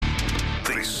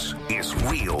This is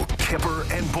Real Kipper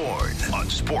and Bourne on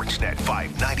Sportsnet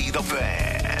 590 The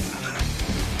Fan.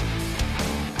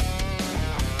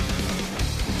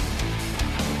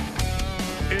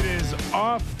 It is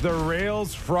Off the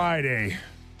Rails Friday.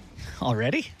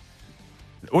 Already?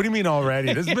 What do you mean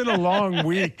already? This has been a long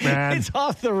week, man. It's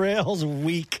Off the Rails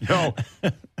week. No,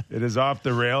 it is Off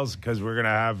the Rails because we're going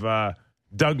to have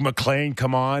Doug MacLean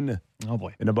come on. Oh,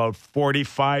 boy. In about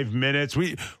 45 minutes.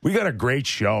 We got a great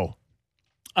show.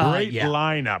 Great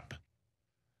lineup.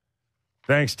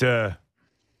 Thanks to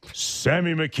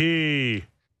Sammy McKee,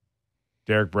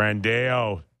 Derek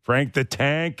Brandeo, Frank the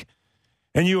Tank,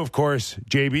 and you, of course,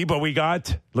 JB. But we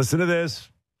got, listen to this,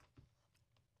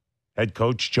 head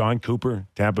coach John Cooper,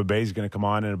 Tampa Bay, is going to come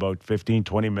on in about 15,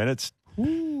 20 minutes.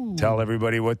 Ooh. Tell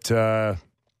everybody what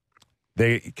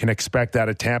they can expect out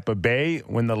of Tampa Bay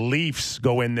when the Leafs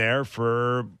go in there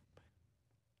for,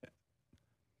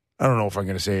 I don't know if I'm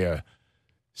going to say a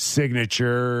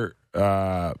signature,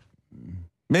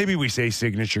 maybe we say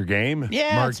signature game.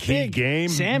 Yeah, marquee it's big. game.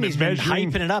 Sammy's been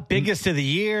hyping it up. Biggest of the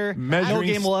year. No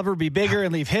game will ever be bigger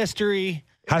and leave history.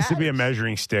 Has to be a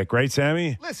measuring stick, right,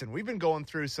 Sammy? Listen, we've been going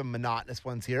through some monotonous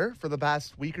ones here for the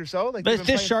past week or so. But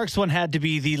this Sharks one had to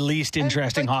be the least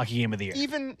interesting hockey game of the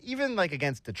year. Even like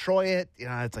against Detroit,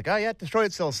 it's like, oh yeah,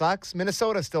 Detroit still sucks.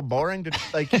 Minnesota's still boring.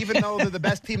 Like even though they're the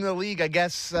best team in the league, I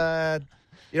guess the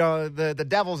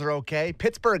Devils are okay.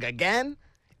 Pittsburgh again,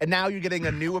 and now you're getting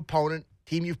a new opponent,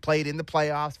 team you've played in the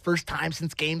playoffs, first time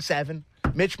since Game 7.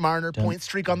 Mitch Marner, point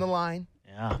streak on the line.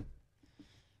 Yeah.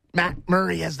 Matt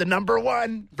Murray as the number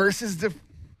one versus the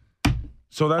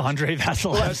Andre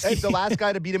Vasilevsky. the last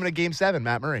guy to beat him in a Game 7,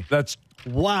 Matt Murray.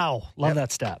 Wow. Love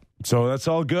that stat. So that's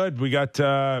all good. We got,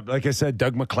 like I said,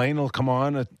 Doug MacLean will come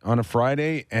on a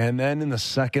Friday. And then in the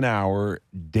second hour,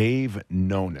 Dave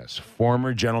Nonis,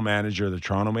 former general manager of the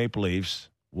Toronto Maple Leafs,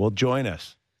 will join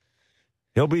us.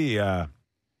 It'll be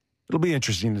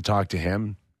interesting to talk to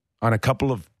him on a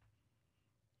couple of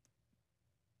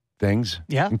things,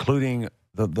 including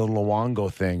the Luongo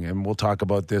thing. And we'll talk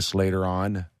about this later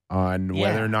on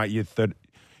whether or not you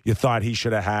thought he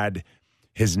should have had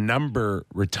his number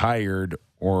retired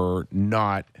or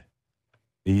not.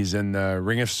 He's in the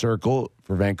Ring of Circle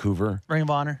for Vancouver. Ring of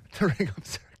Honor. The Ring of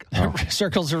Circle.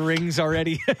 Circles or rings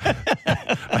already.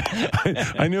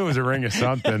 I knew it was a ring of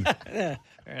something. Fair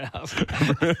enough.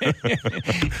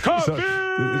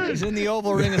 He's in the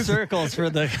oval ring of circles for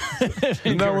the.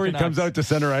 Isn't that where he comes out to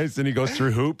center ice and he goes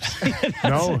through hoops?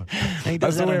 No,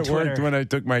 that's the way it worked when I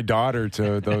took my daughter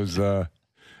to those.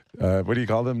 What do you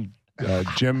call them?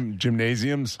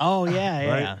 Gymnasiums. Oh yeah,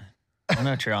 right? Yeah. I'm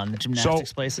not sure on the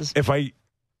gymnastics places.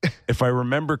 If I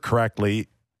remember correctly,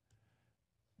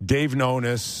 Dave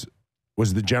Nonis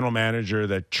was the general manager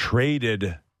that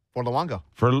traded for Luongo.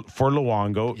 For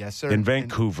Luongo, yes, sir, in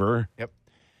Vancouver. Yep.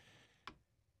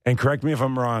 And correct me if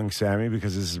I'm wrong, Sammy,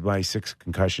 because this is my 6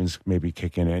 concussions maybe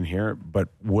kicking in here. But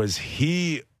was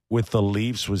he with the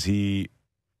Leafs? Was he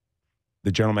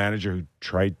the general manager who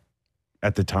tried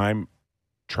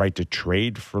to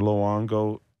trade for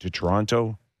Luongo to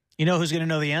Toronto? You know who's going to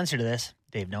know the answer to this?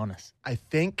 Dave Nonis. I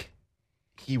think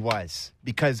he was,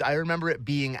 because I remember it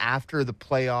being after the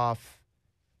playoff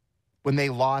when they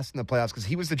lost in the playoffs, because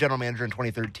he was the general manager in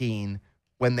 2013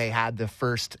 when they had the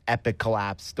first epic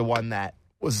collapse, the one that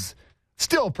was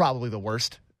still probably the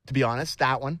worst, to be honest,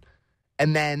 that one.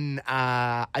 And then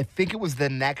I think it was the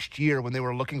next year when they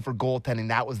were looking for goaltending.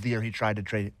 That was the year he tried to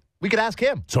trade it. We could ask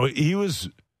him. So he was...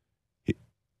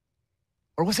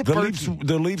 Or was it the Berkey? Leafs?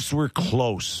 The Leafs were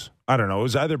close. I don't know. It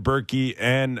was either Berkey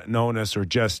and Nonis or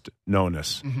just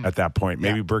Nonis at that point.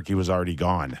 Maybe Berkey was already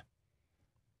gone.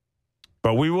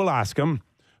 But we will ask him.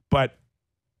 But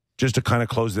just to kind of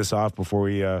close this off before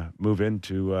we move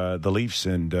into the Leafs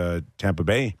and Tampa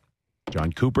Bay,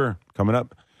 John Cooper coming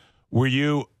up. Were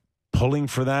you pulling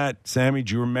for that, Sammy?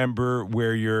 Do you remember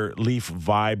where your Leaf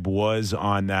vibe was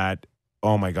on that?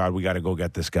 Oh, my God, we got to go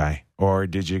get this guy. Or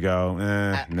did you go,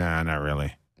 nah, not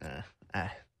really?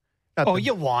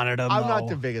 You wanted him, I'm not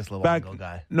the biggest Luongo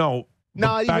guy. No.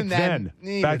 No, back even then.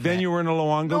 Back then you weren't a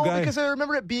Luongo guy? No, because I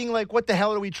remember it being like, what the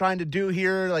hell are we trying to do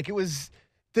here? Like, it was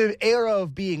the era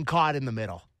of being caught in the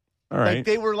middle. All right. Like,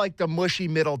 they were like the mushy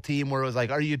middle team where it was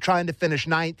like, are you trying to finish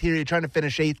 9th here? Are you trying to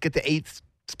finish 8th, get the 8th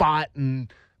spot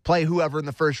and play whoever in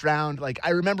the first round? Like,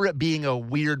 I remember it being a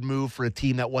weird move for a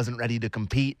team that wasn't ready to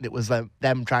compete. It was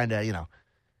them trying to, it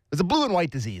was a blue and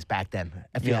white disease back then,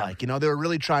 I feel like. They were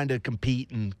really trying to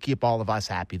compete and keep all of us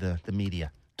happy, the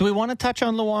media. Do we want to touch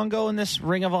on Luongo in this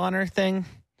Ring of Honor thing?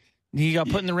 You got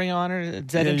put in the Ring of Honor? Is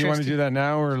that interesting? You want to do that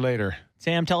now or later?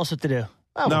 Sam, tell us what to do.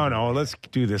 No. Let's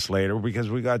do this later because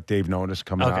we got Dave Nonis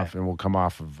coming off, and we'll come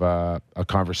off of a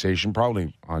conversation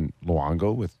probably on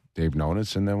Luongo with Dave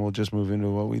Nonis, and then we'll just move into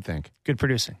what we think. Good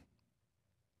producing.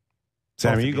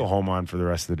 Sammy, you go home on for the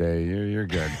rest of the day. You're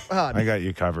good. I got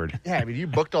you covered. Yeah, I mean, you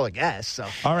booked all the guests. So.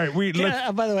 All right.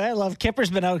 By the way, I love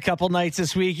Kipper's been out a couple nights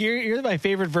this week. You're my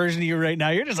favorite version of you right now.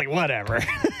 You're just like, whatever.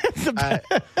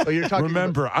 You're talking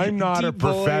Remember, I'm not a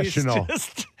professional.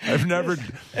 I've never.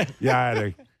 Yeah,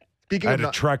 I had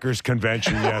a truckers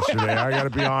convention yesterday. I got to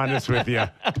be honest with you.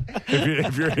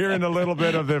 If you're hearing a little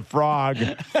bit of the frog,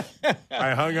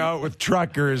 I hung out with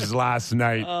truckers last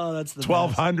night. Oh, that's the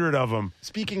 1,200 of them.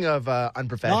 Speaking of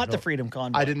unprofessional, not the Freedom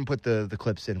Convoy. I didn't put the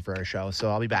clips in for our show, so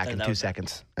I'll be back in 2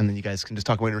 seconds, and then you guys can just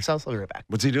talk away yourselves. I'll be right back.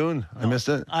 What's he doing? I missed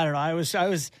it. I don't know. I was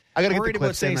gotta worried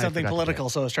about saying something political,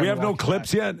 so I was trying. We have no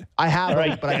clips yet. I have. All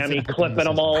right, but Sammy, clipping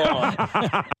them all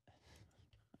off.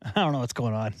 I don't know what's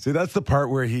going on. See, that's the part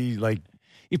where he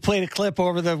You played a clip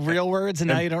over the real words, and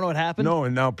now you don't know what happened? No,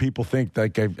 and now people think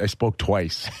like I spoke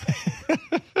twice.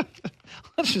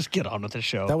 Let's just get on with the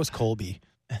show. That was Colby.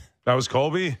 That was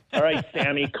Colby? All right,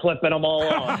 Sammy, clipping them all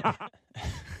off.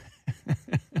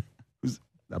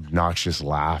 Obnoxious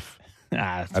laugh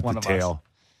it's at one the of tail.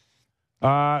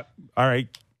 All right.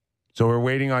 So we're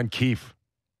waiting on Keefe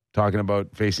talking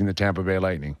about facing the Tampa Bay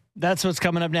Lightning. That's what's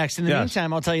coming up next. In the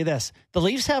meantime, I'll tell you this. The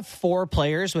Leafs have 4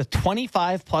 players with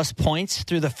 25-plus points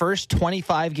through the first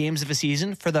 25 games of a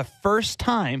season for the first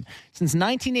time since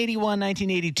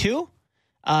 1981-1982,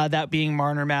 that being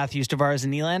Marner, Matthews, Tavares,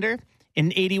 and Nylander.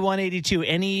 In 81-82,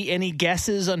 any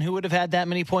guesses on who would have had that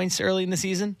many points early in the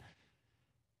season?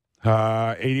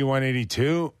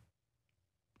 81-82.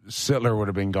 Sittler would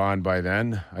have been gone by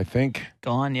then, I think.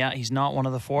 Gone, yeah. He's not one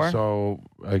of the 4. So,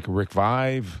 like Rick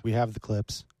Vive. We have the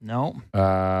clips. No.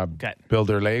 Okay. Bill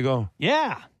Derlago.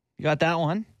 Yeah. You got that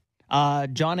one.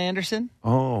 John Anderson.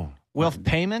 Oh. Wilf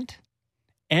Payment.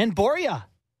 And Borja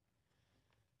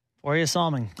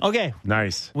Salming. Okay.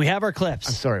 Nice. We have our clips.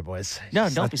 I'm sorry, boys. No,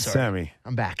 don't be sorry. Sammy.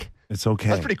 I'm back. It's okay.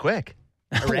 That's pretty quick.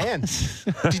 I ran.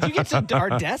 Did you get to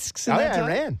our desks? I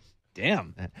ran.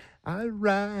 Damn. I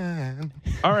ran.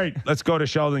 All right, let's go to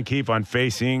Sheldon Keefe on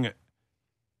facing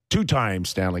 2-time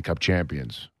Stanley Cup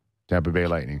champions, Tampa Bay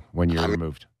Lightning, 1 year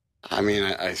removed.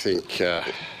 I think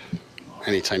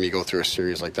anytime you go through a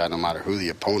series like that, no matter who the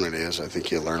opponent is, I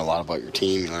think you learn a lot about your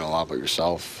team, you learn a lot about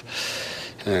yourself.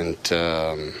 And,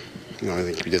 I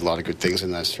think we did a lot of good things in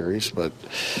that series, but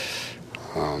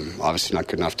obviously not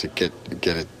good enough to get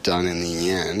it done in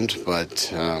the end.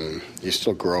 But you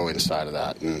still grow inside of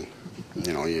that, and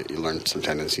you learn some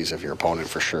tendencies of your opponent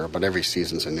for sure. But every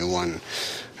season's a new one.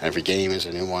 Every game is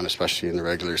a new one, especially in the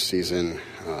regular season.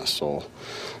 So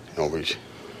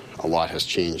a lot has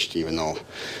changed, even though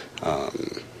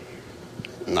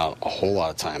not a whole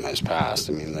lot of time has passed.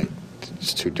 I mean,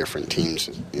 it's 2 different teams,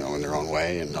 in their own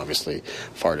way, and obviously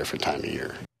far different time of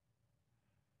year.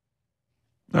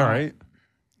 All right.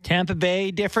 Tampa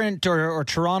Bay different or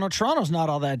Toronto? Toronto's not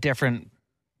all that different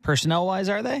personnel-wise,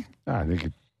 are they? I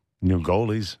think new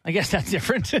goalies. I guess that's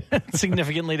different.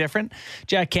 Significantly different.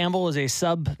 Jack Campbell was a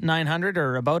sub-900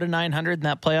 or about a 900 in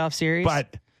that playoff series. But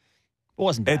it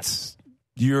wasn't bad. It's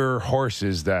your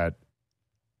horses that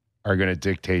are going to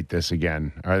dictate this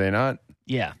again, are they not?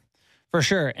 Yeah, for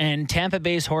sure. And Tampa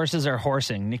Bay's horses are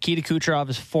horsing. Nikita Kucherov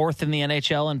is 4th in the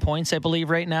NHL in points, I believe,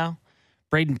 right now.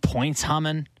 Braden Point's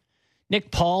humming.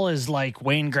 Nick Paul is like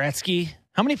Wayne Gretzky.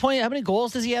 How many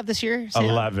goals does he have this year? Sam?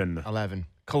 11.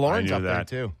 Killorn's up there,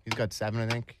 too. He's got 7, I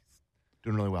think.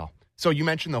 Doing really well. So you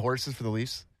mentioned the horses for the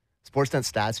Leafs. Sportsnet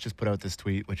Stats just put out this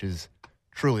tweet, which is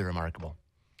truly remarkable.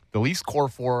 The Leafs core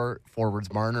 4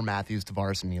 forwards, Marner, Matthews,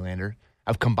 Tavares, and Nylander,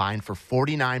 have combined for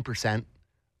 49%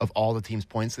 of all the team's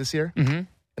points this year. Mm-hmm. And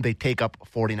they take up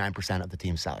 49% of the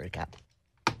team's salary cap.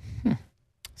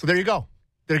 So there you go.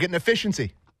 They're getting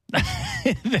efficiency.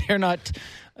 They're not,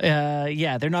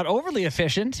 they're not overly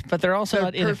efficient, but they're also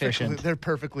not inefficient. They're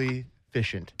perfectly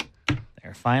efficient.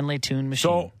 They're a finely tuned machine.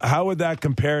 So how would that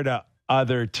compare to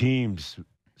other teams,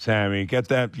 Sammy? Get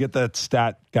that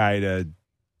stat guy to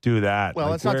do that. Well,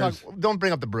 let's not talk. Don't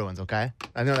bring up the Bruins, okay?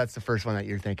 I know that's the first one that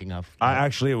you're thinking of.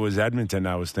 Actually, it was Edmonton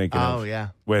I was thinking of. Oh, yeah.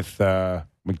 With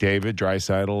McDavid,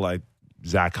 Draisaitl,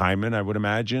 Zach Hyman, I would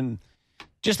imagine.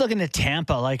 Just looking at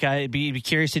Tampa, I'd be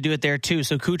curious to do it there too.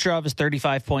 So Kucherov is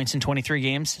 35 points in 23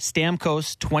 games.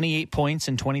 Stamkos, 28 points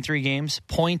in 23 games.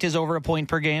 Point is over a point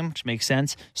per game, which makes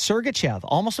sense. Sergachev,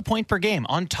 almost a point per game,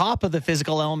 on top of the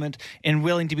physical element and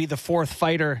willing to be the 4th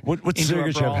fighter. What's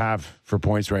Sergachev have for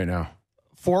points right now?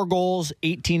 4 goals,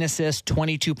 18 assists,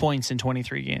 22 points in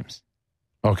 23 games.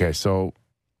 Okay, so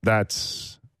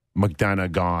that's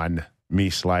McDonough gone me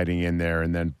sliding in there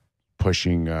and then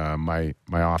pushing my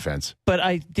offense. But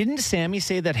didn't Sammy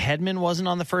say that Hedman wasn't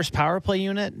on the first power play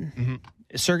unit? Mm-hmm.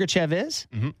 Sergachev is?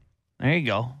 Mm-hmm. There you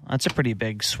go. That's a pretty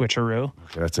big switcheroo.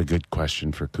 Okay, that's a good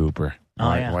question for Cooper.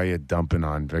 Why are you dumping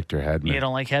on Victor Hedman? You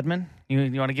don't like Hedman?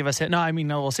 You want to give us... No,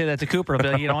 we'll say that to Cooper.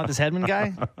 But you don't want this Hedman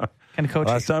guy? Kind of coach.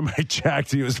 Last time I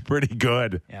checked, he was pretty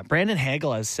good. Yeah, Brandon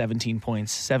Hagel has 17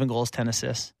 points, 7 goals, 10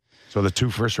 assists. So the 2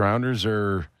 first-rounders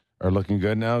are looking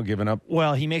good now, giving up?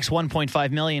 Well, he makes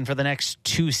 $1.5 million for the next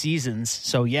 2 seasons.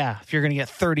 So, yeah, if you're going to get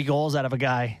 30 goals out of a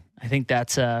guy, I think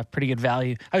that's a pretty good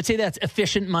value. I would say that's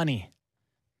efficient money,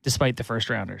 despite the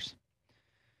first-rounders.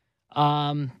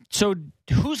 So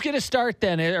who's going to start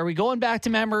then? Are we going back to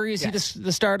Matt Murray? Is he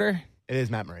the starter? It is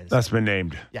Matt Murray. That's been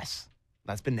named. Yes,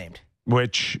 that's been named.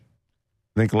 Which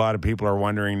I think a lot of people are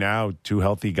wondering now. 2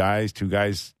 healthy guys, 2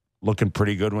 guys looking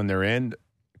pretty good when they're in.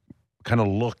 What kind of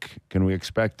look can we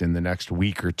expect in the next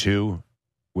week or 2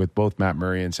 with both Matt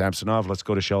Murray and Samsonov? Let's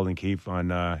go to Sheldon Keefe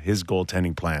on his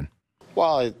goaltending plan.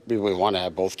 Well, we want to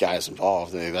have both guys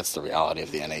involved. That's the reality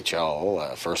of the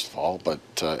NHL, first of all. But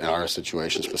in our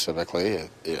situation specifically,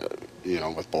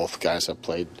 with both guys that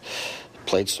played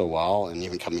so well, and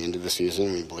even coming into the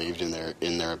season, we believed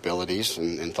in their abilities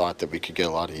and thought that we could get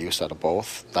a lot of use out of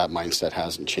both. That mindset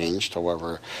hasn't changed.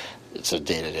 However, it's a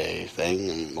day-to-day thing,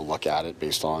 and we'll look at it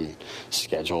based on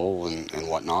schedule and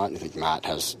whatnot. I think Matt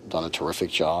has done a terrific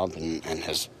job and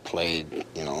has played,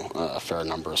 a fair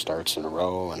number of starts in a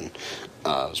row and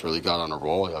has really got on a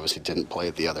roll. He obviously didn't play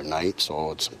it the other night,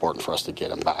 so it's important for us to get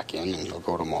him back in, and he'll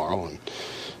go tomorrow. And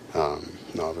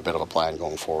have a bit of a plan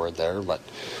going forward there, but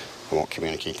I won't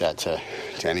communicate that to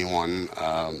anyone,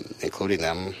 including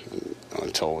them,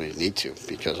 until we need to,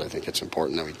 because I think it's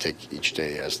important that we take each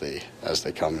day as they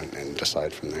come and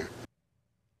decide from there.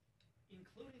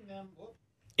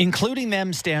 Including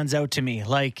them stands out to me.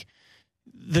 Like,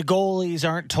 the goalies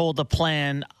aren't told the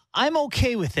plan. I'm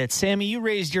okay with it. Sammy, you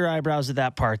raised your eyebrows at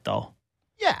that part, though.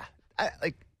 Yeah. Are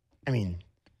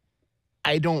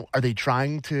they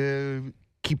trying to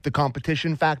keep the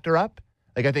competition factor up?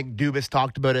 Like, I think Dubas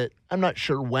talked about it. I'm not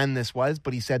sure when this was,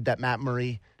 but he said that Matt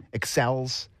Murray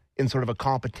excels in sort of a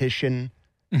competition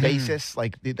basis.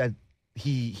 Like, that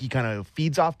he kind of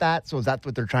feeds off that. So is that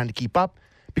what they're trying to keep up?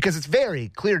 Because it's very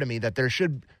clear to me that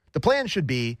the plan should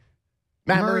be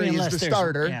Matt Murray is the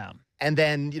starter. Yeah. And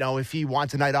then, if he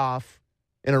wants a night off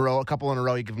in a row, a couple in a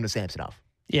row, you give him to Samsonov.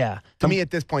 Yeah. To me,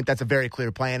 at this point, that's a very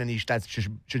clear plan, and that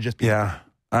should just be... Yeah.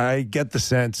 I get the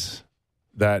sense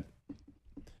that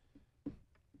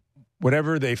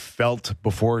whatever they felt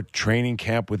before training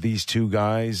camp with these 2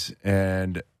 guys,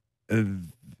 and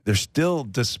they're still,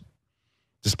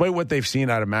 despite what they've seen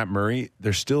out of Matt Murray,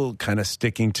 they're still kind of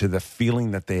sticking to the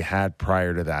feeling that they had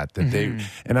prior to that.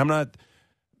 And I'm not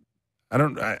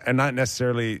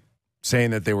necessarily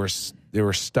saying that they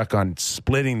were stuck on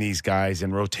splitting these guys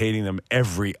and rotating them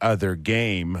every other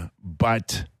game,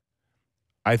 but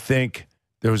I think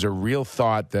there was a real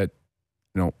thought that,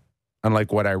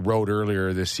 unlike what I wrote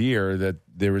earlier this year, that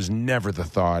there was never the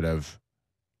thought of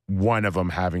one of them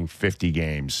having 50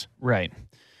 games. Right.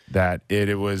 That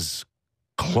it was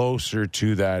closer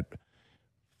to that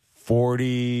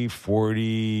 40,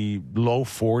 low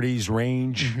 40s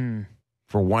range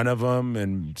for one of them,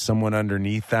 and someone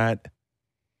underneath that,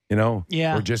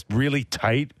 Yeah. or just really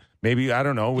tight. Maybe, I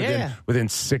don't know, within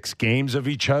 6 games of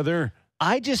each other.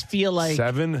 I just feel like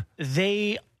 7.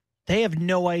 They have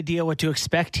no idea what to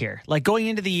expect here. Like, going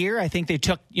into the year, I think they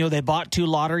took, they bought 2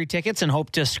 lottery tickets and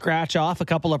hoped to scratch off a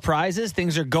couple of prizes.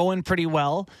 Things are going pretty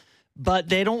well, but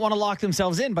they don't want to lock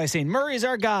themselves in by saying Murray's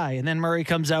our guy. And then Murray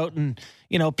comes out and,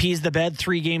 pees the bed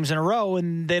 3 games in a row,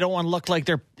 and they don't want to look like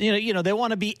they're, they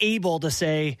want to be able to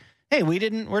say, hey,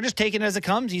 we're just taking it as it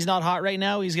comes. He's not hot right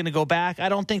now. He's going to go back. I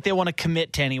don't think they want to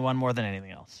commit to anyone more than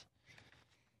anything else.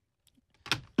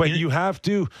 But you have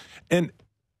to, and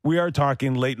we are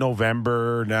talking late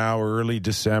November now, early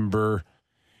December.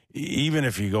 Even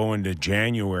if you go into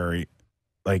January,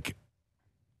 like,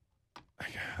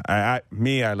 I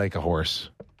like a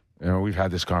horse. We've had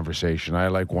this conversation. I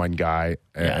like one guy.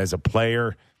 Yeah. As a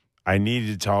player, I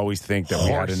needed to always think that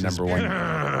we had a number one.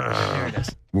 There it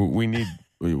is. We need.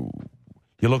 You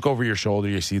look over your shoulder,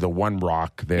 you see the one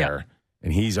rock there,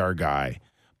 and he's our guy.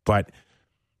 But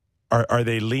are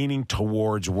they leaning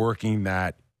towards working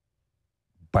that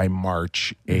by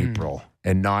March, April,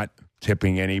 and not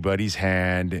tipping anybody's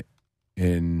hand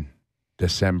in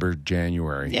December,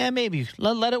 January? Yeah, maybe.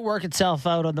 Let it work itself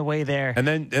out on the way there. And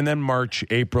then March,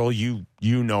 April, you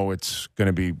know it's going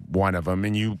to be one of them,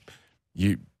 and you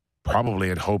probably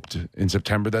had hoped in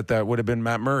September that would have been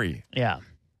Matt Murray. Yeah.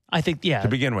 I think, to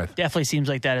begin with. Definitely seems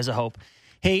like that is a hope.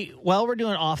 Hey, while we're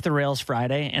doing Off the Rails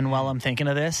Friday, and while I'm thinking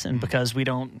of this, and because we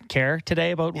don't care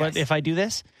today about what if I do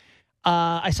this,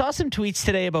 I saw some tweets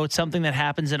today about something that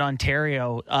happens in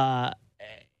Ontario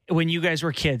when you guys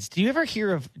were kids. Do you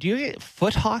get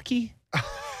foot hockey?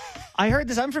 I heard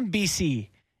this. I'm from BC,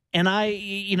 and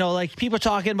like people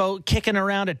talking about kicking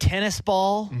around a tennis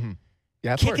ball. Mm-hmm.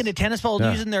 Yeah, kicking a tennis ball,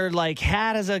 using their like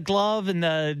hat as a glove, and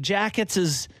the jackets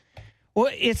as well.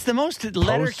 It's the most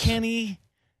Letterkenny.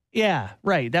 Yeah,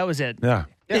 right. That was it. Yeah.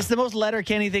 It's the most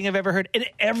Letterkenny thing I've ever heard. And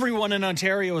everyone in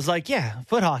Ontario was like, yeah,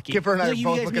 foot hockey. Kipper and I are you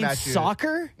both guys looking mean at you.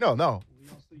 Soccer? No.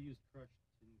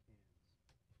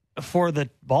 For the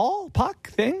puck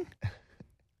thing?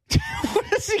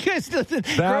 What is you guys do?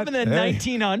 Grew up in the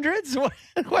 1900s?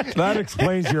 What? That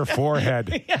explains your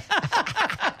forehead.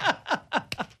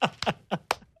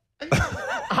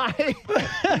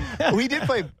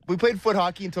 We played foot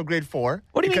hockey until grade 4.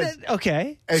 What do you mean?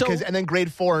 Okay. And then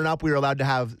grade 4 and up, we were allowed to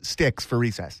have sticks for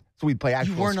recess. So we'd play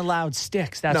actual. You weren't allowed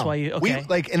sticks. That's why you. Okay.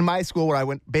 We, in my school where I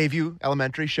went, Bayview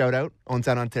Elementary, shout out,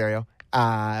 Owensound, Ontario.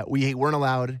 We weren't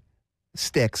allowed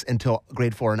sticks until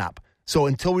grade 4 and up. So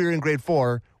until we were in grade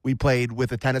 4, we played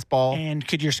with a tennis ball. And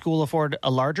could your school afford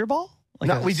a larger ball?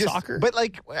 Soccer? But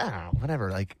whatever.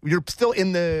 Like you're still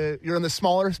in the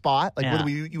smaller spot. Like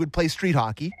you would play street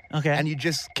hockey. Okay. And you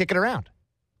just kick it around.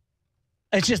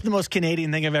 It's just the most Canadian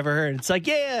thing I've ever heard. It's like,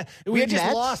 we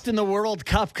just lost in the World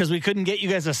Cup because we couldn't get you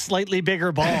guys a slightly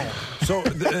bigger ball. So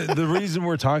the reason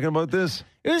we're talking about this?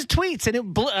 It was tweets,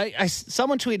 and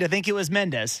someone tweeted, I think it was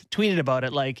Mendez, tweeted about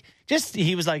it.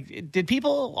 He was like, did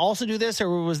people also do this,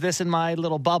 or was this in my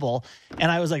little bubble?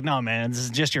 And I was like, no, man, this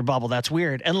is just your bubble. That's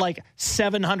weird. And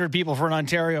 700 people from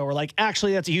Ontario were like,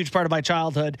 actually, that's a huge part of my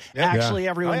childhood. Yeah. Actually,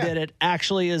 everyone did it.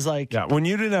 Actually is like... Yeah, when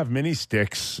you didn't have mini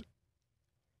sticks...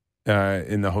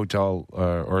 in the hotel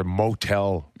or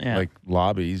motel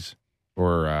lobbies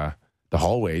or the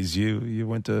hallways, you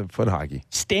went to foot hockey.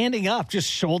 Standing up, just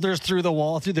shoulders through the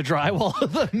wall, through the drywall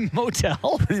of the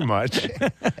motel. Pretty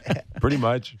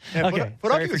much. Yeah, okay.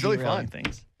 Foot hockey was really fun.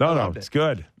 Things. No, it's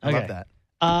good. I love that.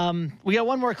 We got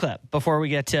one more clip before we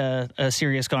get to a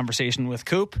serious conversation with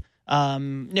Coop.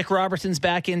 Nick Robertson's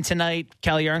back in tonight.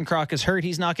 Cal Yarncroc is hurt.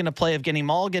 He's not going to play. Evgeny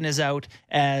Malgin is out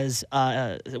as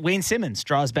Wayne Simmons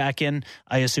draws back in,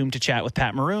 I assume, to chat with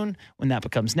Pat Maroon when that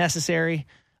becomes necessary.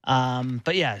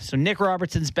 So Nick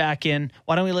Robertson's back in.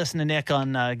 Why don't we listen to Nick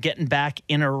on getting back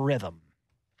in a rhythm?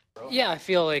 Yeah, I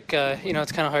feel like,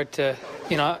 it's kind of hard to,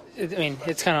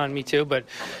 it's kind of on me too, but,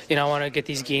 I want to get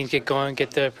these games going,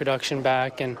 get the production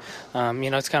back. And,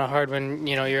 it's kind of hard when,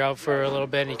 you're out for a little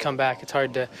bit and you come back. It's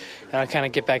hard to kind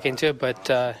of get back into it. But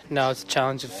no, it's a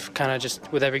challenge of kind of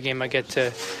just with every game I get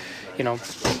to,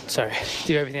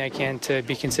 do everything I can to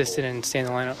be consistent and stay in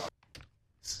the lineup.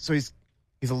 So he's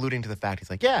alluding to the fact,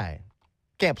 he's like, I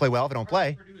can't play well if I don't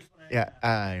play. Yeah.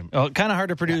 Kind of hard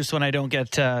to produce when I don't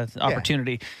get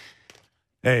opportunity. Yeah.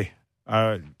 Hey,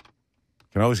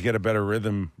 can always get a better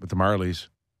rhythm with the Marlies.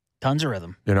 Tons of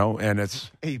rhythm. And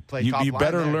it's you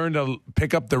better learn to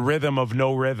pick up the rhythm of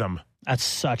no rhythm. That's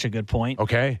such a good point.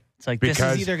 Okay? It's like this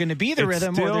is either going to be the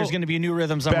rhythm or there's going to be a new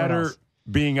rhythm somewhere else. Better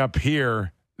being up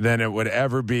here than it would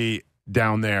ever be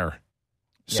down there.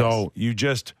 Yes. So you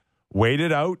just wait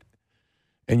it out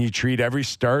and you treat every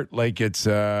start like it's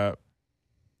a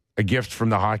gift from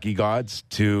the hockey gods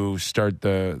to start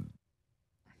the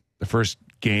first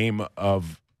game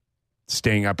of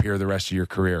staying up here the rest of your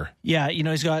career. Yeah,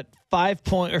 he's got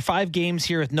 5 games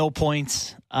here with no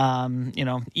points. Even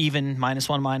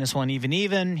 -1,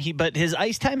 even. But his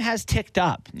ice time has ticked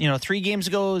up. 3 games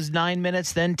ago it was 9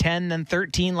 minutes, then 10, then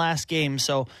 13 last game.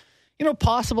 So,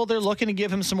 possible they're looking to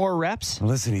give him some more reps.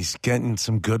 Listen, he's getting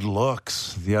some good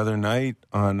looks the other night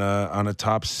on a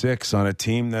top 6 on a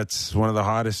team that's one of the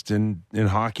hottest in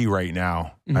hockey right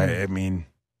now. Mm-hmm. I mean,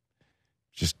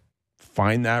 just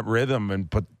find that rhythm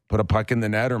and put a puck in the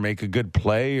net or make a good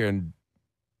play, and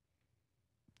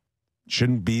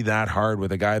shouldn't be that hard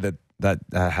with a guy that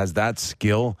has that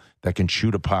skill that can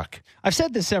shoot a puck. I've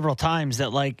said this several times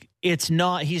that he's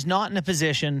not in a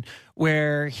position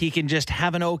where he can just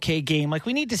have an okay game.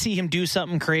 We need to see him do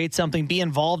something, create something, be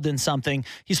involved in something.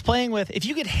 He's playing with, if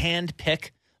you could hand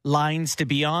pick lines to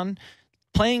be on,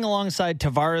 playing alongside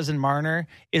Tavares and Marner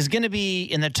is going to be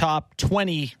in the top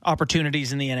 20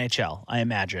 opportunities in the NHL, I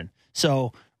imagine.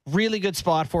 So really good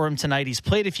spot for him tonight. He's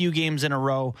played a few games in a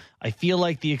row. I feel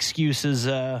like the excuse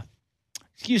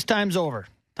time's over.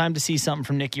 Time to see something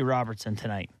from Nicky Robertson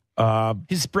tonight.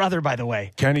 His brother, by the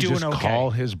way. Can he just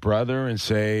call his brother and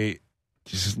say,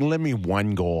 just lend me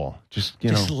one goal. Just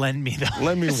lend me the.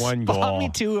 Lend me one goal. Spot me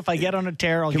two. If I get on a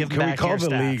tear, I'll give them back to your stats. Can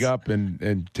we call the league up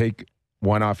and take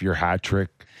one off your hat trick?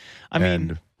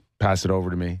 And pass it over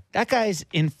to me. That guy's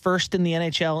in first in the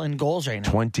NHL in goals right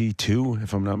now. 22,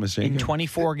 if I'm not mistaken. In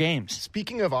 24 games.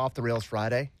 Speaking of Off the Rails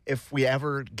Friday, if we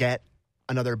ever get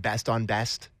another best on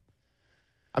best,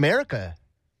 America,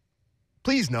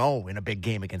 please no in a big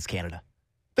game against Canada.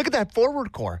 Look at that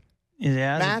forward core.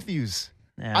 Yeah, Matthews,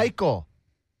 Eichel,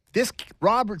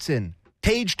 Robertson,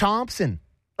 Tage Thompson.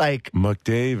 Like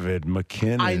McDavid,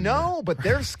 McKinnon. I know, but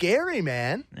they're scary,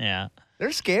 man. Yeah.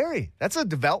 They're scary. That's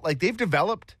they've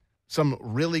developed some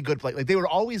really good play. Like they were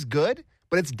always good,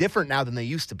 but it's different now than they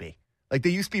used to be. Like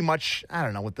they used to be much, I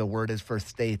don't know what the word is for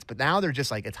states, but now they're just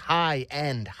like it's high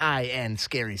end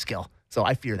scary skill. So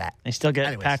I fear that. They still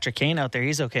get Patrick Kane out there.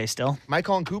 He's okay still. Am I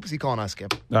calling Coop? Is he calling us,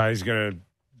 Skip? He's gonna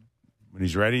when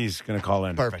he's ready, he's gonna call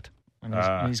in. Perfect. When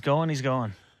he's going, he's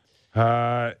going.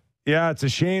 Yeah, it's a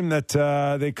shame that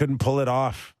they couldn't pull it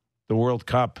off, the World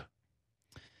Cup.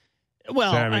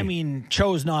 Well, Sammy. I mean,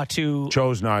 chose not to.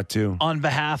 On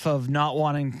behalf of not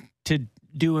wanting to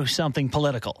do something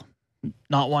political,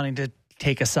 not wanting to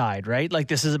take a side, right? Like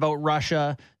this is about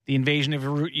Russia, the invasion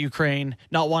of Ukraine,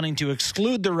 not wanting to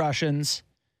exclude the Russians,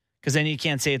 because then you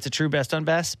can't say it's a true best on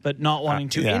best, but not wanting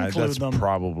to include them. That's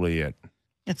probably it.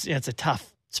 It's a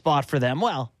tough spot for them.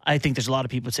 Well, I think there's a lot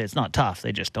of people who say it's not tough.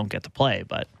 They just don't get to play,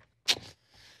 but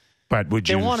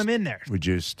they want them in there. Would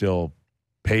you still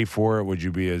pay for it? Would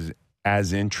you be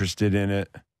as interested in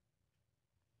it?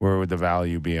 Where would the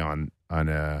value be on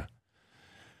a?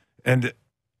 And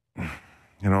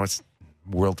it's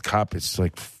World Cup. It's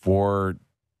like 4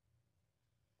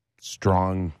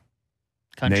 strong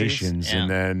nations, and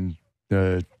then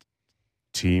the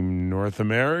Team North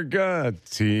America,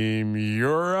 Team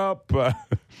Europe.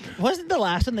 Wasn't the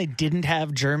last one they didn't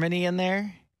have Germany in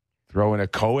there? Throw in a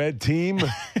co-ed team.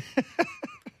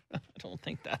 I don't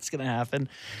think that's going to happen.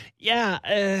 Yeah,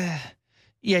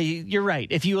 you're right.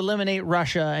 If you eliminate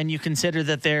Russia and you consider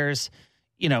that there's,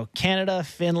 Canada,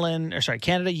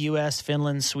 U.S.,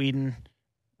 Finland, Sweden,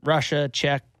 Russia,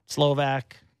 Czech,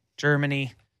 Slovak,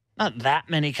 Germany, not that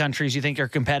many countries you think are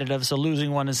competitive, so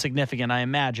losing one is significant, I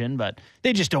imagine, but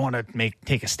they just don't want to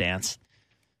take a stance.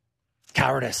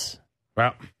 Cowardice.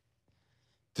 Well,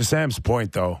 to Sam's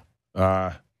point, though,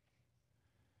 the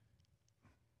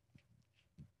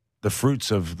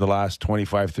fruits of the last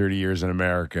 25, 30 years in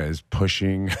America is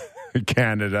pushing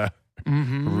Canada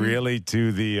really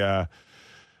to the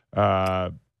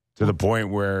point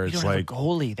where it's like a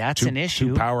goalie. That's an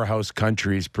issue. 2 powerhouse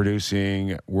countries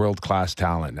producing world-class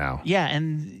talent now. Yeah,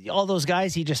 and all those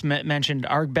guys he just mentioned,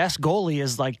 our best goalie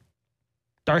is like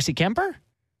Darcy Kemper?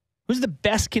 Who's the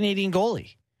best Canadian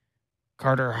goalie?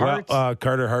 Carter Hart? Well,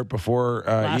 Carter Hart before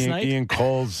Ian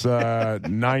Cole's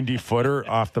 90-footer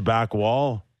off the back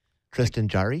wall. Tristan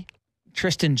Jarry,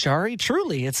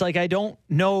 truly. It's like I don't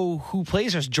know who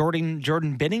plays. There's Jordan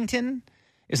Binnington.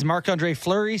 Is Marc-Andre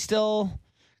Fleury still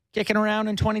kicking around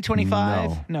in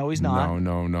 2025? No, he's not.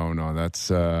 No. That's,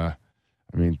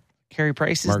 Carey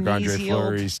Price's Marc-Andre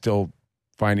Fleury's still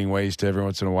finding ways to every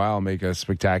once in a while make a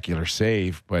spectacular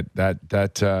save, but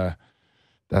that's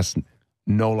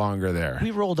no longer there.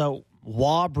 We rolled out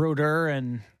Bruder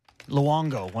and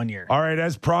Luongo one year. All right,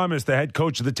 as promised, the head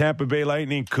coach of the Tampa Bay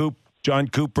Lightning, John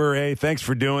Cooper. Hey, thanks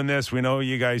for doing this. We know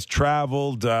you guys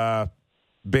traveled.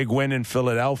 Big win in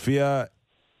Philadelphia.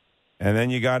 And then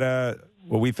you got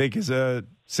what we think is a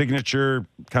signature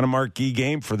kind of marquee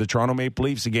game for the Toronto Maple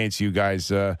Leafs against you guys.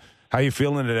 How you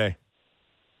feeling today?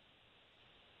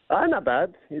 Not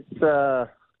bad. It's had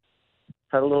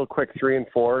a little quick 3 and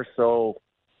 4, so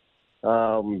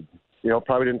probably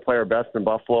didn't play our best in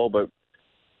Buffalo, but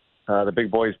the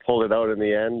big boys pulled it out in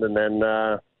the end, and then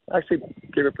actually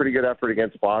gave a pretty good effort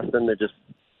against Boston. They just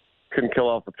couldn't kill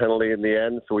off the penalty in the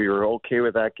end, so we were okay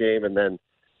with that game, and then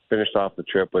finished off the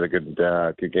trip with a good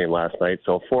game last night.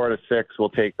 So 4 out of 6, we'll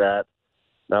take that.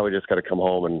 Now we just got to come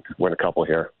home and win a couple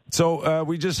here. So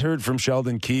we just heard from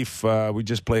Sheldon Keefe. We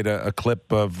just played a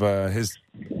clip of his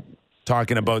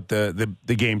talking about the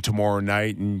game tomorrow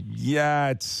night, and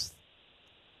it's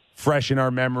fresh in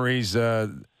our memories. A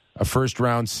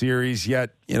first-round series,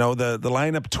 yet, the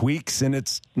lineup tweaks, and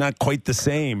it's not quite the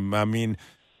same. I mean,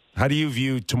 how do you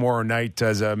view tomorrow night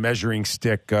as a measuring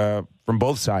stick from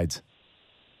both sides?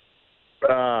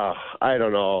 I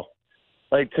don't know.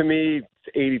 Like, to me,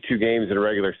 it's 82 games in a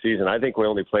regular season. I think we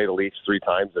only played at least 3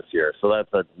 times this year, so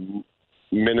that's a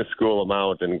minuscule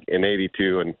amount in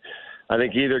 82. And I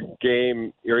think either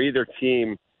game or either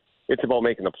team, it's about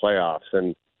making the playoffs.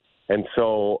 And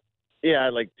so Yeah,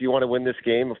 like, do you want to win this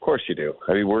game? Of course you do.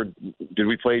 I mean, did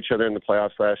we play each other in the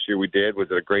playoffs last year? We did. Was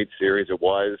it a great series? It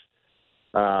was.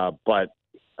 But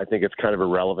I think it's kind of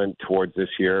irrelevant towards this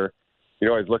year. I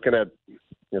was looking at,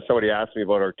 somebody asked me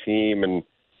about our team and,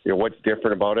 what's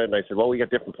different about it. And I said, well, we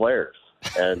got different players.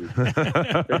 And,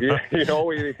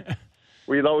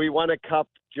 we won a cup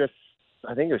just,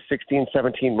 I think it was 16,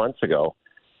 17 months ago.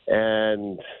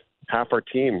 And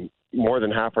more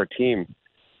than half our team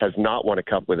has not won a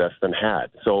cup with us than had.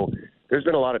 So there's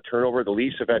been a lot of turnover. The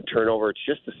Leafs have had turnover. It's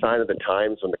just a sign of the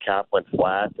times when the cap went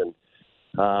flat. And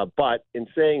but in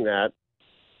saying that,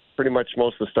 pretty much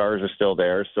most of the stars are still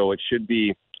there. So it should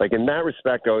be, like, in that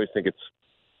respect, I always think it's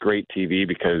great TV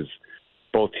because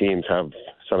both teams have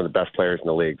some of the best players in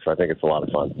the league. So I think it's a lot of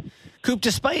fun. Coop,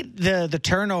 despite the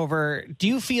turnover, do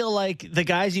you feel like the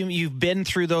guys you've been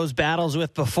through those battles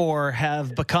with before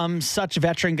have become such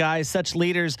veteran guys, such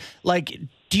leaders? Like,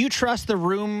 do you trust the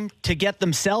room to get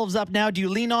themselves up now? Do you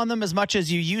lean on them as much as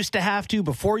you used to have to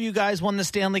before you guys won the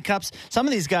Stanley Cups? Some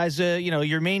of these guys,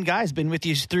 your main guys, been with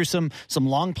you through some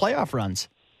long playoff runs.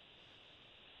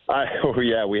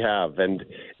 Yeah, we have. And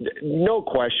no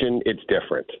question, it's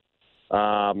different.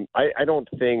 I don't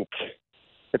think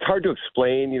it's hard to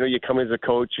explain. You come as a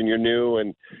coach and you're new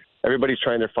and everybody's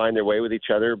trying to find their way with each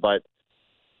other. But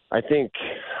I think,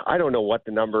 I don't know what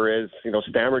the number is.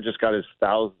 Stammer just got his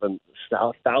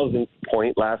 1,000th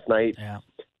point last night. Yeah.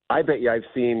 I bet you I've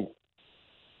seen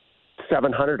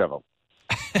 700 of them.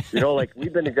 Like,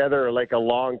 we've been together like a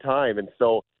long time. And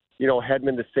so,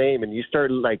 Hedman the same. And you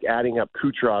start like adding up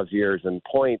Kucherov's years and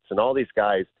points and all these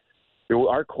guys.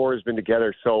 Our core has been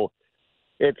together. So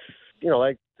it's,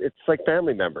 it's like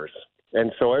family members.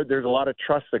 And so there's a lot of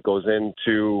trust that goes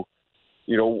into,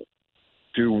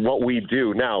 do what we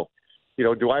do. Now,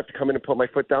 do I have to come in and put my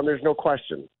foot down? There's no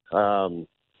question.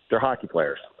 They're hockey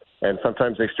players, and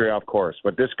sometimes they stray off course.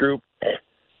 But this group,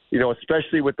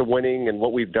 especially with the winning and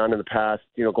what we've done in the past,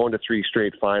 going to 3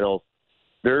 straight finals,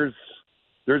 there's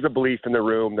a belief in the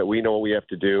room that we know what we have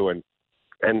to do. And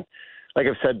like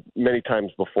I've said many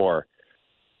times before,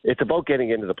 it's about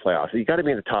getting into the playoffs. You got to be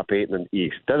in the top 8 in the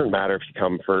East. Doesn't matter if you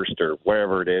come first or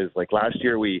wherever it is. Like last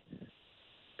year, we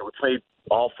played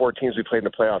all 4 teams we played in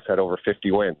the playoffs had over 50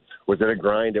 wins. Was it a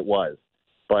grind? It was.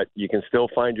 But you can still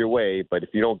find your way. But if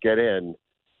you don't get in,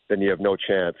 then you have no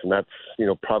chance. And that's,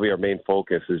 probably our main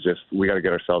focus is just we got to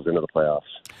get ourselves into the playoffs.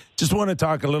 Just want to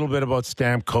talk a little bit about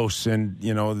Stamkos and,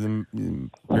 the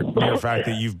mere fact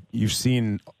that you've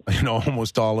seen,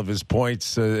 almost all of his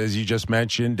points, as you just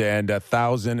mentioned, and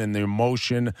 1,000 and the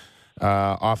emotion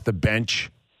off the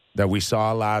bench that we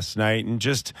saw last night, and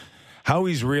just how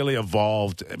he's really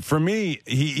evolved. For me,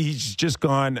 he's just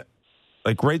gone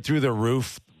like right through the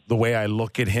roof, the way I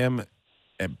look at him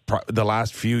the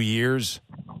last few years.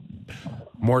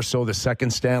 More so the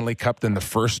second Stanley Cup than the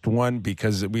first one,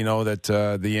 because we know that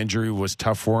the injury was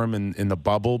tough for him in the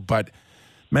bubble. But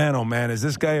man, oh man, has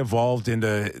this guy evolved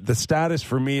into the status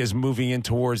for me is moving in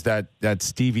towards that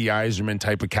Stevie Yzerman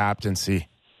type of captaincy.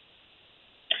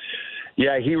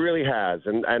 Yeah, he really has.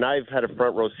 And I've had a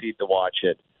front row seat to watch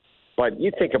it. But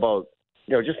you think about,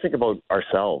 just think about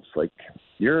ourselves. Like,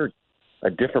 you're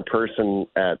a different person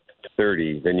at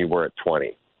 30 than you were at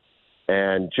 20.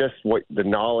 And just what the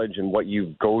knowledge and what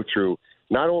you go through,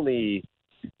 not only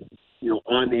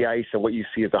on the ice and what you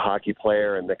see as a hockey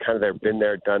player and the kind of they've been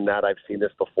there, done that. I've seen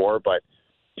this before, but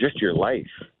just your life.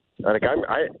 Like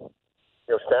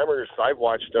Stammers, I've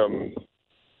watched him,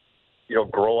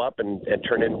 grow up and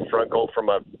turn in front goal from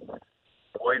a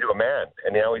boy to a man,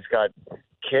 and now he's got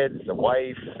kids, a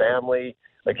wife, family.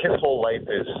 Like his whole life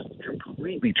is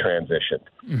completely transitioned,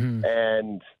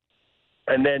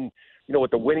 and then.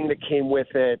 With the winning that came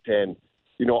with it and,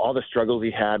 all the struggles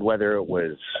he had, whether it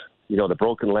was, the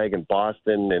broken leg in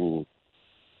Boston and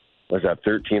was that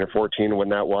 13 or 14 when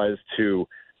that was, to,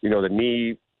 the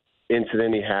knee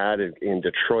incident he had in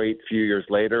Detroit a few years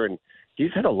later. And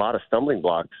he's had a lot of stumbling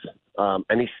blocks,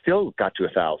 and he still got to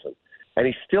 1,000. And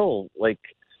he's still, kind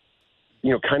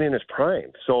of in his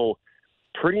prime. So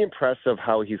pretty impressive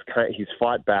how he's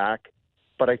fought back.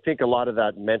 But I think a lot of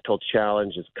that mental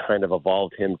challenge has kind of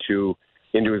evolved him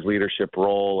into his leadership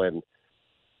role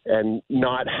and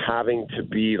not having to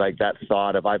be like that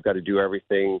thought of I've got to do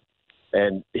everything.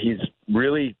 And he's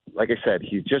really, like I said,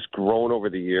 he's just grown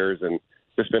over the years and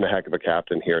just been a heck of a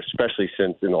captain here, especially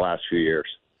since in the last few years.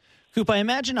 Coop, I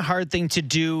imagine a hard thing to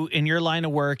do in your line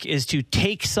of work is to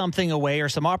take something away or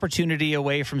some opportunity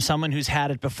away from someone who's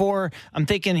had it before. I'm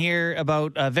thinking here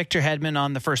about Victor Hedman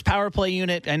on the first power play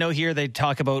unit. I know here they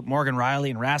talk about Morgan Rielly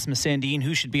and Rasmus Sandin,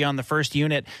 who should be on the first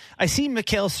unit. I see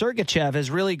Mikhail Sergachev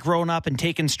has really grown up and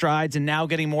taken strides and now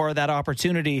getting more of that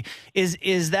opportunity.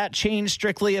 Is that change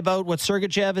strictly about what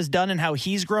Sergachev has done and how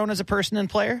he's grown as a person and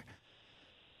player?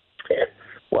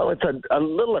 Well, it's a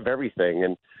little of everything.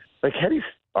 And like Heddy's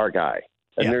our guy,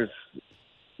 and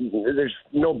there's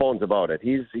no bones about it.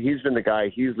 He's been the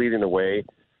guy. He's leading the way.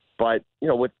 But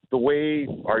with the way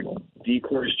our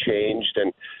decore's changed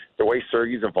and the way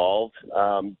Sergey's evolved,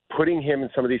 putting him in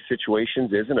some of these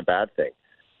situations isn't a bad thing.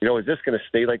 Is this going to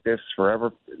stay like this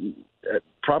forever?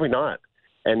 Probably not.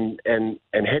 And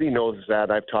Heddy knows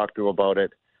that. I've talked to him about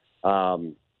it.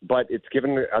 But it's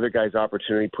given the other guys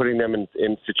opportunity, putting them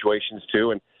in situations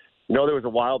too. And there was a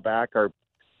while back our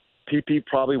PP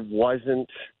probably wasn't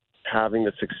having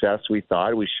the success we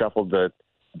thought. We shuffled the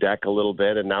deck a little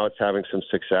bit, and now it's having some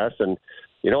success. And,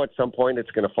 at some point it's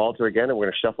going to falter again, and we're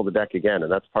going to shuffle the deck again.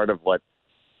 And that's part of what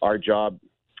our job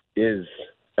is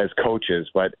as coaches.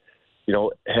 But,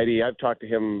 Heddy, I've talked to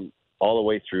him all the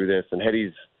way through this, and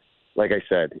Heddy's, like I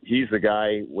said, he's the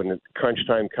guy. When the crunch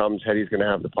time comes, Heddy's going to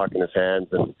have the puck in his hands.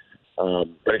 And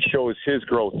but it shows his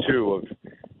growth, too, of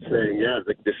saying,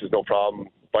 this is no problem.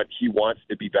 But he wants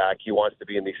to be back. He wants to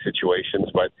be in these situations,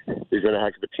 but he's been a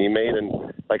heck of a teammate.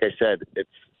 And like I said,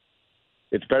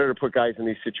 it's better to put guys in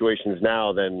these situations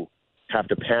now than have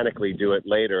to panically do it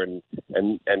later.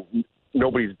 And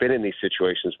nobody's been in these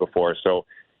situations before, so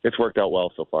it's worked out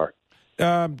well so far.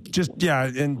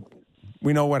 And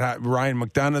we know what Ryan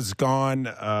McDonough's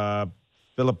gone.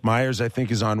 Philip Myers, I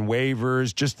think, is on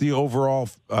waivers. Just the overall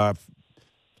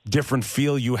different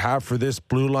feel you have for this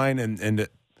blue line and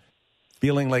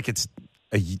feeling like it's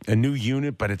a new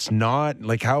unit, but it's not.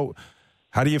 Like, how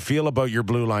do you feel about your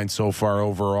blue line so far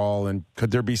overall, and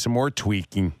could there be some more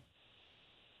tweaking?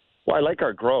 Well, I like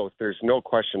our growth. There's no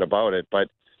question about it. But,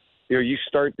 you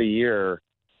start the year,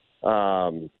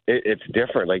 it's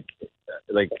different. Like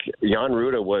Jan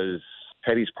Ruda was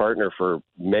Heddy's partner for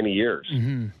many years.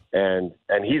 Mm-hmm.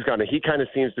 And he kind of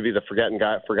seems to be the forgotten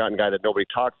guy that nobody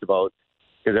talks about,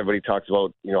 because everybody talks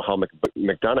about, how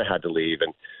McDonough had to leave.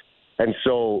 And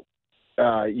so,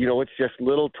 it's just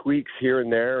little tweaks here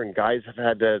and there, and guys have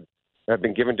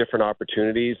been given different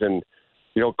opportunities. And,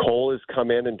 Cole has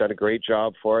come in and done a great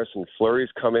job for us, and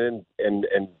Fleury's come in and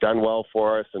done well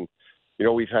for us. And,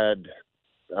 we've had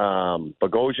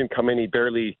Bogosian come in. He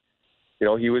barely,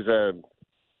 he was a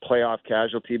playoff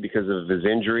casualty because of his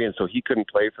injury, and so he couldn't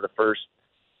play for the first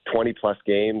 20-plus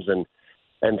games.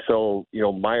 And so,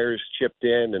 Myers chipped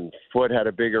in, and Foote had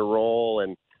a bigger role,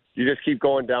 and you just keep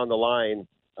going down the line.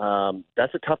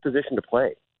 That's a tough position to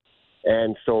play.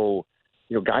 And so,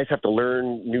 guys have to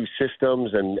learn new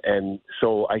systems. And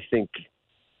so I think,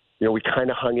 we kind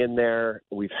of hung in there.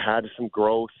 We've had some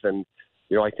growth, and,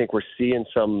 I think we're seeing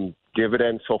some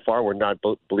dividends so far. We're not,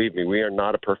 believe me, we are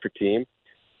not a perfect team,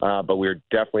 but we're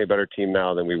definitely a better team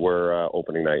now than we were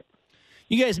opening night.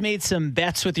 You guys made some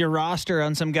bets with your roster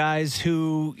on some guys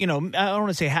who, I don't want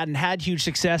to say hadn't had huge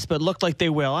success, but looked like they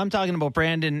will. I'm talking about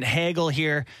Brandon Hagel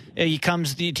here. He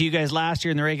comes to you guys last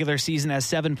year in the regular season, has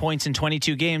 7 points in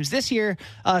 22 games. This year,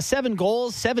 7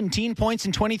 goals, 17 points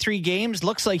in 23 games.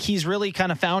 Looks like he's really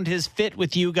kind of found his fit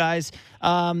with you guys.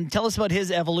 Tell us about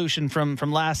his evolution from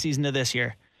last season to this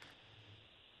year.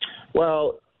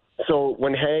 Well, so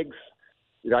when Hags,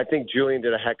 I think Julian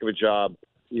did a heck of a job,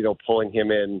 pulling him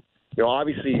in.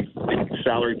 Obviously,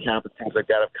 salary cap and things like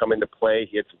that have come into play.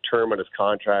 He had some term on his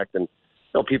contract, and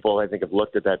people, I think, have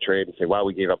looked at that trade and say, wow,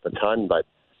 we gave up a ton. But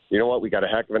you know what? We got a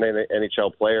heck of an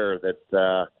NHL player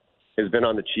that has been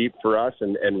on the cheap for us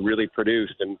and really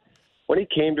produced. And when he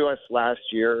came to us last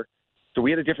year, so we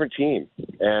had a different team.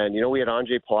 And, we had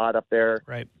Andre Palat up there,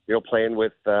 right? Playing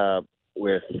with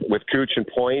Cooch and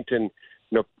Point. And,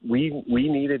 we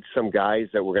needed some guys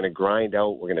that were going to grind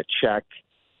out, we're going to check.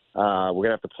 We're going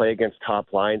to have to play against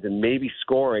top lines and maybe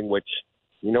scoring, which,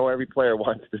 every player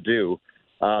wants to do.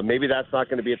 Maybe that's not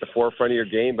going to be at the forefront of your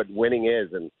game, but winning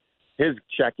is. And his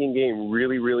checking game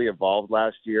really, really evolved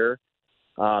last year.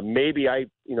 Maybe I,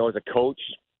 as a coach,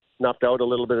 snuffed out a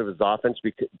little bit of his offense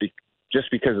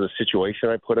just because of the situation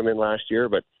I put him in last year.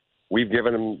 But we've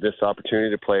given him this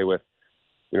opportunity to play with,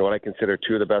 what I consider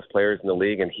two of the best players in the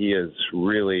league, and he has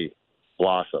really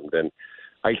blossomed. And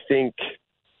I think,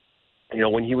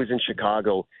 when he was in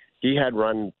Chicago, he had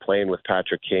run playing with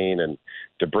Patrick Kane and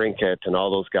DeBrincat and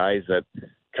all those guys that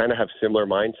kind of have similar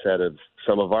mindset of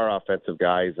some of our offensive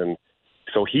guys. And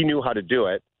so he knew how to do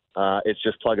it. it's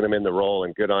just plugging them in the role,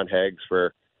 and good on Heggs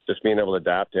for just being able to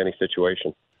adapt to any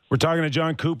situation. We're talking to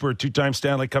John Cooper, two-time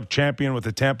Stanley Cup champion with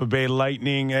the Tampa Bay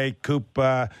Lightning. Hey, Coop,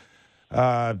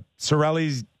 Anthony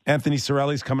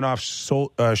Cirelli's coming off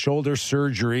shoulder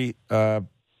surgery,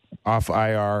 off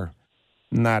IR.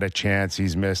 Not a chance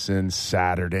he's missing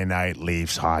Saturday night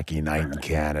Leafs hockey night in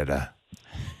Canada.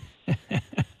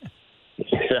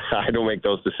 I don't make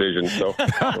those decisions, so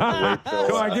come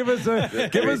on, give us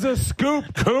a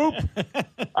scoop, Coop.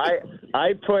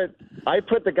 I put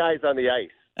the guys on the ice.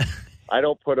 I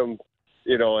don't put them,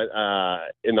 in the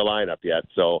lineup yet.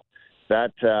 So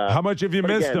that. How much have you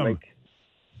missed him?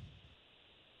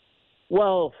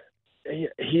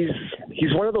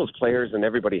 He's one of those players, and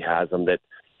everybody has them, that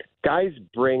guys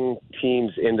bring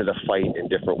teams into the fight in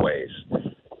different ways.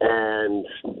 And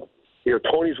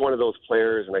Tony's one of those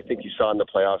players, and I think you saw in the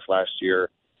playoffs last year,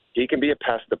 he can be a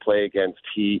pest to play against.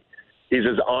 He's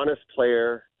as honest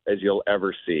player as you'll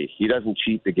ever see. He doesn't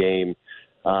cheat the game.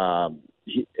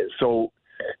 So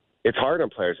it's hard on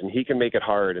players, and he can make it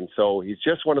hard. And so he's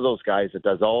just one of those guys that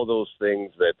does all those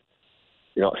things that,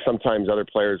 sometimes other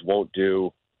players won't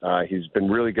do. He's been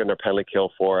really good in our penalty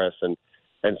kill for us. And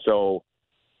so,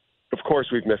 of course,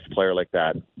 we've missed a player like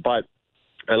that. But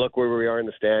I look where we are in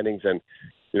the standings, and,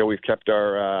 we've kept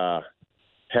our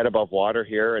head above water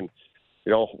here. And,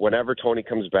 whenever Tony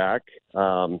comes back, he's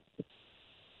going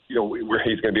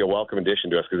to be a welcome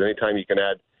addition to us, because anytime you can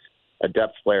add a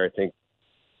depth player, I think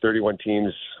 31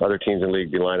 teams, other teams in the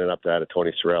league, be lining up to add a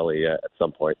Tony Cirelli at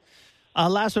some point.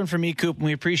 Last one for me, Coop, and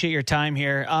we appreciate your time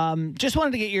here. Just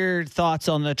wanted to get your thoughts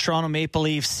on the Toronto Maple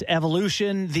Leafs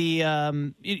evolution.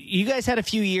 You guys had a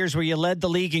few years where you led the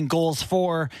league in goals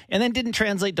for, and then didn't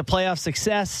translate to playoff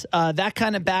success. That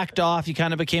kind of backed off. You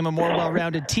kind of became a more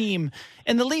well-rounded team.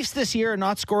 And the Leafs this year are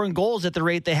not scoring goals at the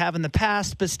rate they have in the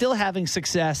past, but still having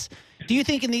success. Do you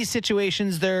think in these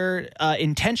situations they're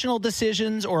intentional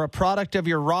decisions or a product of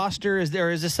your roster? Is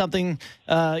this something,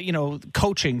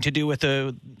 coaching to do with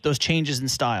those changes in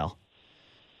style?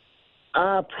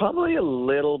 Probably a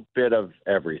little bit of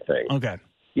everything. Okay.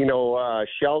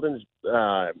 Sheldon's,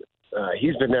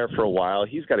 he's been there for a while.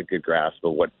 He's got a good grasp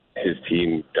of what his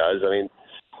team does. I mean,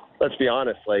 let's be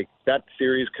honest, that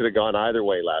series could have gone either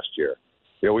way last year.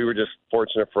 We were just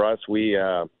fortunate for us. We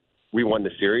won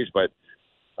the series, but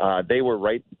they were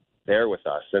right there with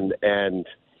us. And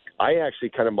I actually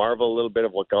kind of marvel a little bit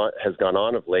of what has gone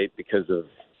on of late because of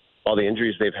all the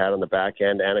injuries they've had on the back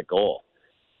end and at goal.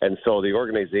 And so the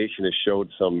organization has showed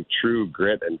some true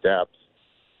grit and depth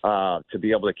to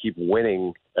be able to keep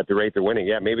winning at the rate they're winning.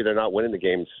 Yeah, maybe they're not winning the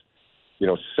games,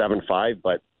 7-5,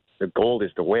 but the goal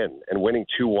is to win. And winning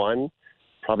 2-1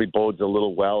 probably bodes a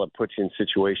little well. It puts you in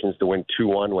situations to win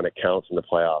 2-1 when it counts in the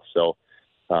playoffs. So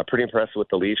pretty impressed with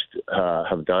what the Leafs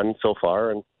have done so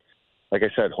far. And like I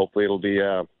said, hopefully it'll be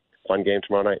a fun game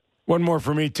tomorrow night. One more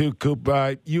for me, too, Coop.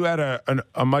 You had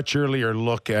a much earlier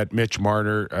look at Mitch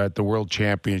Marner at the World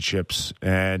Championships,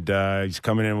 and he's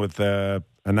coming in with a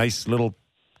nice little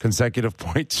consecutive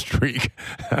point streak.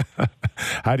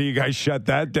 How do you guys shut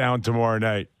that down tomorrow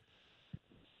night?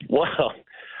 Well,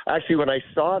 actually, when I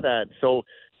saw that, so,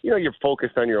 you're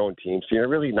focused on your own team, so you're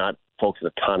really not focused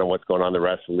a ton on what's going on in the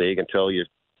rest of the league until your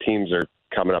teams are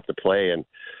coming up to play. And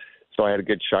so I had a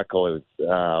good chuckle.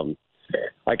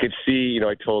 I could see,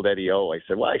 I told Eddie O, I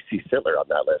said, well, I see Sittler on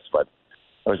that list, but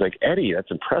I was like, Eddie,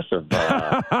 that's impressive.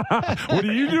 What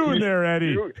are you doing there,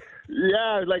 Eddie?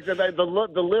 Yeah,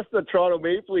 the list of Toronto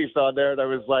Maple Leafs on there, and I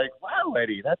was like, wow,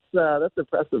 Eddie, that's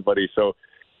impressive, buddy. So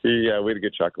we had a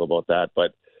good chuckle about that.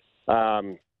 But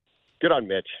good on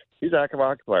Mitch. He's a heck of a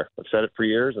hockey player. I've said it for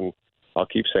years, and I'll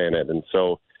keep saying it. And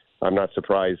so I'm not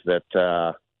surprised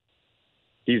that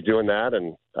he's doing that,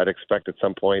 and I'd expect at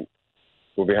some point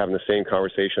we'll be having the same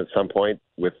conversation at some point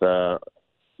with,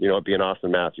 it being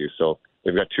Austin Matthews. So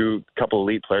they've got couple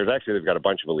elite players. Actually, they've got a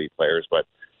bunch of elite players, but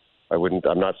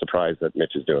I'm not surprised that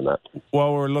Mitch is doing that.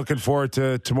 Well, we're looking forward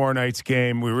to tomorrow night's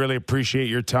game. We really appreciate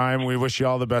your time. We wish you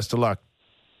all the best of luck.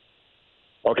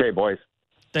 Okay, boys.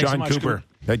 Thanks John so much, Cooper,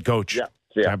 head coach,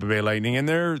 Tampa Bay Lightning, and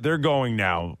they're going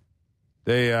now.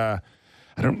 They, I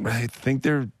think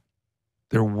they're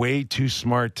way too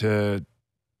smart to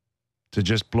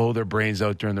just blow their brains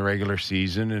out during the regular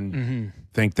season and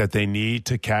think that they need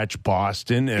to catch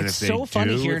Boston. And it's so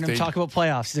funny hearing him talk about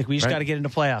playoffs. He's like, we just got to get into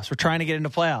playoffs. We're trying to get into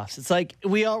playoffs. It's like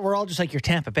we're all just like, you're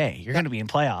Tampa Bay. You're going to be in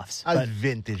playoffs. That's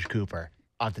vintage Cooper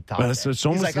at the top. But it's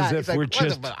almost as if we're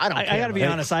just. I got to be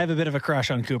honest. I have a bit of a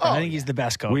crush on Cooper. I think he's the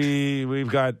best coach. We've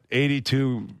got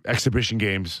 82 exhibition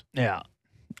games. Yeah.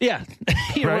 Yeah.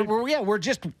 Right? We're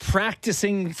just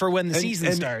practicing for when the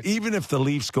season starts. Even if the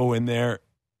Leafs go in there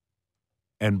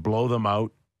and blow them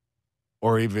out,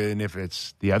 or even if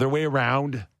it's the other way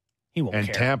around. He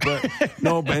won't care.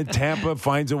 Tampa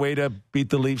finds a way to beat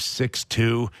the Leafs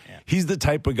 6-2. Yeah. He's the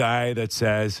type of guy that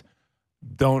says,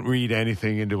 don't read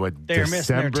anything into a They're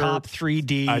missing their top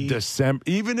 3D. A December,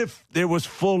 even if there was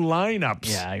full lineups.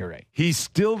 Yeah, you're right. He's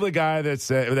still the guy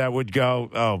that would go,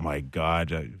 oh my God,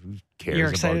 who cares? You're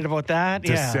excited about that?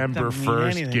 December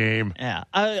 1st game. Yeah.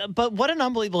 But what an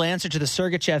unbelievable answer to the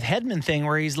Sergachev-Hedman thing,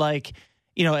 where he's like,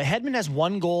 Hedman has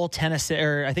 1 goal, 10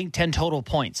 total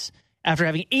points after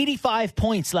having 85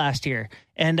 points last year.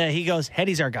 And he goes,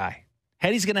 Heddy's our guy.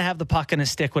 Heddy's going to have the puck in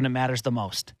his stick when it matters the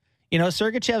most.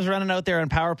 Sergachev's running out there on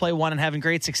power play 1 and having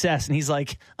great success. And he's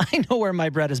like, I know where my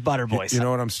bread is butter, boys. You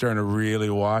know what I'm starting to really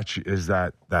watch is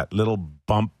that little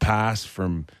bump pass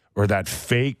or that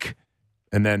fake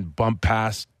and then bump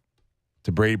pass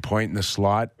to Brady Point in the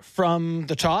slot. From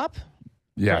the top?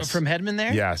 Yes. From Hedman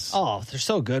there? Yes. Oh, they're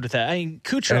so good with that. I mean,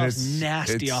 Kucherov's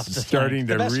nasty off the flank.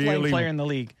 The best flank player in the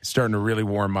league. Starting to really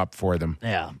warm up for them.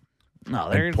 Yeah. No,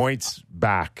 and Point's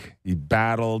back. He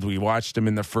battled. We watched him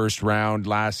in the first round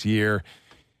last year.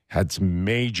 Had some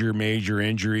major, major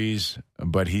injuries,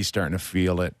 but he's starting to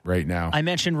feel it right now. I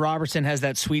mentioned Robertson has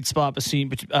that sweet spot beside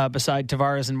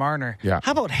Tavares and Marner. Yeah.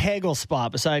 How about Hagel's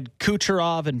spot beside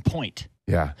Kucherov and Point?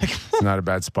 Yeah. It's not a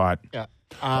bad spot. Yeah.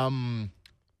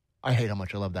 I hate how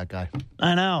much I love that guy.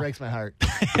 I know. Breaks my heart.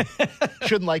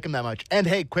 Shouldn't like him that much. And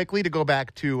hey, quickly to go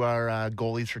back to our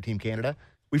goalies for Team Canada,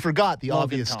 we forgot the Logan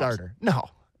obvious Thompson. starter. No,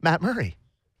 Matt Murray.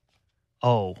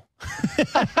 Oh.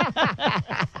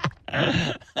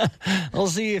 We'll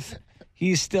see if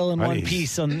he's still in one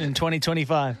piece in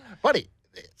 2025. Buddy.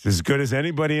 It's as good as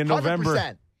anybody in November.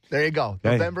 100%. There you go.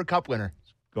 Hey. November Cup winner.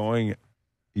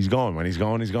 He's going. When he's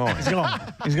going, he's going. He's going. All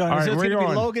right, so it's going to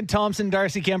be Logan Thompson,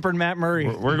 Darcy Kemper, and Matt Murray.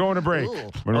 We're going to break. Ooh.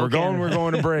 When we're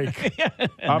going to break.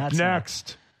 Up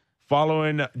next,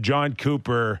 following John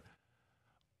Cooper,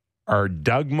 are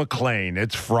Doug McLean.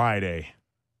 It's Friday.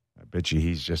 I bet you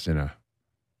he's just in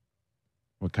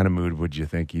what kind of mood would you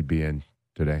think he'd be in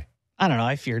today? I don't know.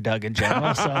 I fear Doug in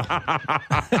general, so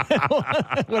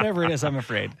whatever it is, I'm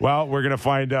afraid. Well, we're going to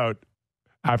find out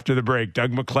after the break.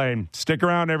 Doug McLean. Stick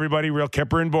around, everybody. Real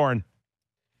Kipper and Bourne.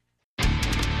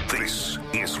 This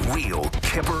is Real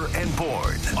Kipper and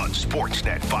Bourne on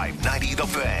Sportsnet 590 The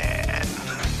Fan.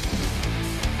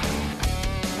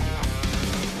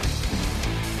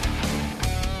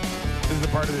 This is the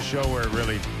part of the show where it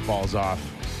really falls off.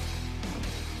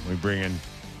 We bring in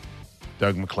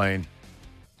Doug McLean.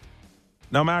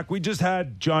 Now, Mac, we just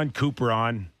had John Cooper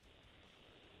on,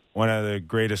 one of the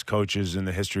greatest coaches in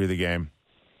the history of the game,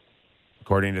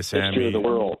 according to Sammy. History of the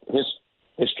world.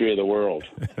 History of the world.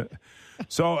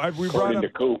 So we brought up...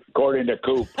 According to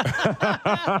Coop.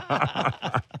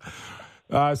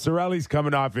 Cirelli's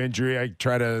coming off injury. I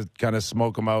try to kind of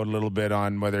smoke him out a little bit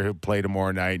on whether he'll play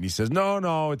tomorrow night, and he says,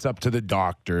 "No, it's up to the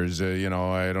doctors. I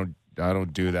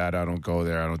don't do that. I don't go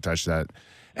there. I don't touch that."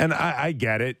 And I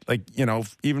get it. Like,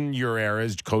 even your era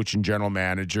as coach and general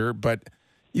manager, but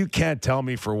you can't tell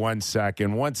me for 1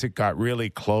 second, once it got really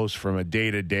close from a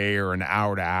day-to-day or an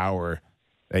hour-to-hour,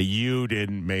 that you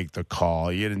didn't make the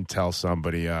call. You didn't tell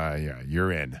somebody,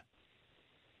 you're in.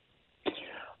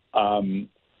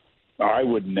 I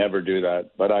would never do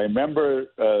that. But I remember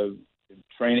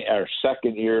training our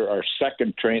second year,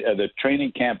 the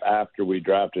training camp after we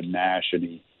drafted Nash, and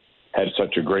he had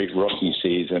such a great rookie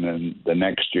season. And the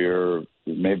next year,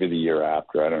 maybe the year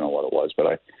after, I don't know what it was,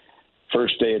 but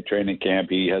first day of training camp,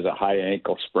 he has a high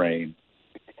ankle sprain.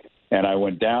 And I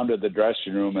went down to the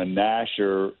dressing room, and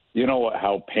Nasher, you know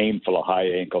how painful a high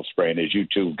ankle sprain is. You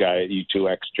two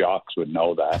ex-jocks would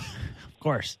know that. Of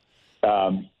course.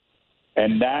 And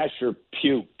Nasher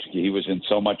puked. He was in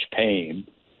so much pain.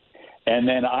 And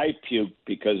then I puked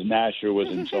because Nasher was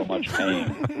in so much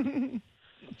pain.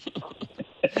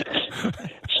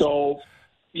 So,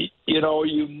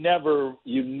 you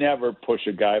never push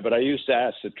a guy. But I used to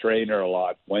ask the trainer a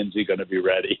lot, when's he going to be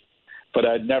ready? But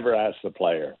I'd never ask the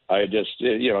player. I just,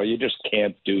 you just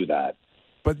can't do that.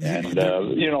 But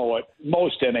you know what?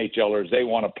 Most NHLers, they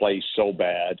want to play so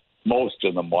bad. Most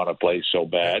of them want to play so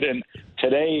bad. And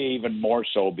today, even more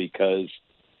so because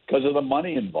of the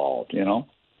money involved, They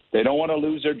don't want to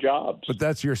lose their jobs. But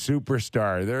that's your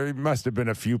superstar. There must have been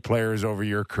a few players over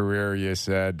your career you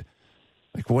said,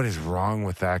 like, what is wrong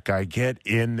with that guy? Get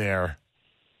in there.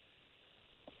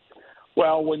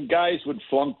 Well, when guys would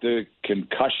flunk the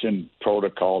concussion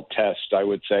protocol test, I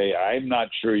would say, I'm not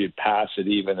sure you'd pass it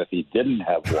even if he didn't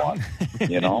have one,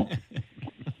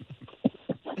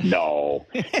 No.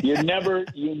 You never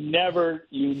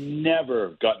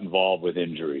got involved with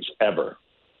injuries, ever.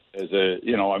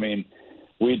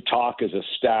 we'd talk as a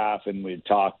staff and we'd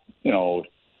talk,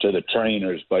 to the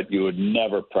trainers, but you would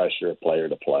never pressure a player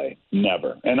to play.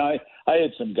 Never. And I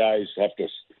had some guys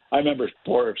I remember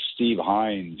poor Steve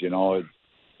Hines,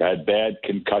 had bad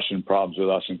concussion problems with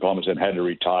us in Columbus and had to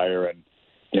retire. And,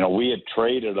 we had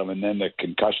traded him, and then the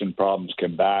concussion problems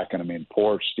came back. And,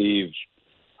 poor Steve,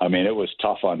 it was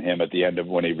tough on him at the end of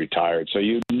when he retired. So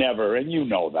you never, and you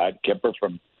know that, Kipper,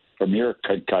 from your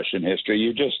concussion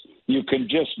history, you can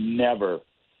just never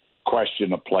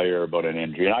question a player about an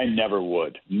injury. And I never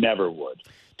would.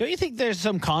 Don't you think there's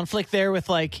some conflict there with,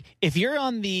 like, if you're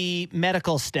on the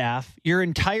medical staff, your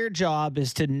entire job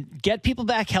is to get people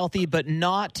back healthy but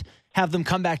not have them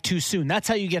come back too soon. That's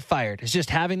how you get fired. It's just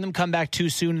having them come back too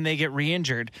soon and they get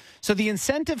re-injured. So the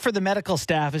incentive for the medical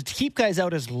staff is to keep guys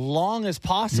out as long as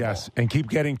possible. Yes, and keep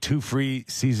getting 2 free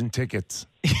season tickets.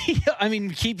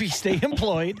 Stay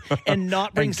employed and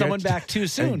not bring someone back too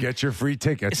soon. And get your free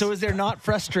tickets. So is there not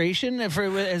frustration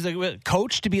as a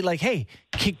coach to be like, hey,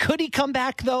 could he come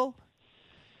back, though?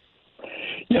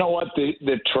 You know what?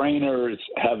 The trainers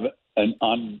have an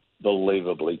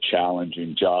unbelievably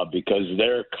challenging job because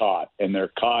they're caught.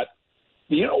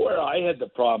 You know where I had the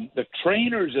problem? The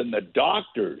trainers and the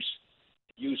doctors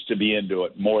used to be into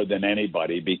it more than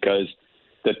anybody because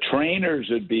the trainers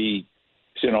would be,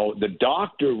 the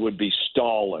doctor would be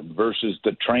stalling versus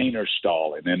the trainer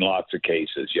stalling in lots of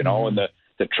cases, and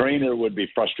the trainer would be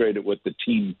frustrated with the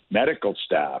team medical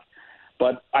staff.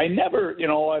 But I never,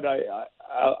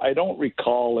 I don't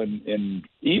recall in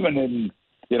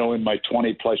my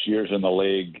 20 plus years in the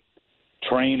league,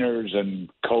 trainers and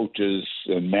coaches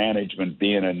and management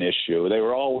being an issue. There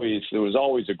was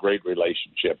always a great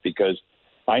relationship because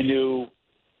I knew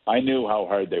how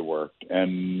hard they worked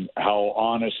and how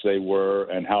honest they were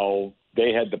and how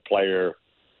they had the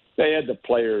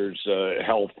players'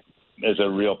 health as a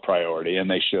real priority, and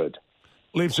they should.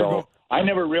 I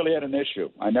never really had an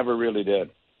issue. I never really did.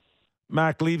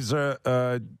 Mac, Leafs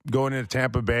going into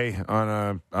Tampa Bay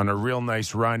on a real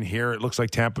nice run here. It looks like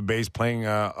Tampa Bay's playing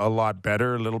a lot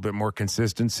better, a little bit more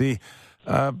consistency.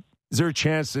 Is there a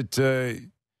chance that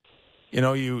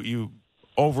you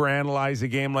overanalyze a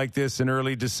game like this in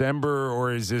early December,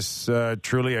 or is this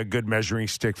truly a good measuring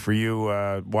stick for you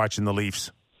watching the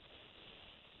Leafs?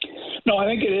 No, I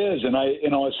think it is, and I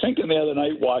was thinking the other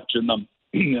night watching them,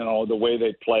 the way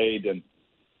they played, and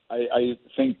I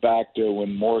think back to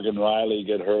when Morgan Riley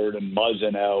got hurt and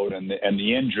Muzzin out, and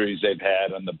the injuries they've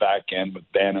had on the back end with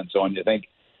Ben and so on. You think,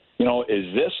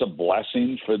 is this a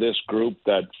blessing for this group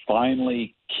that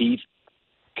finally Keith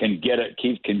can get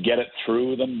it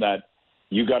through them? That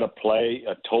you got to play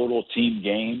a total team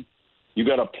game. You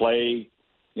got to play,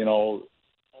 all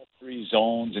 3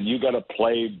 zones, and you got to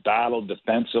play battle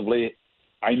defensively.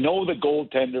 I know the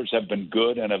goaltenders have been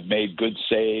good and have made good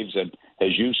saves and,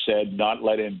 as you said, not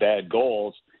let in bad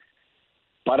goals.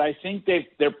 But I think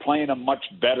they're playing a much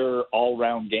better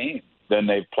all-round game than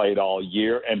they've played all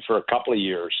year and for a couple of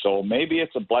years. So maybe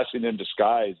it's a blessing in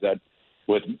disguise that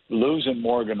with losing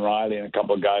Morgan Riley and a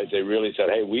couple of guys, they really said,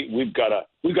 hey, we've got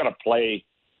to play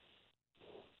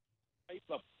type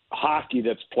of hockey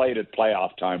that's played at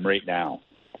playoff time right now.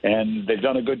 And they've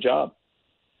done a good job.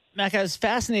 Mac, I was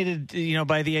fascinated,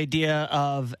 by the idea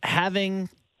of having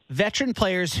veteran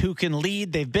players who can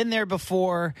lead. They've been there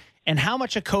before, and how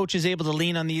much a coach is able to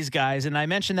lean on these guys. And I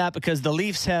mention that because the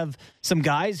Leafs have some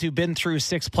guys who've been through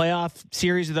 6 playoff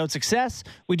series without success.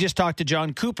 We just talked to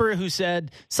John Cooper, who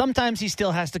said sometimes he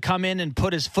still has to come in and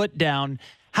put his foot down.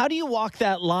 How do you walk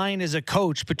that line as a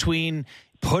coach between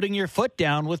putting your foot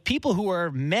down with people who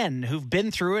are men who've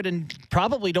been through it and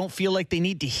probably don't feel like they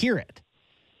need to hear it?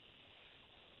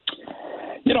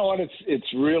 You know what?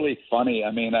 It's really funny.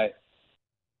 I mean, I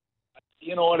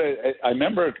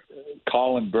remember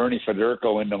calling Bernie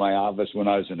Federko into my office when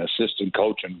I was an assistant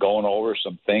coach and going over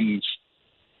some things,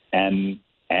 and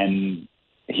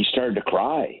he started to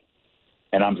cry,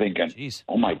 and I'm thinking, jeez,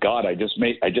 oh my God, I just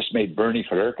made Bernie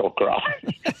Federko cry.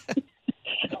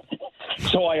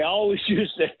 So I always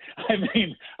used to.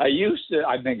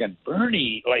 I'm thinking,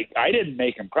 Bernie, like, I didn't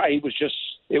make him cry. He was just.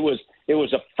 It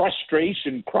was a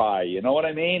frustration cry. You know what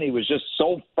I mean? He was just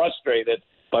so frustrated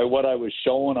by what I was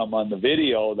showing him on the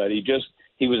video that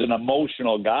he was an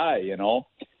emotional guy,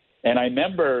 And I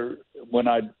remember when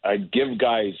I'd give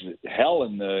guys hell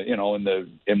in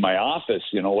my office,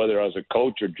 whether I was a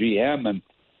coach or GM, and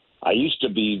I used to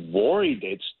be worried.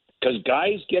 It's because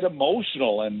guys get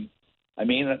emotional, and I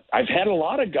mean, I've had a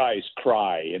lot of guys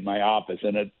cry in my office,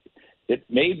 and it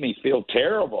made me feel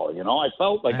terrible. I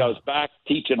felt like I was back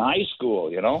teaching high school.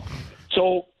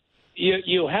 So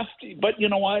you have to, but you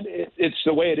know what? It's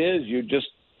the way it is.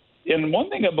 And one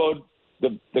thing about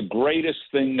the greatest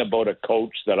thing about a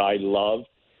coach that I love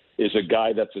is a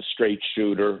guy that's a straight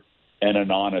shooter and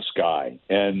an honest guy.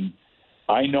 And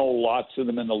I know lots of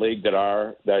them in the league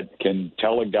that can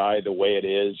tell a guy the way it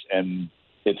is, and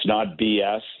it's not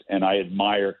BS. And I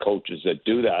admire coaches that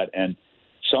do that. And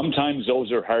sometimes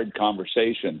those are hard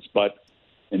conversations,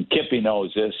 and Kippy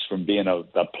knows this from being a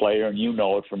player, and you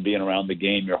know it from being around the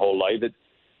game your whole life.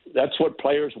 That's what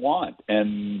players want.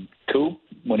 And Coop,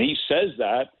 when he says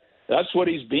that, that's what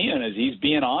he's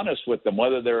being honest with them,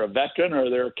 whether they're a veteran or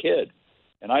they're a kid.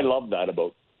 And I love that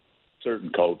about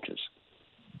certain coaches.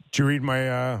 Did you read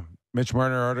my Mitch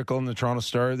Marner article in the Toronto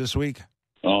Star this week?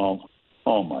 Oh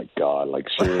my God! Like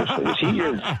seriously,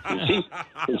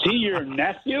 is he your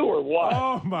nephew or what?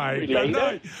 Oh my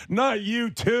God! Not you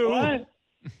too. What?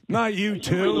 Not you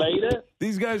too. Related?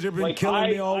 These guys have been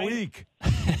killing me all week.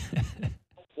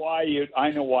 I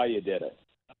know why you did it,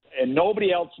 and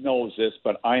nobody else knows this,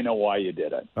 but I know why you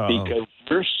did it. Because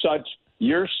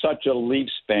you're such a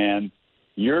Leafs fan.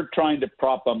 You're trying to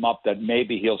prop him up that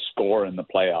maybe he'll score in the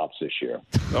playoffs this year.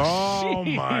 Oh,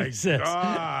 my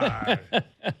God.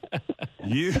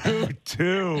 You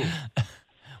too.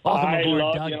 Welcome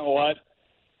aboard, Doug. You know what?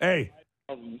 Hey.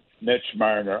 Mitch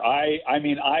Marner. I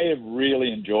mean, I have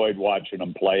really enjoyed watching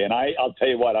him play. And I'll tell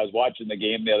you what, I was watching the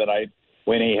game the other night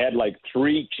when he had like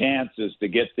 3 chances to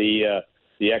get the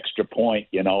extra point,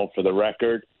 for the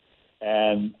record.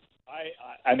 And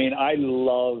I mean, I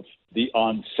love the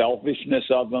unselfishness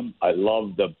of him. I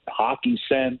love the hockey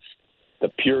sense, the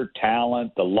pure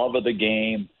talent, the love of the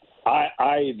game.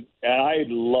 I'd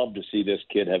love to see this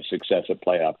kid have success at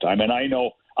playoff time. And I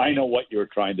know what you're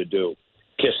trying to do,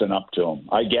 kissing up to him.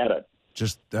 I get it.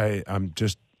 I'm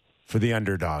just for the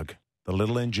underdog, the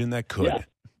little engine that could. Yeah.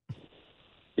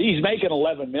 He's making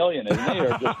 $11 million, isn't he,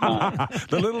 or just not?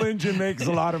 The little engine makes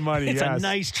a lot of money. It's yes. a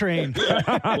nice train.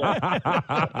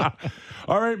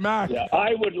 All right, Mac. Yeah,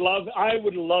 I would love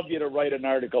you to write an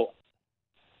article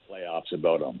playoffs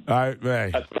about him.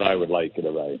 That's what I would like you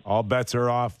to write. All bets are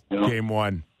off. Game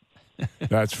 1.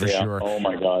 That's for sure. Oh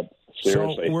my God.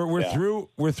 Seriously. So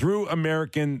we're through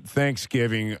American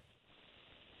Thanksgiving.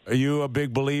 Are you a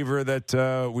big believer that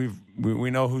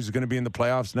we know who's going to be in the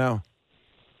playoffs now?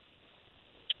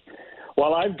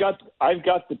 Well, I've got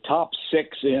the top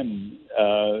 6 in.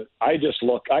 I just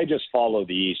follow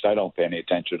the East. I don't pay any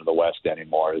attention to the West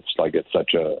anymore. It's like it's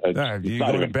such a. You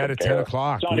go to bed at 10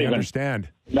 o'clock. We understand.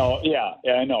 No, yeah,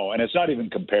 I know, and it's not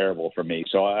even comparable for me.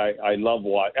 So I love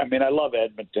I love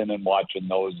Edmonton and watching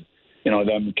those,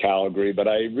 them Calgary. But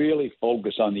I really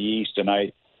focus on the East, and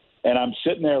I'm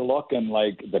sitting there looking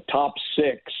like the top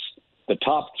 6, the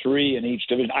top 3 in each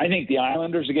division. I think the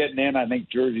Islanders are getting in. I think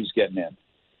Jersey's getting in.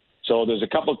 So there's a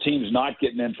couple of teams not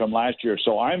getting in from last year.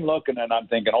 So I'm looking and I'm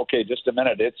thinking, okay, just a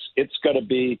minute. It's going to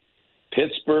be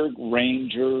Pittsburgh,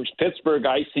 Rangers. Pittsburgh,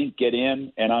 I think, get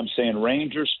in. And I'm saying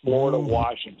Rangers, Florida,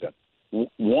 Washington.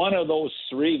 One of those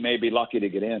 3 may be lucky to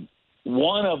get in.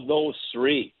 One of those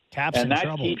 3. Caps and in that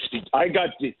trouble. keeps. I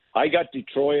got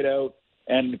Detroit out.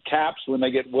 And Caps, when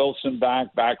they get Wilson back,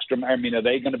 Backstrom, are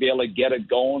they going to be able to get it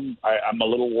going? I'm a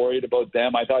little worried about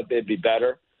them. I thought they'd be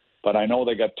better, but I know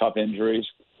they got tough injuries.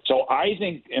 So I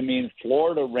think,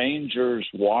 Florida, Rangers,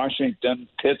 Washington,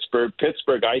 Pittsburgh,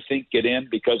 I think get in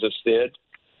because of Sid,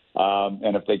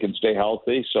 and if they can stay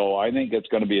healthy. So I think it's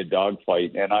going to be a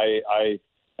dogfight. And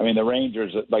the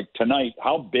Rangers, like tonight,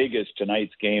 how big is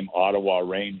tonight's game, Ottawa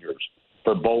Rangers,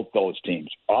 for both those teams?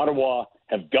 Ottawa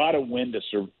have got to win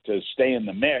to stay in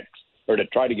the mix or to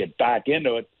try to get back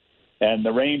into it. And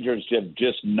the Rangers have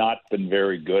just not been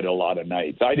very good a lot of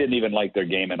nights. I didn't even like their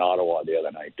game in Ottawa the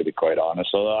other night, to be quite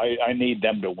honest. So I need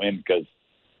them to win because,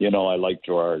 I like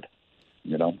Gerard.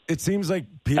 It seems like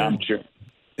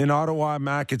in Ottawa,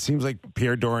 Mac, it seems like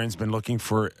Pierre Dorian's been looking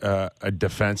for a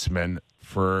defenseman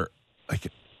for like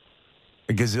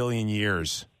a gazillion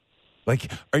years.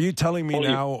 Like, are you telling me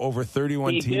now over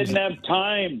 31 teams? He didn't have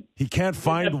time. He can't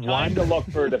find one? To look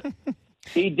for it.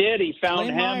 He did. He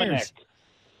found Hamonic.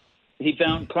 He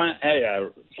found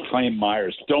Clay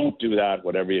Myers. Don't do that.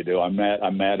 Whatever you do, I'm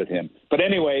mad at him. But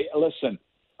anyway, listen.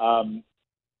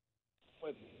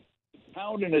 With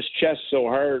pounding his chest so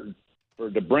hard for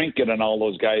DeBrincat and all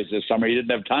those guys this summer, he didn't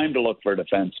have time to look for a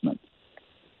defenseman.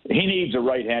 He needs a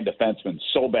right-hand defenseman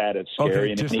so bad it's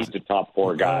scary, and he needs a top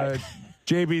 4 guy.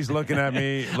 JB's looking at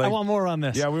me like, I want more on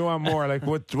this. Yeah, we want more. Like,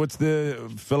 what's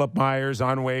the Philip Myers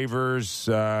on waivers?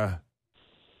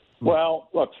 Well,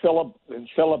 look, Philip.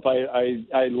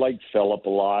 I like Philip a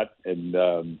lot, and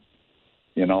I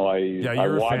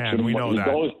watch fan. him. We know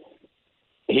that.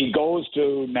 He goes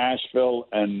to Nashville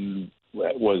and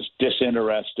was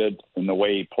disinterested in the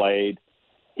way he played.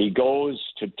 He goes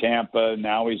to Tampa.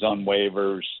 Now he's on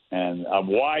waivers. And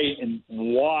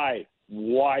why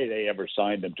they ever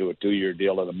signed him to a 2-year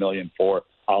deal at $1.4 million,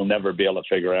 I'll never be able to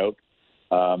figure out.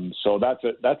 So that's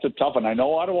a tough one. I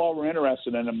know Ottawa were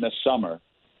interested in him this summer.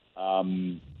 I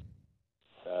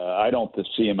don't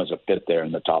see him as a fit there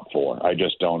in the top 4. I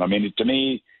just don't. I mean, to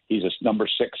me, he's a number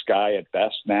 6 guy at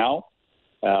best now.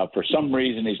 For some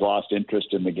reason, he's lost interest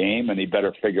in the game, and he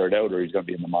better figure it out or he's going to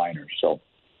be in the minors. So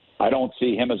I don't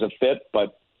see him as a fit.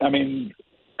 But, I mean,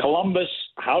 Columbus,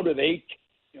 how do they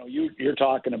 – you're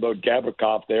talking about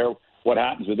Gavrikov there. What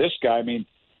happens with this guy? I mean,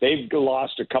 they've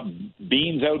lost a couple –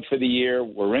 Bean's out for the year.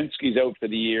 Werenski's out for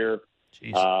the year.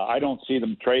 I don't see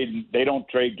them trading. They don't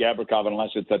trade Gavrikov unless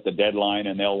it's at the deadline,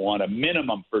 and they'll want a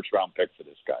minimum first-round pick for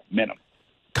this guy. Minimum.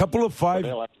 Couple of five.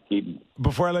 They'll have to keep him.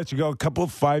 Before I let you go, a couple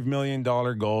of $5 million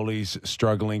goalies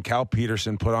struggling. Cal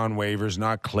Peterson put on waivers,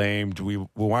 not claimed. We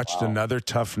watched another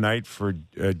tough night for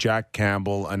Jack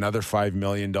Campbell, another $5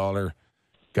 million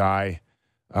guy.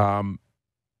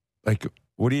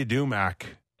 What do you do,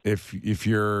 Mac? If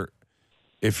you're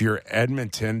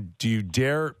Edmonton, do you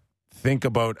dare think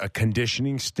about a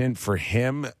conditioning stint for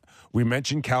him? We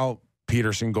mentioned Cal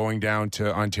Peterson going down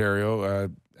to Ontario,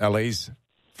 LA's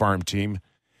farm team.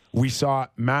 We saw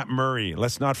Matt Murray.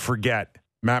 Let's not forget,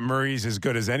 Matt Murray's as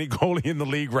good as any goalie in the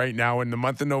league right now in the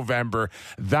month of November.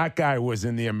 That guy was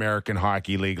in the American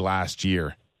Hockey League last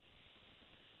year.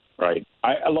 Right.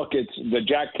 Look, it's the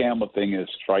Jack Campbell thing is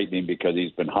frightening because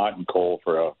he's been hot and cold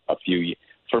for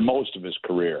for most of his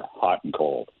career, hot and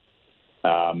cold.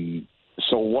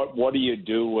 So what do you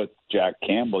do with Jack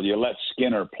Campbell? You let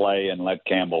Skinner play and let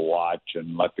Campbell watch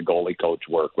and let the goalie coach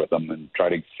work with him and try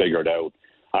to figure it out.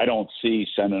 I don't see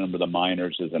sending him to the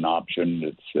minors as an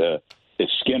option.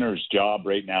 It's Skinner's job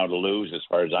right now to lose as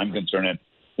far as I'm concerned. And,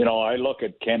 I look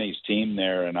at Kenny's team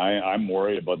there, and I'm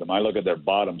worried about them. I look at their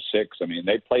bottom 6. I mean,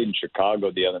 they played in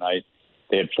Chicago the other night.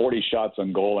 They had 40 shots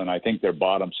on goal, and I think their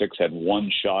bottom 6 had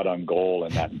 1 shot on goal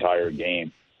in that entire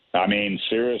game. I mean,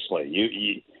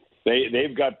 seriously,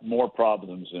 they've got more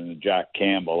problems than Jack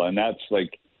Campbell, and that's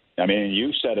like, I mean,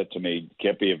 you said it to me,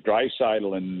 Kippy. If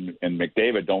Draisaitl and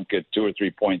McDavid don't get 2 or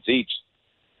 3 points each,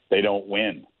 they don't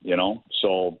win.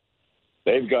 So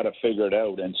they've got to figure it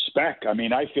out. And Speck, I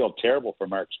mean, I feel terrible for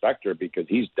Mark Spector because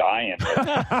he's dying.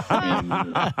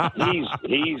 I mean,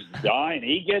 he's dying.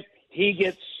 He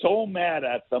gets so mad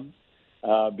at them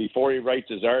before he writes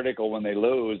his article when they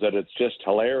lose that it's just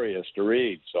hilarious to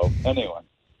read. So anyway.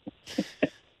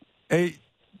 Hey,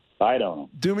 I don't know.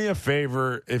 Do me a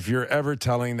favor, if you're ever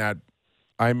telling that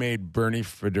I made Bernie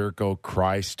Federko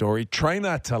cry story, try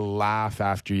not to laugh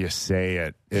after you say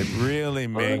it. It really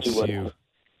makes you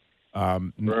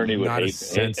Bernie would not hate a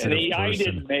sensitive and I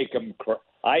didn't make him cry.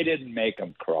 I didn't make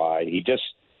him cry.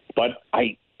 But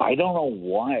I don't know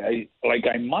why.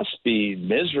 I must be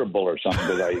miserable or something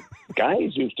because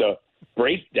guys used to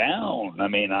break down. I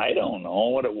mean, I don't know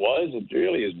what it was. It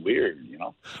really is weird,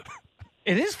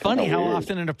 It is funny how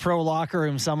often in a pro locker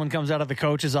room someone comes out of the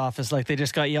coach's office like they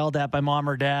just got yelled at by mom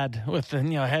or dad with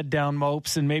head down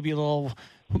mopes and maybe a little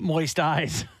moist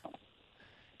eyes.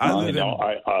 Other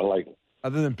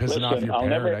than pissing off your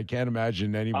parent, I can't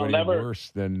imagine anybody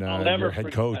worse than your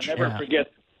head coach.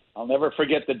 I'll never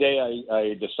forget the day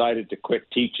I decided to quit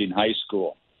teaching high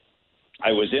school.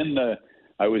 I was in the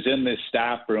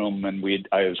staff room and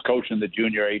I was coaching the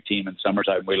junior A team in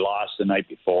Summerside. We lost the night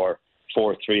before.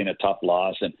 4-3 in a tough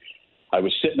loss, and I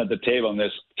was sitting at the table, and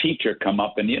this teacher come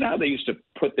up, and how they used to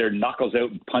put their knuckles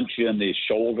out and punch you in the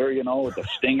shoulder, with a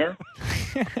stinger.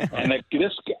 And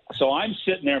so I'm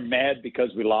sitting there mad because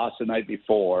we lost the night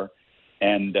before,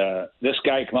 and this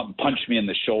guy come up and punched me in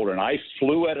the shoulder, and I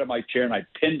flew out of my chair, and I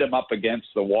pinned him up against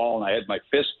the wall, and I had my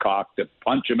fist cocked to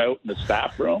punch him out in the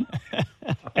staff room.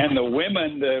 And the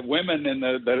women and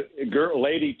the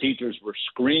lady teachers were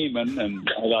screaming, and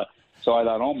I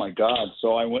thought, oh, my God.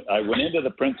 So I went into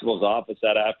the principal's office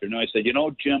that afternoon. I said,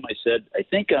 Jim, I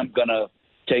think I'm going to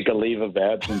take a leave of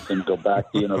absence and go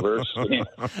back to university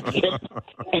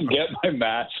and get my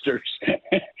master's.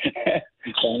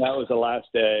 And that was the last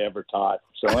day I ever taught.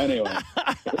 So anyway.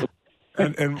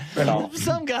 and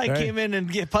some guy came in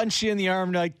and punched you in the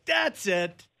arm like, that's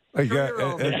it. Do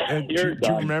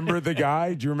you remember the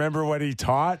guy? Do you remember what he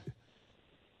taught?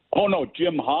 Oh no,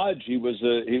 Jim Hodge. He was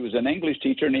an English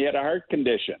teacher, and he had a heart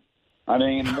condition. I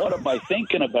mean, what am I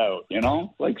thinking about?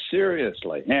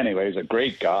 Seriously. Anyway, he's a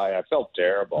great guy. I felt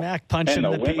terrible. Mac punched him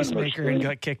in the pacemaker and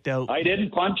got kicked out. I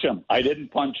didn't punch him. I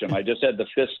just had the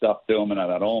fist up to him, and I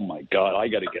thought, oh my God, I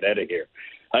got to get out of here.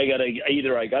 I got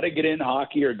to get in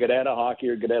hockey or get out of hockey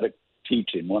or get out of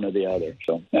teaching, one or the other.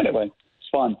 So anyway, it's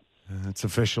fun. It's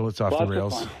official. It's off the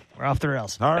rails. We're off the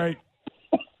rails. All right.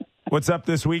 What's up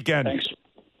this weekend? Thanks.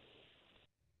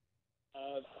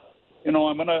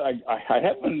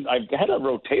 I've had a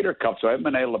rotator cuff, so I haven't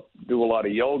been able to do a lot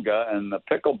of yoga, and the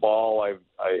pickleball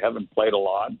I haven't played a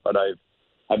lot, but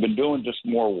I've been doing just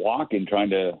more walking, trying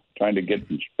to get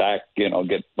back, get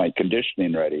my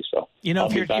conditioning ready. So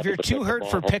if you're too hurt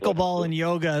for pickleball and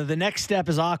yoga, the next step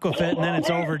is Aquafit, and then it's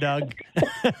over, Doug.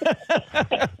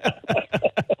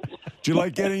 Do you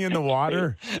like getting in the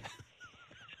water?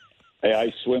 Hey,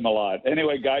 I swim a lot.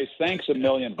 Anyway, guys, thanks a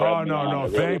million. Oh, no.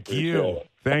 Thank you.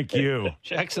 Thank you.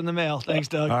 Checks in the mail. Thanks,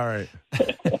 Doug. All right.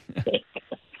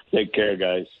 Take care,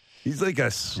 guys. He's like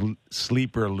a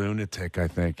sleeper lunatic, I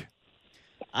think.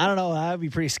 I don't know. I'd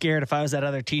be pretty scared if I was that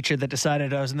other teacher that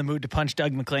decided I was in the mood to punch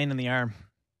Doug McLean in the arm.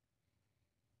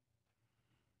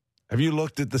 Have you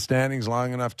looked at the standings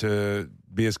long enough to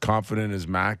be as confident as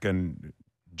Mac and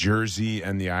Jersey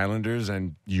and the Islanders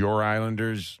and your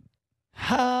Islanders?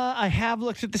 I have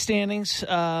looked at the standings.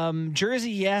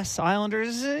 Jersey, yes.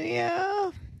 Islanders,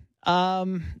 yeah.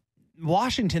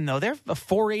 Washington, though, they're a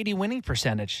 .480 winning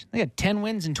percentage. They got 10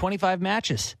 wins in 25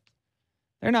 matches.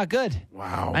 They're not good.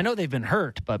 Wow. I know they've been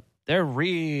hurt, but they're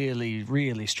really,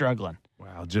 really struggling.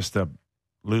 Wow, just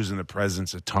losing the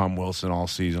presence of Tom Wilson all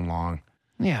season long.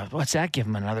 Yeah, what's that give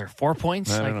them? Another 4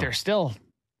 points? Like, they're still...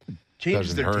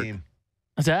 Changes their team.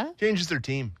 What's that? Changes their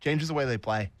team. Changes the way they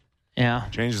play. Yeah.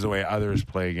 Changes the way others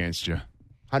play against you.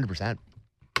 100%.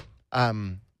 That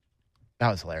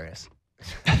was hilarious.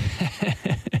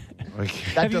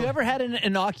 Have you ever had an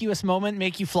innocuous moment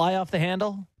make you fly off the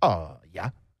handle? Oh, yeah.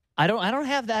 I don't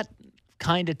have that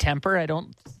kind of temper. I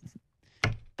don't.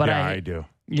 But yeah, I do.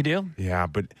 You do? Yeah,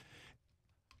 but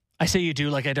I say you do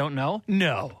like I don't know?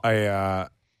 No. I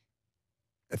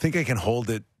think I can hold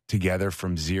it together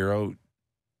from 0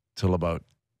 till about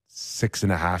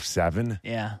 6.5, 7.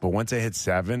 Yeah. But once I hit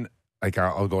 7, like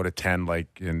I'll go to 10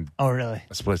 like in really?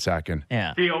 a split second.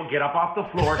 Yeah. Theo, get up off the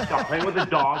floor, stop playing with the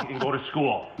dog, and go to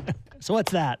school. So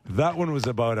what's that? That one was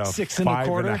about a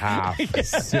 5.5,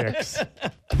 6.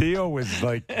 Theo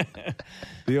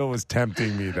was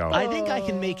tempting me though. I think I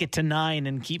can make it to 9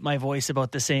 and keep my voice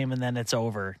about the same, and then it's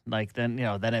over. Like then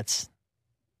it's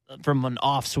from an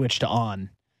off switch to on.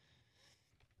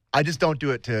 I just don't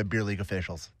do it to beer league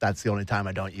officials. That's the only time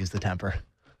I don't use the temper.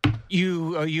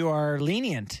 You are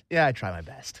lenient. Yeah, I try my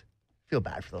best. Feel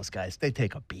bad for those guys. They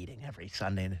take a beating every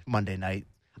Monday night.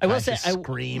 I will say,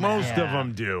 scream. Most of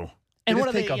them do. And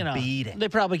what do take they? a beating. They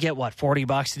probably get what,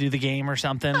 $40 to do the game or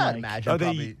something. I'd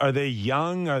imagine. Are they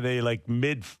young? Are they like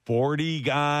mid 40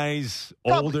 guys?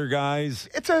 Probably. Older guys?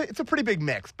 It's a pretty big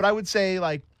mix, but I would say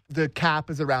like the cap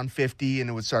is around 50 and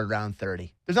it would start around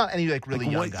 30. There's not any like really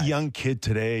young guys. What young kid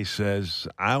today says,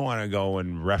 I want to go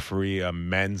and referee a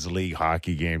men's league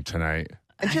hockey game tonight?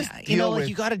 And just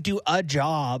you got to do a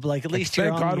job. Like at least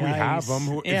thank God we have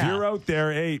them. Yeah. If you're out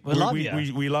there, hey, we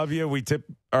love you. We tip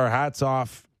our hats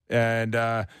off, and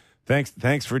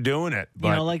thanks for doing it.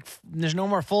 But, there's no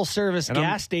more full service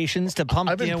gas stations to pump.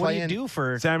 What do you do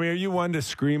for Sammy? Are you one to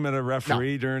scream at a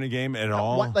referee during a game at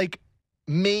all?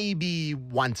 Maybe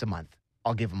once a month.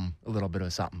 I'll give them a little bit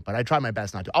of something, but I try my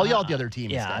best not to. I'll yell at the other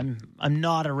team. Yeah, instead. I'm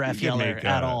not a ref yeller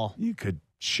at all. You could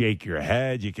shake your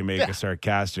head. You can make a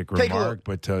sarcastic remark,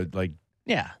 but to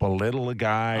belittle a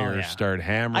guy start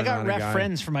hammering. I got on ref a guy.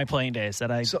 friends from my playing days that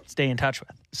I stay in touch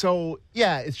with. So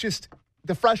it's just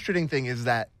the frustrating thing is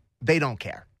that they don't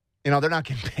care. They're not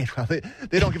getting paid well.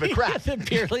 They don't give a crap. The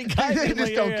beer league guys, they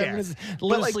just don't care. A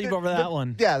little sleep over that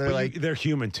one. Yeah, they're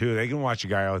human too. They can watch a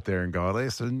guy out there and go,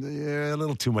 "Listen, a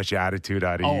little too much attitude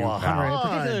out of you."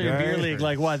 Particularly in beer league,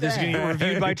 like what? This is going to get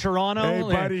reviewed by Toronto. Hey,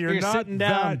 buddy, you're not sitting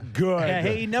down. That good. Yeah,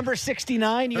 hey, number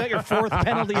 69, you got your 4th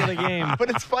penalty of the game.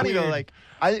 But it's funny though. Like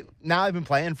I've been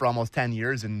playing for almost 10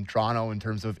 years in Toronto in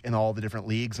terms of in all the different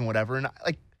leagues and whatever, and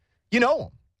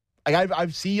I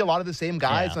see a lot of the same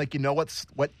guys. Yeah.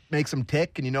 What makes them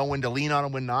tick, and when to lean on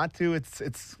them, when not to.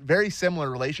 It's very similar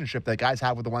relationship that guys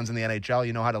have with the ones in the NHL.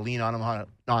 You know how to lean on them,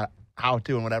 how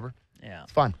to, and whatever. Yeah,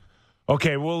 it's fun.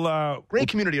 Okay, well, great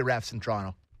community of refs in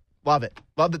Toronto. Love it.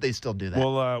 Love that they still do that.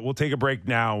 We'll take a break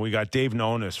now. We got Dave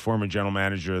Nonis, former general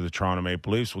manager of the Toronto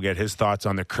Maple Leafs. We'll get his thoughts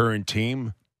on the current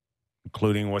team,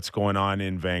 including what's going on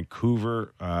in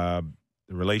Vancouver, the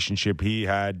relationship he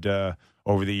had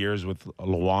over the years with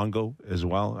Luongo as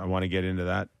well. I want to get into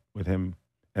that with him.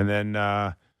 And then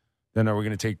are we going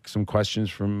to take some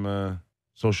questions from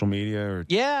social media?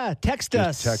 Text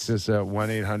us. Text us at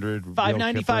 1-800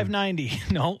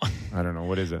 590-590. No. I don't know.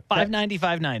 What is it?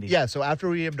 590-590. Yeah, so after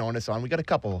we have Nonis on, we got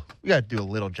to do a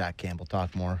little Jack Campbell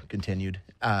talk more continued.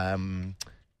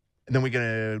 And then we're going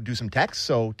to do some text.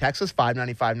 So text us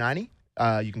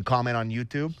 590-590. You can comment on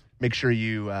YouTube. Make sure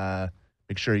you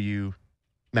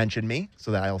mention me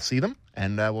so that I'll see them.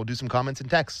 And we'll do some comments and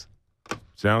texts.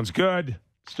 Sounds good.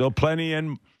 Still plenty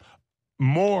and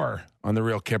more on the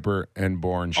Real Kipper and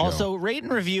Bourne show. Also, rate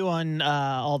and review on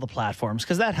all the platforms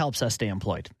because that helps us stay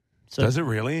employed. So, does it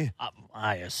really?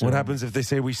 I assume. What happens if they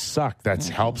say we suck? That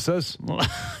helps us?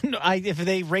 No, if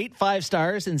they rate 5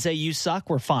 stars and say you suck,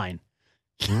 we're fine.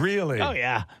 Really? Oh,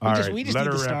 yeah. We just Let need the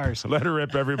her rip. stars. Let her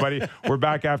rip, everybody. We're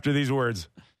back after these words.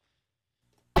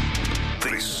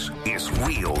 This is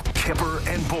Real Kipper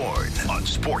and Bourne on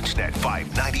Sportsnet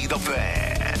 590 The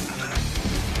Fan.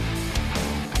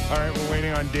 All right, we're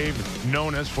waiting on Dave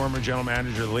Nonis, former general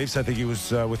manager of the Leafs. I think he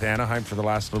was with Anaheim for the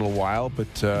last little while,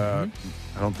 but I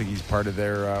don't think he's part of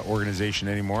their organization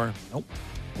anymore. Nope.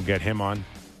 We'll get him on.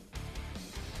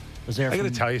 I got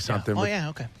to tell you something. Yeah. Oh, yeah,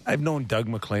 okay. I've known Doug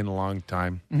MacLean a long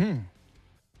time. Mm-hmm.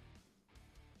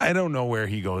 I don't know where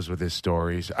he goes with his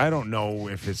stories. I don't know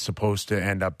if it's supposed to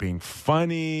end up being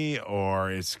funny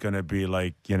or it's going to be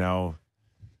like,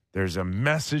 there's a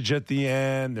message at the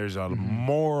end. There's a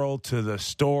moral to the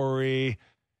story.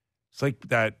 It's like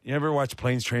that. You ever watch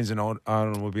Planes, Trains, and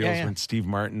Automobiles when Steve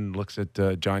Martin looks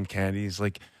at John Candy? He's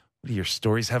like, what do your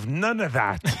stories have? None of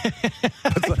that.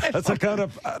 That's the kind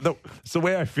of it's the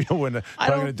way I feel when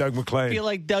talking to Doug MacLean. I feel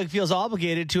like Doug feels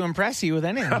obligated to impress you with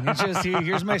anything. It's just,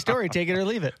 here's my story. Take it or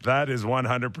leave it. That is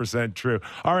 100% true.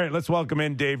 All right, let's welcome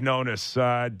in Dave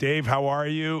Nonis. Dave, how are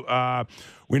you?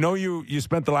 We know you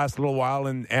spent the last little while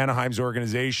in Anaheim's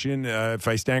organization. If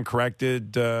I stand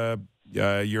corrected,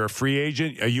 you're a free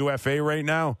agent, a UFA right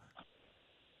now?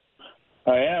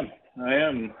 I am.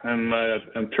 I'm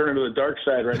turning to the dark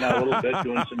side right now a little bit,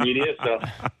 doing some media. So,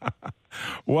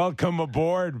 welcome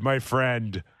aboard, my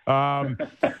friend. Where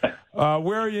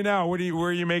are you now? Where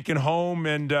are you making home?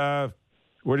 And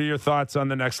what are your thoughts on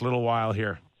the next little while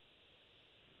here?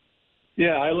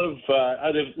 Yeah, I live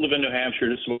in New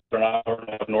Hampshire, just about an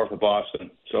hour north of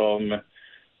Boston. So I'm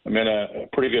in a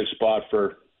pretty good spot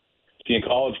for seeing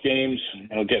college games,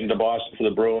 getting to Boston for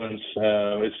the Bruins.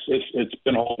 It's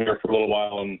been home here for a little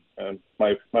while, and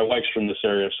my wife's from this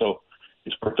area, so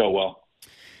it's worked out well.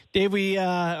 Dave, we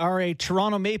are a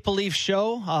Toronto Maple Leaf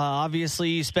show. Obviously,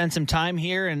 you spent some time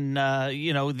here, and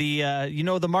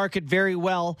the market very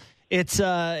well. It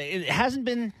hasn't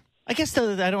been. I guess I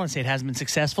don't want to say it hasn't been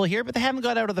successful here, but they haven't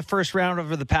got out of the first round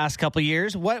over the past couple of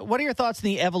years. What are your thoughts on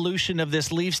the evolution of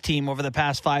this Leafs team over the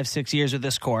past 5-6 years with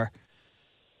this core?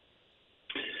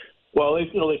 Well, they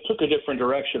took a different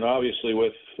direction, obviously,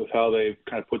 with how they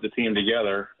kind of put the team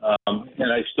together.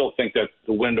 And I still think that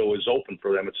the window is open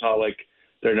for them. It's not like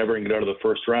they're never going to get out of the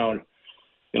first round.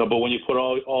 But when you put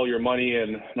all your money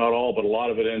in, not all, but a lot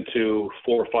of it into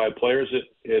 4 or 5 players,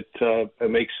 it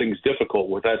makes things difficult.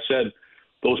 With that said,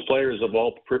 those players have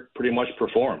all pretty much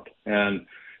performed. And,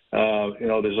 there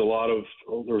was a lot of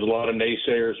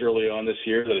naysayers early on this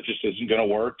year that it just isn't going to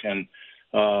work. And,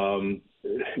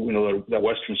 that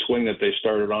Western swing that they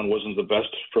started on wasn't the best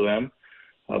for them,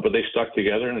 but they stuck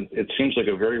together, and it seems like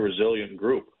a very resilient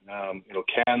group.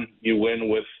 Can you win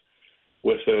with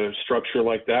a structure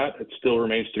like that? It still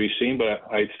remains to be seen, but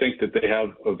I think that they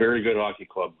have a very good hockey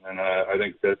club, and I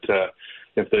think that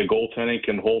if the goaltending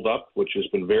can hold up, which has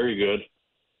been very good,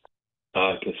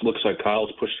 it looks like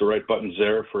Kyle's pushed the right buttons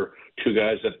there for 2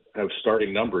 guys that have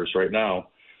starting numbers right now.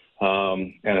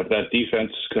 And if that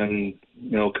defense can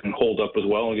hold up as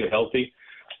well and get healthy,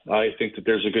 I think that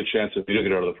there's a good chance that we do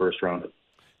get out of the first round.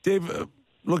 Dave,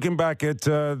 looking back at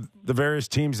the various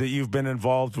teams that you've been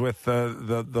involved with,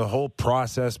 the whole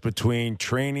process between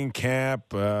training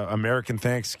camp, American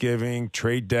Thanksgiving,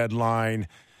 trade deadline,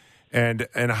 and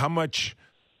how much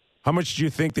do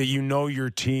you think that your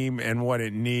team and what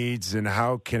it needs, and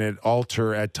how can it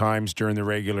alter at times during the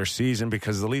regular season?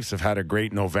 Because the Leafs have had a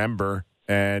great November.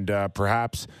 And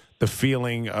perhaps the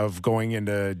feeling of going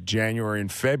into January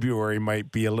and February might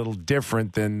be a little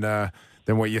different than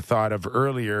what you thought of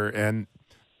earlier. And,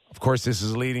 of course, this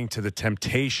is leading to the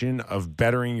temptation of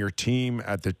bettering your team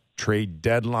at the trade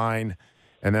deadline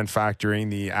and then factoring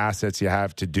the assets you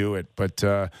have to do it. But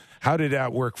how did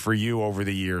that work for you over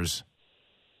the years?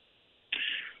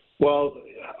 Well,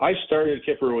 I started,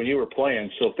 Kipper, when you were playing,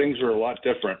 so things are a lot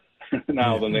different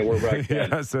now than they were back then.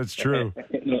 Yes, that's true.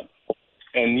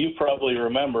 And you probably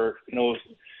remember, you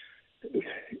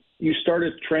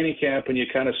started training camp and you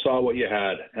kind of saw what you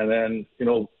had. And then,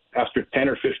 after 10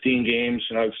 or 15 games,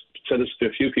 and I've said this to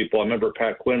a few people, I remember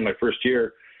Pat Quinn, my first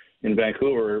year in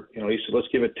Vancouver, he said, let's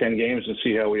give it 10 games and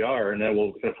see how we are. And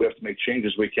then if we have to make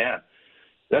changes, we can.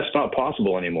 That's not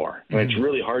possible anymore. I mean, it's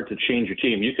really hard to change your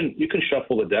team. You can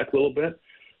shuffle the deck a little bit,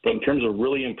 but in terms of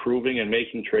really improving and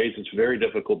making trades, it's very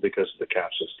difficult because of the cap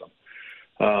system.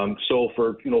 So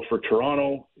for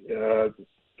Toronto,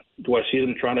 do I see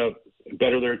them trying to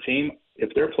better their team? If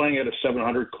they're playing at a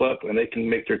 700 clip and they can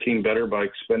make their team better by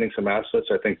spending some assets,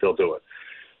 I think they'll do it.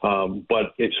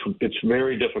 But it's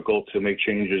very difficult to make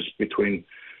changes between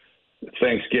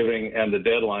Thanksgiving and the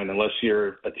deadline unless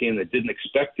you're a team that didn't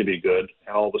expect to be good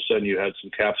and all of a sudden you had some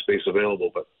cap space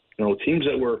available. But teams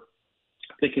that were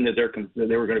thinking that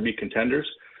they were going to be contenders,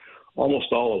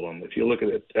 almost all of them. If you look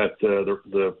at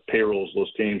the payrolls,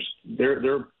 those teams,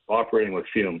 they're operating with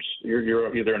fumes.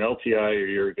 You're either an LTI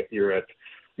or you're at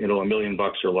 $1 million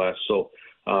or less. So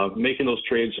making those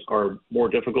trades are more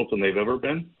difficult than they've ever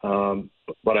been.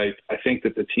 But I think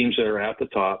that the teams that are at the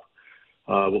top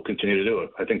will continue to do it.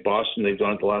 I think Boston, they've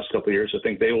done it the last couple of years. I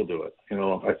think they will do it.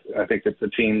 I think that the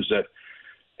teams that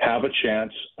have a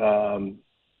chance,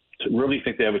 to really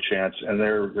think they have a chance, and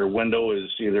their window is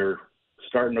either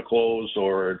starting to close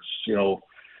or it's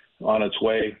on its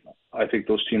way, I think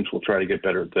those teams will try to get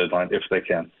better at the deadline if they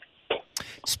can.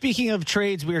 Speaking of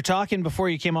trades, we were talking before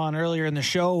you came on earlier in the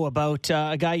show about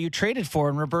a guy you traded for,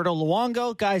 and Roberto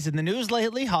Luongo. Guys in the news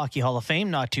lately, Hockey Hall of Fame,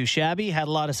 not too shabby, had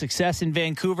a lot of success in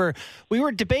Vancouver. We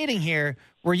were debating here,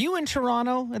 were you in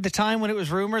Toronto at the time when it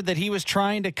was rumored that he was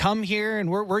trying to come here, and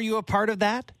were you a part of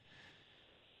that?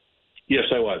 Yes,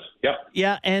 I was. Yep.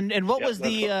 Yeah, and what was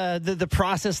the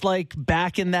process like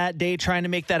back in that day trying to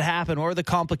make that happen, or the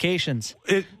complications?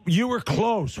 You were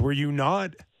close, were you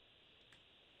not?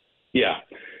 Yeah.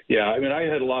 I mean, I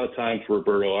had a lot of time for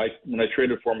Roberto. When I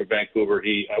traded for him in Vancouver,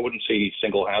 I wouldn't say he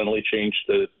single-handedly changed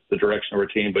the direction of our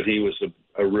team, but he was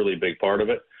a really big part of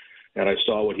it. And I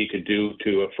saw what he could do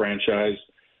to a franchise.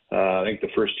 I think the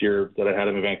first year that I had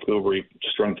him in Vancouver, he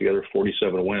strung together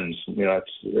 47 wins.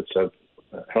 It's a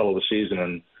hell of a season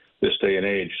in this day and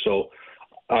age. So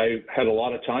I had a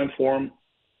lot of time for him.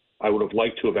 I would have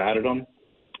liked to have added him.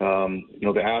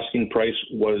 The asking price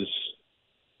was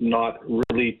not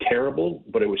really terrible,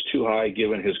 but it was too high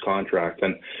given his contract.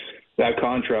 And that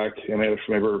contract, I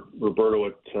remember Roberto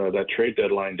at that trade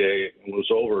deadline day was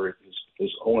over.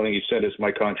 His only thing he said is,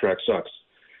 "My contract sucks,"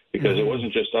 because it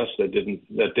wasn't just us that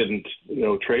didn't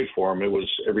trade for him. It was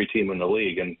every team in the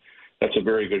league, and that's a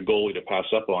very good goalie to pass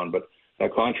up on. But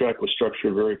that contract was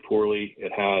structured very poorly.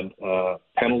 It had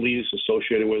penalties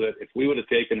associated with it. If we would have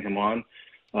taken him on,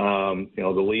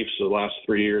 the Leafs the last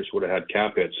 3 years would have had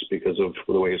cap hits because of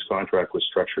the way his contract was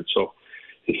structured. So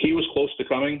he was close to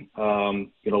coming.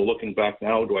 Looking back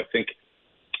now, do I think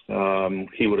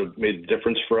he would have made a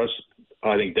difference for us?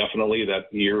 I think definitely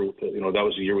that year, that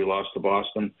was the year we lost to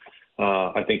Boston.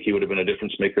 I think he would have been a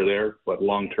difference maker there, but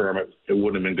long term, it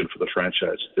wouldn't have been good for the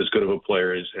franchise. As good of a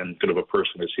player and good of a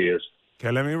person as he is.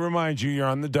 Okay, let me remind you, you're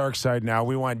on the dark side now.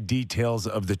 We want details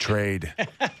of the trade.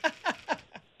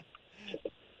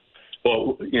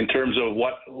 Well, in terms of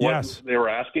what yes. they were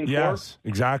asking for? Yes,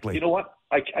 exactly. You know what?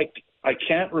 I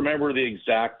can't remember the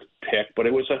exact pick, but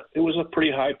it was a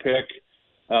pretty high pick.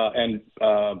 And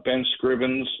Ben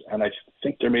Scrivens, and I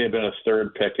think there may have been a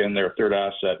third pick in there, third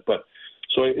asset. But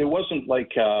so it wasn't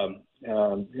like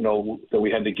that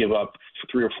we had to give up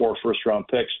 3 or 4 first-round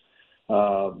picks.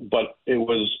 But it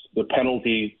was the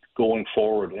penalty going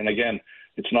forward. And again,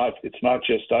 it's not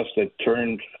just us that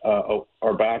turned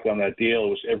our back on that deal. It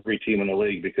was every team in the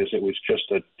league because it was just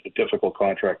a difficult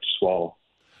contract to swallow.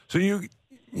 So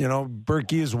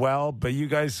Berkey as well, but you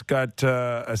guys got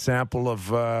a sample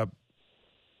of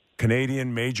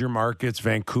Canadian major markets,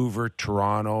 Vancouver,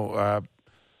 Toronto.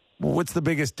 What's the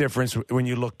biggest difference when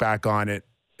you look back on it?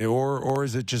 Or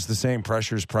is it just the same?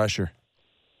 Pressure's pressure?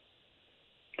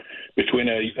 Between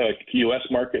a U.S.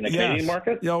 market and a Canadian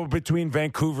market? Between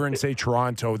Vancouver and, say,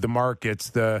 Toronto, the markets,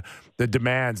 the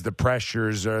demands, the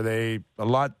pressures, are they a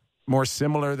lot more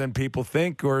similar than people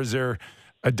think? Or is there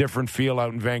a different feel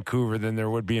out in Vancouver than there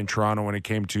would be in Toronto when it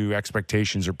came to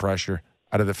expectations or pressure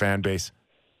out of the fan base?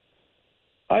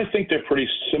 I think they're pretty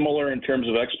similar in terms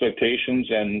of expectations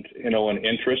and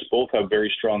interest. Both have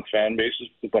very strong fan bases,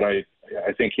 but I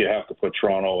think you have to put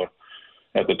Toronto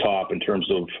at the top in terms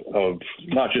of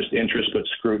not just interest but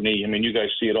scrutiny. I mean, you guys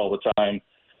see it all the time.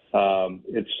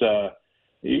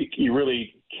 You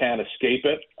really can't escape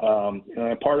it.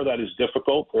 And part of that is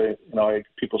difficult.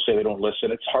 People say they don't listen.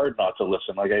 It's hard not to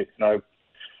listen.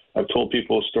 I've told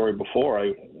people a story before.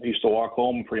 I used to walk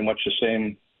home pretty much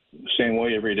the same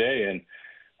way every day, and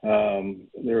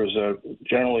there was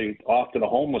generally often a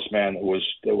homeless man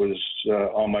that was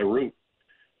on my route.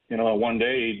 One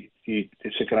day he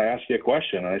said, "Can I ask you a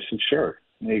question?" And I said, "Sure."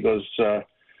 And he goes,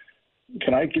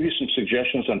 can I give you some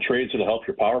suggestions on trades that'll help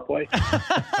your power play?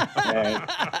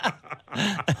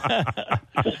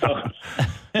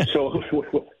 So,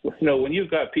 when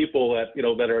you've got people that,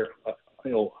 that are,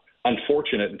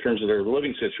 unfortunate in terms of their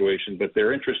living situation, but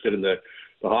they're interested in the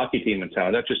hockey team in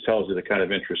town, that just tells you the kind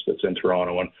of interest that's in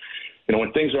Toronto. And,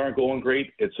 when things aren't going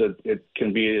great, it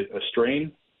can be a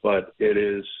strain, but it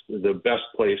is the best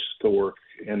place to work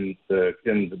in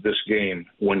this game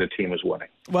when the team is winning.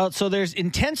 Well, so there's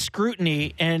intense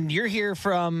scrutiny, and you're here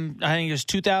from, I think it was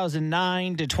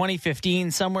 2009 to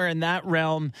 2015, somewhere in that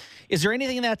realm. Is there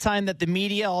anything in that time that the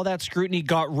media, all that scrutiny,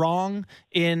 got wrong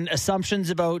in assumptions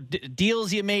about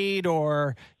deals you made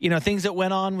or, things that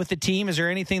went on with the team? Is there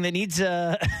anything that needs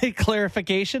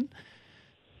clarification?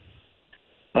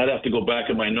 I'd have to go back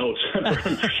in my notes.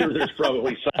 I'm sure there's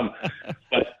probably some.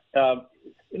 But,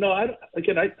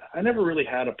 I never really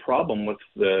had a problem with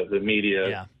the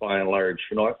media by and large.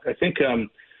 I think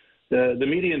the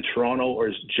media in Toronto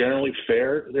is generally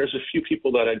fair. There's a few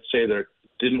people that I'd say that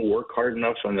didn't work hard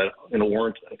enough and that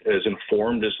weren't as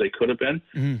informed as they could have been.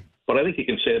 Mm-hmm. But I think you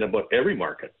can say it about every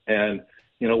market. And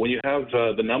when you have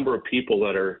the number of people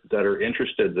that are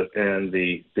interested and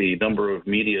the number of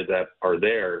media that are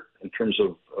there in terms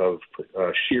of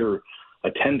sheer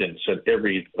attendance at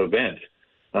every event,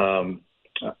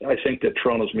 I think that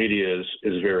Toronto's media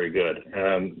is very good.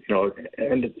 And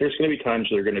there's going to be times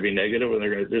they're going to be negative and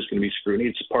there's going to be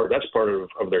scrutiny. That's part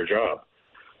of their job.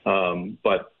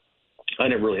 But I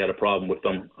never really had a problem with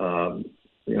them.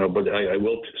 But I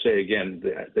will say again,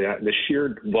 the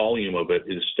sheer volume of it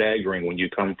is staggering when you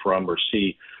come from or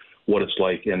see what it's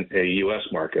like in a U.S.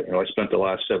 market. I spent the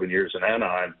last 7 years in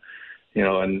Anaheim,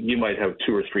 and you might have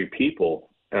 2 or 3 people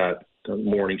at the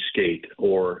morning skate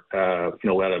or,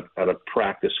 at a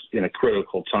practice in a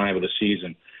critical time of the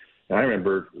season. And I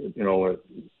remember,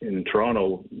 in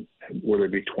Toronto, where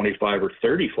there'd be 25 or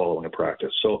 30 following a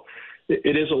practice. So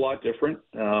it is a lot different.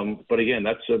 But again,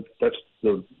 that's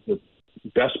the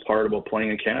best part about playing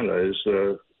in Canada is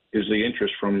the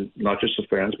interest from not just the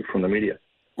fans, but from the media.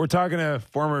 We're talking to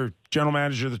former general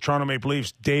manager of the Toronto Maple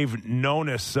Leafs, Dave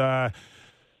Nonis.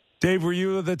 Dave, were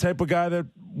you the type of guy that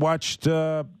watched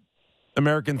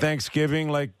American Thanksgiving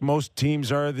like most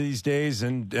teams are these days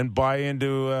and buy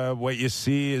into what you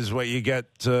see is what you get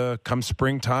come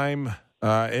springtime?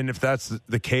 And if that's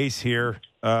the case here,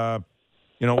 what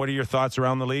are your thoughts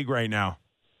around the league right now?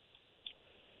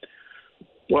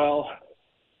 Well,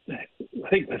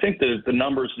 I think the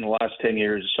numbers in the last 10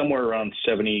 years is somewhere around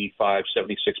 75,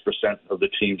 76% of the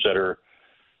teams that are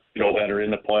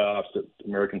in the playoffs at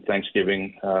American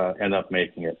Thanksgiving end up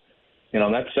making it.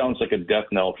 That sounds like a death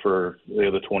knell for the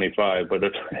other 25, but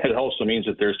it also means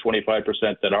that there's 25%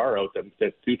 that are out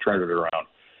that do turn it around.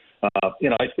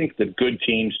 I think that good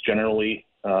teams generally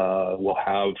will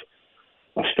have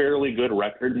a fairly good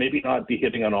record, maybe not be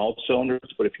hitting on all cylinders,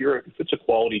 but if it's a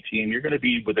quality team, you're going to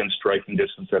be within striking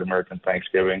distance at American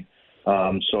Thanksgiving.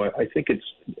 So I think it's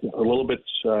a little bit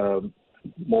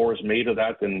more is made of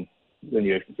that than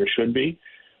there should be.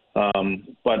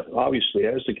 But obviously,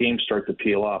 as the games start to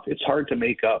peel off, it's hard to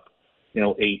make up,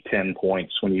 8-10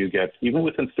 points when you get even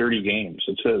within 30 games.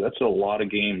 That's a lot of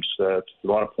games, a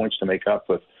lot of points to make up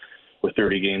with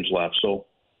 30 games left. So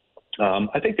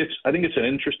I think it's an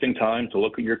interesting time to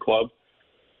look at your club,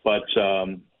 but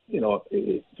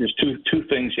there's two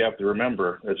things you have to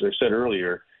remember. As I said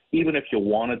earlier, even if you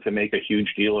wanted to make a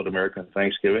huge deal at American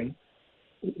Thanksgiving,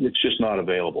 it's just not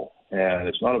available. And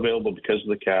it's not available because of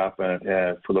the cap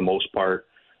for the most part.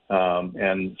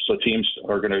 And so teams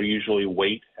are going to usually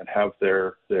wait and have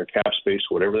their cap space,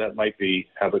 whatever that might be,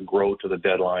 have it grow to the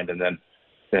deadline and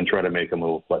then try to make a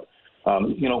move. But,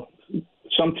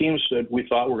 some teams that we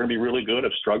thought were going to be really good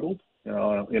have struggled.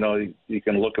 You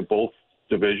can look at both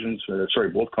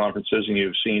both conferences, and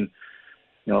you've seen,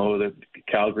 that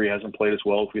Calgary hasn't played as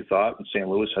well as we thought, and St.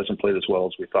 Louis hasn't played as well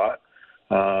as we thought.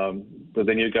 But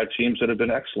then you've got teams that have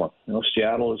been excellent.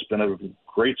 Seattle has been a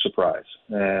great surprise,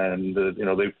 and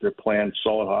they're playing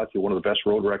solid hockey, one of the best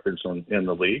road records in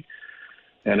the league.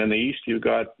 And in the East, you've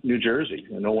got New Jersey.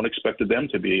 No one expected them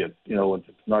to be,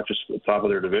 not just at the top of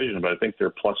their division, but I think they're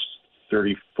plus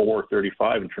 34,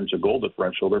 35 in terms of goal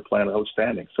differential. They're playing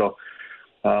outstanding. So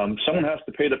someone has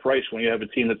to pay the price when you have a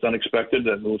team that's unexpected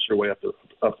that moves their way up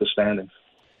the standings.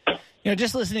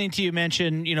 Just listening to you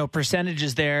mention,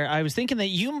 percentages there, I was thinking that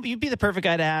you'd be the perfect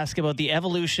guy to ask about the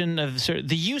evolution of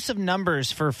the use of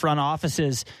numbers for front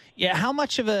offices. Yeah, how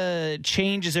much of a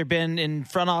change has there been in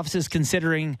front offices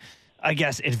considering, I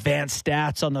guess, advanced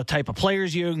stats on the type of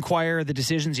players you inquire, the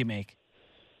decisions you make?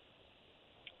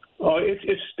 Oh,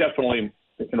 it's definitely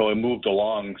it moved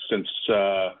along since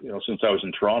I was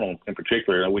in Toronto in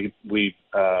particular. We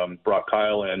brought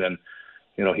Kyle in, and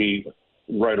he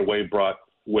right away brought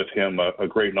with him a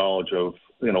great knowledge of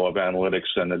analytics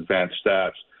and advanced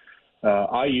stats.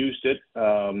 I used it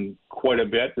quite a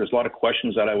bit. There's a lot of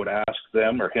questions that I would ask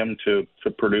them or him to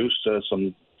produce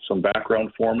some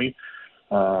background for me.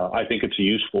 I think it's a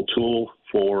useful tool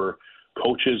for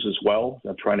coaches as well.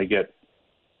 I'm trying to get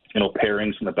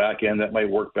pairings in the back end that might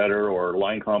work better, or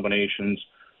line combinations.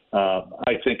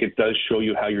 I think it does show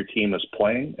you how your team is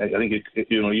playing. I think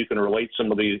you can relate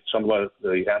some of the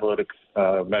analytic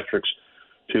metrics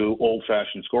to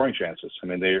old-fashioned scoring chances. I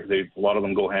mean, they a lot of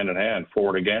them go hand in hand,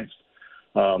 forward against.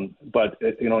 But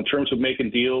in terms of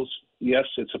making deals, yes,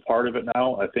 it's a part of it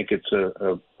now. I think it's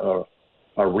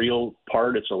a real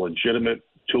part. It's a legitimate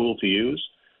tool to use.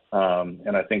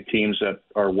 And I think teams that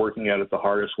are working at it the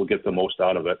hardest will get the most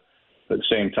out of it. But at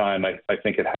the same time, I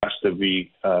think it has to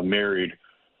be married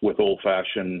with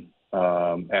old-fashioned,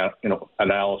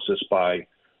 analysis by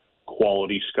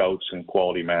quality scouts and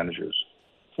quality managers.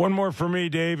 One more for me,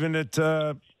 Dave, and it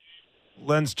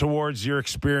lends towards your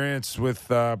experience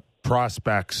with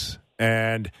prospects.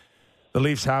 And the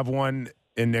Leafs have one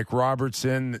in Nick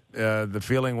Robertson. The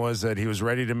feeling was that he was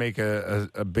ready to make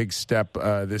a big step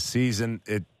this season.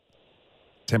 It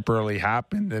temporarily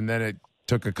happened, and then it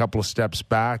took a couple of steps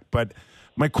back. But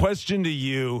my question to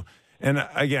you, and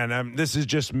again, this is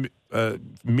just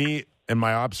me and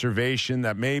my observation,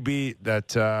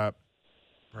 that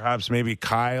perhaps maybe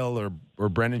Kyle or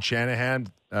Brendan Shanahan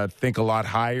think a lot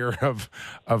higher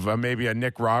of maybe a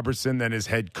Nick Robertson than his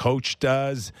head coach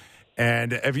does.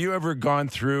 And have you ever gone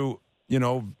through,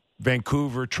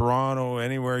 Vancouver, Toronto,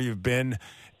 anywhere you've been,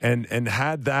 and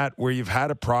had that where you've had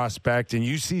a prospect and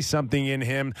you see something in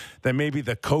him that maybe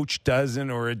the coach doesn't,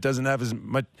 or it doesn't have as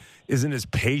much, isn't as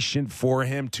patient for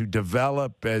him to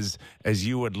develop as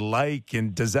you would like?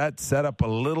 And does that set up a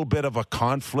little bit of a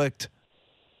conflict?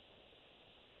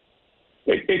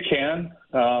 It can,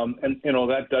 and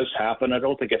that does happen. I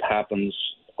don't think it happens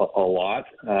a lot,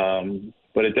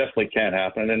 but it definitely can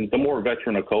happen. And the more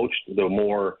veteran a coach, the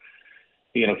more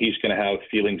he's going to have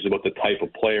feelings about the type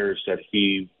of players that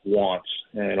he wants.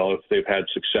 And, if they've had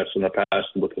success in the past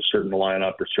with a certain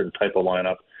lineup or certain type of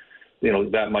lineup,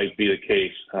 that might be the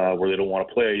case where they don't want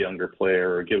to play a younger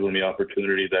player or give them the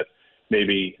opportunity that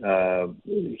maybe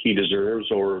he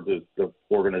deserves or the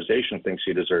organization thinks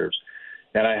he deserves.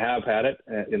 And I have had it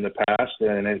in the past,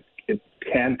 and it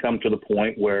can come to the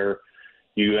point where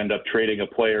you end up trading a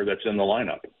player that's in the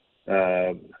lineup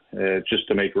just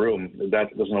to make room. That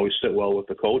doesn't always sit well with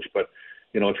the coach, but,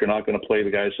 if you're not going to play the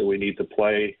guys that we need to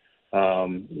play,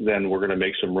 then we're going to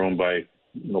make some room by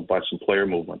some player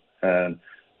movement. And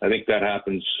I think that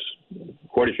happens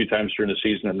quite a few times during the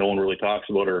season that no one really talks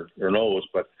about or knows,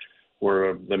 but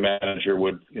where the manager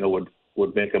would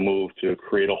make a move to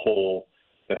create a hole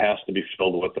that has to be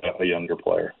filled with a younger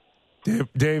player.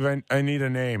 Dave, I need a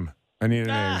name.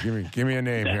 Name. Give me a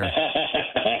name here.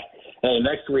 Hey,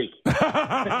 next week.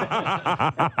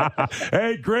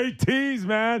 Hey, great tease,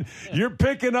 man. You're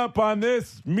picking up on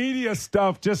this media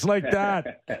stuff just like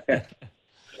that.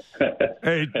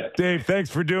 Hey, Dave, thanks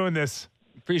for doing this.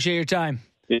 Appreciate your time.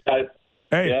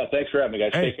 Hey, yeah, thanks for having me,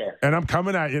 guys. Take care. And I'm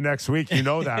coming at you next week. You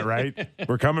know that, right?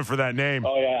 We're coming for that name.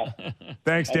 Oh, yeah.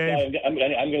 Thanks, Dave. I'm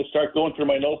going to start going through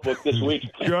my notebook this week.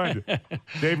 Good.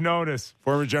 Dave Nonis,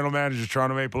 former general manager of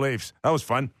Toronto Maple Leafs. That was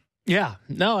fun. Yeah.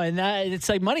 No, and it's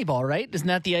like Moneyball, right? Isn't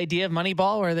that the idea of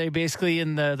Moneyball, where they basically,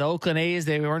 in the Oakland A's,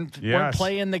 they weren't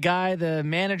playing the guy the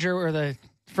manager or the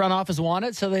front office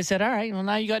wanted, so they said, all right, well,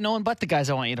 now you got no one but the guys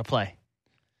I want you to play.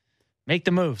 Make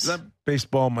the moves. Does that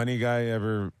baseball money guy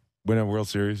ever win a World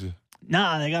Series?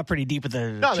 Nah, they got pretty deep with the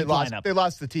lineup. They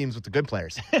lost the teams with the good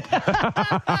players.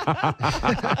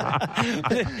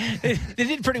 They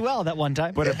did pretty well that one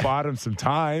time. But it bought them some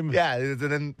time. Yeah,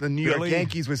 then the New York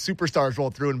Yankees with superstars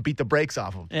rolled through and beat the brakes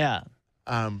off them. Yeah.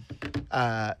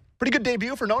 Pretty good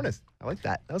debut for Nonis. I like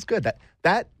that. That was good.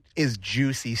 That is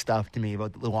juicy stuff to me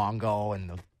about Luongo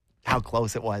and how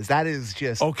close it was. That is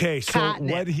just okay. So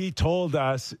catnip. What he told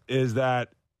us is that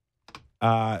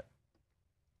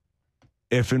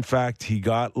if in fact he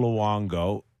got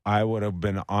Luongo, I would have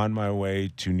been on my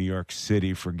way to New York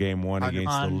City for Game 1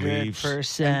 against the Leafs,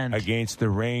 100%. against the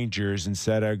Rangers.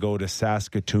 Instead, I go to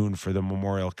Saskatoon for the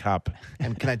Memorial Cup.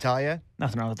 And can I tell you?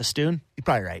 Nothing wrong with the Stoon. You're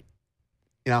probably right.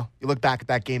 You look back at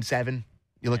that Game 7.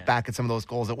 You look back at some of those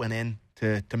goals that went in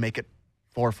to make it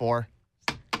 4-4.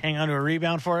 Hang on to a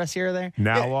rebound for us here or there.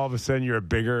 Now, all of a sudden, you're a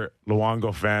bigger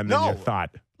Luongo fan than you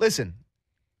thought. Listen,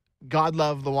 God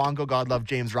love Luongo. God love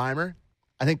James Reimer.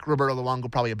 I think Roberto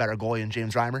Luongo probably a better goalie than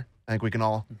James Reimer. I think we can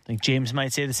all. I think James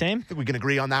might say the same. I think we can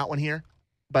agree on that one here.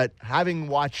 But having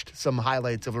watched some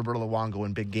highlights of Roberto Luongo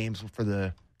in big games for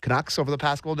the Canucks over the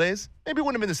past couple of days, maybe it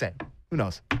wouldn't have been the same. Who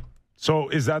knows? So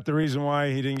is that the reason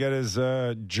why he didn't get his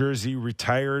jersey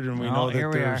retired? And we know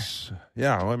that there's...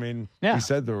 Yeah, well, I mean, we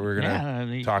said that we were going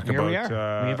to talk about we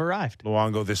have arrived.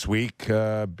 Luongo this week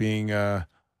being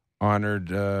honored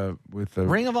with the...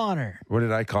 Ring of Honor. What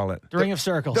did I call it? The Ring of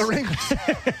Circles. The Ring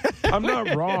I'm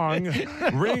not wrong.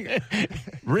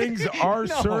 Rings are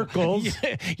circles.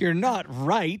 You're not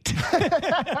right.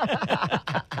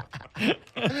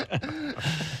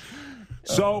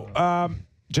 So,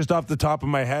 just off the top of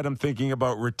my head, I'm thinking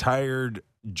about retired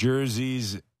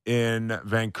jerseys in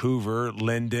Vancouver.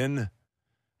 Linden,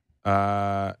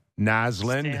 Naslund,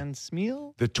 Stan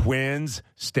Smeel, the Twins,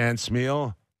 Stan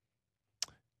Smeel,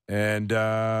 and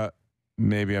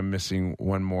maybe I'm missing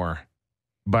one more.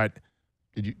 But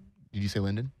did you say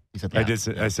Linden? You said I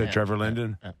did. I said Trevor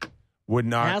Linden. Would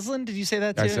not. Naslund, did you say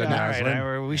that too? I said Naslund.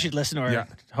 All right, we should listen to our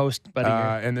host, buddy.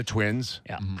 And the Twins.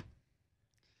 Yeah. Mm-hmm.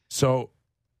 So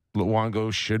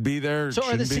Luongo should be there. So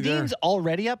are the Sedins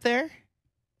already up there?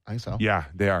 I think so. Yeah,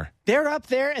 they are. They're up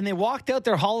there, and they walked out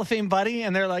their Hall of Fame buddy,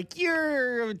 and they're like,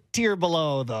 "You're a tier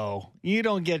below, though. You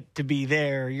don't get to be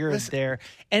there. You're there."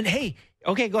 And hey,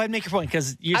 okay, go ahead and make your point,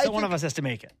 because one of us has to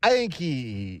make it. I think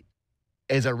he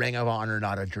is a Ring of Honor,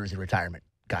 not a jersey retirement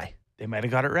guy. They might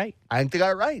have got it right. I think they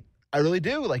got it right. I really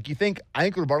do. I think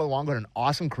Roberto Luongo had an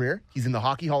awesome career. He's in the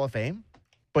Hockey Hall of Fame,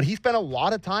 but he spent a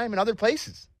lot of time in other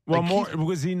places. Well,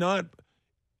 was he not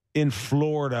in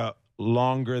Florida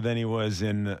longer than he was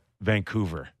in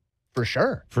Vancouver? For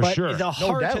sure. But the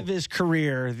heart of his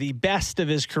career, the best of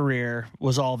his career,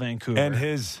 was all Vancouver. And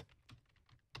is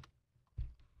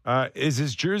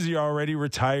his jersey already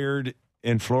retired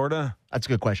in Florida? That's a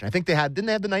good question. I think they didn't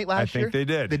they have the night last year? I think they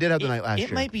did. They did have the night last year.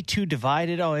 It might be too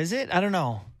divided. Oh, is it? I don't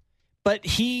know. But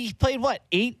he played,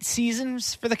 8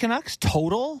 seasons for the Canucks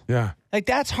total? Yeah.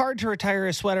 That's hard to retire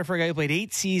a sweater for a guy who played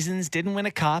 8 seasons, didn't win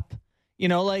a cup. You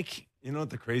know what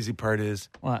the crazy part is?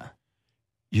 What?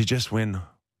 You just win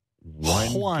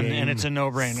one game, and it's a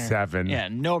no-brainer. 7. Yeah,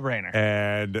 no-brainer.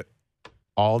 And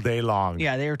all day long.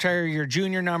 Yeah, they retire your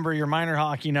junior number, your minor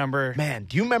hockey number. Man,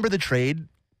 do you remember the trade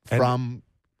from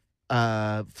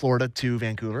Florida to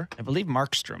Vancouver? I believe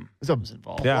Markstrom was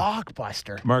involved.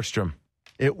 Blockbuster. Markstrom.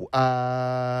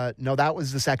 No, that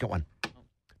was the second one.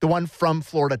 The one from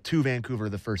Florida to Vancouver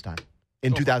the first time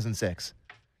in 2006.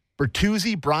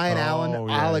 Bertuzzi, Brian Allen,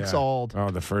 Alex Auld.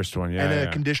 Oh, the first one, yeah. And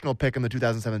a conditional pick in the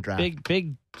 2007 draft.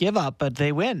 Big give up, but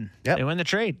they win. Yep. They win the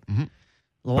trade.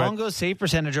 Mm-hmm. Luongo's save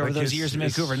percentage over those years in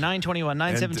Vancouver, 921,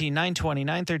 917, 920,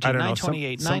 913,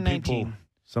 928, 919.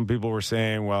 Some people were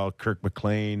saying, well, Kirk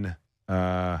McLean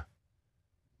doesn't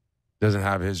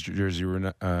have his jersey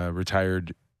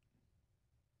retired.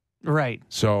 Right.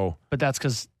 So, but that's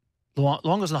because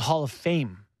Luongo's in the Hall of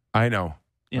Fame. I know.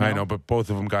 I know, but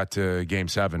both of them got to Game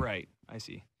 7. Right. I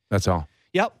see. That's all.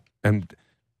 Yep. And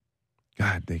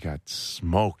God, they got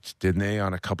smoked, didn't they,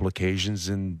 on a couple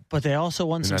occasions? But they also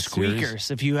won some squeakers.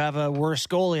 Series? If you have a worse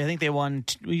goalie, I think they won.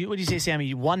 What do you say,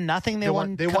 Sammy? 1-0. They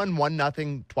won. They won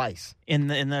 1-0 twice in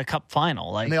the Cup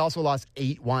final. And they also lost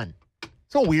 8-1.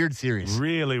 It's a weird series.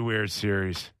 Really weird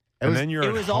series.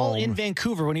 It was all in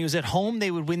Vancouver. When he was at home, they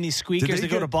would win these squeakers. They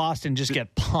go to Boston and just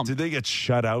get pumped. Did they get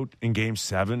shut out in Game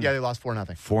 7? Yeah, they lost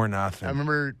 4-0. 4-0. I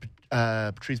remember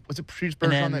Patrice. Was it Patrice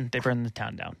Bergeron? And then they burned the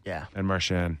town down. Yeah. And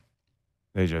Marchand.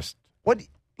 They just...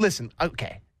 Listen,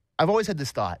 okay. I've always had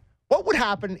this thought. What would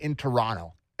happen in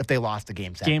Toronto if they lost a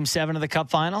Game 7? Game 7 of the Cup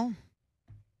final?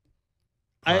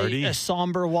 Party. A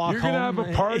somber walk You're home. You're going to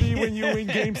have a party when you win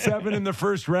Game 7 in the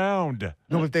first round.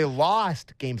 No, if they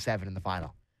lost Game 7 in the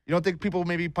final. You don't think people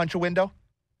maybe punch a window?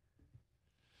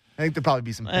 I think there'd probably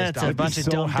be some pissed off. It's a bunch of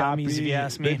dumb dummies, if you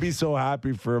ask me. They'd be so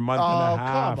happy for a month and a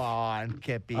half. Oh, come on,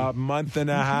 Kippy. A month and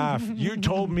a half. You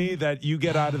told me that you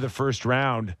get out of the first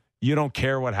round, you don't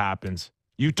care what happens.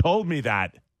 You told me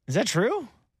that. Is that true?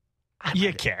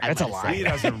 You care. That's a lie.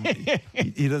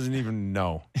 He doesn't even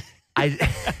know.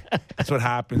 That's what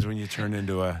happens when you turn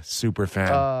into a super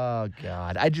fan. Oh,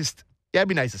 God. It'd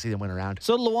be nice to see them win around.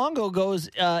 So Luongo goes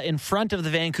in front of the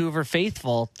Vancouver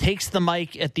faithful, takes the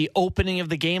mic at the opening of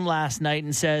the game last night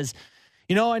and says,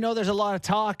 I know there's a lot of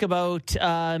talk about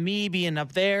me being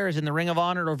up there as in the Ring of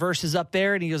Honor or versus up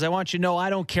there. And he goes, I want you to know I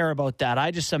don't care about that.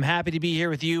 I'm happy to be here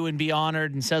with you and be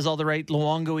honored, and says all the right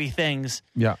Luongo-y things.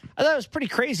 Yeah. I thought it was pretty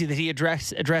crazy that he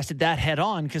addressed it that head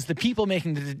on, because the people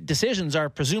making the decisions are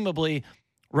presumably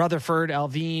Rutherford,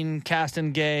 Alvin,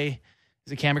 Castengay,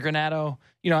 is it Camigranado?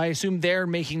 I assume they're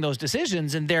making those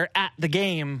decisions and they're at the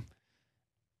game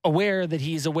aware that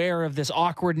he's aware of this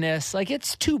awkwardness. Like,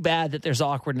 it's too bad that there's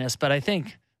awkwardness, but I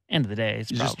think end of the day, it's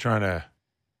He's just trying to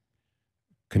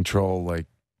control like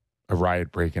a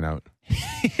riot breaking out.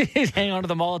 hang on to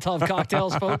the Molotov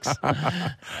cocktails, folks.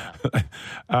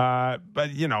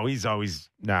 But you know, he's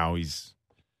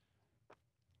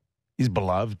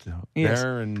beloved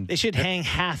there, and they should hang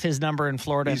half his number in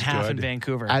Florida and half in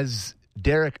Vancouver. As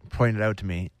Derek pointed out to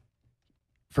me,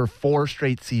 for 4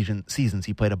 straight seasons,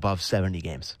 he played above 70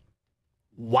 games.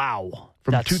 Wow.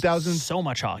 From That's 2000, so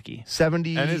much hockey.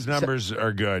 70, and his numbers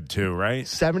are good too, right?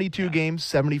 72 games,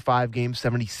 75 games,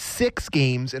 76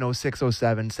 games in 06,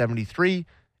 07, 73,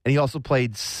 and he also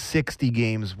played 60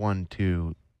 games, 1,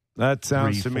 2, That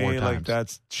sounds 3, to 4 me times. like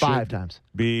that's 5 times.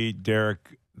 Be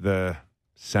Derek the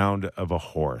sound of a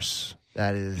horse.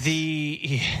 That is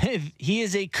he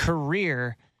is a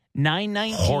career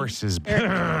 919 horses.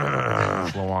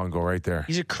 Luongo right there.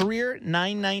 He's a career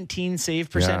 919 save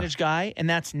percentage guy, and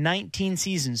that's 19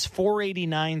 seasons,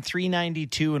 489,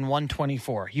 392, and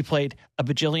 124. He played a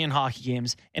bajillion hockey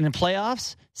games, and in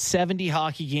playoffs, 70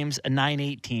 hockey games, a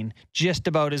 918. Just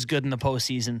about as good in the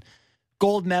postseason.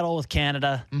 Gold medal with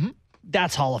Canada. Mm-hmm.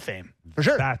 That's Hall of Fame. For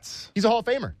sure. He's a Hall of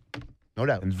Famer. No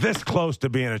doubt. And this close to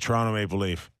being a Toronto Maple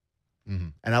Leaf. Mm-hmm.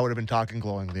 And I would have been talking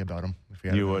glowingly about him. If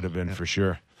you would have been, for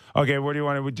sure. Okay, what do you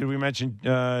want to... Did we mention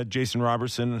Jason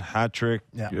Robertson, hat trick?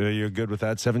 Yeah. You're good with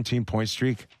that? 17-point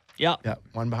streak? Yeah. Yeah,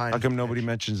 one behind. How come nobody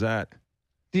mentions that?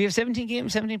 Did he have 17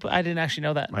 games? 17? I didn't actually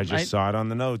know that. I just saw it on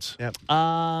the notes. Yep.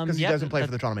 Because he doesn't play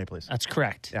for the Toronto Maple Leafs. That's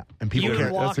correct. Yeah. And people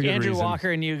Andrew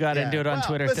Walker and you got into it on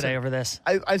Twitter today over this.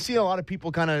 I see a lot of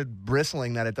people kind of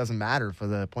bristling that it doesn't matter for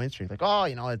the point streak. Like,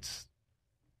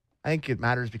 I think it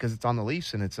matters because it's on the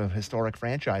Leafs and it's a historic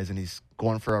franchise and he's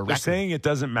going for a record. They're saying it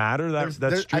doesn't matter?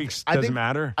 That streak doesn't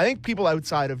matter? I think people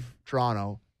outside of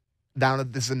Toronto,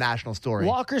 this is a national story.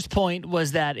 Walker's point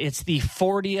was that it's the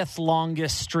 40th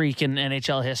longest streak in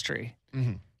NHL history.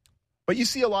 Mm-hmm. But you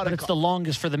see a lot of... it's the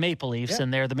longest for the Maple Leafs,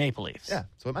 and they're the Maple Leafs. Yeah,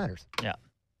 so it matters. Yeah.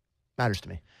 Matters to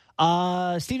me.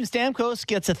 Steven Stamkos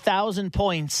gets 1,000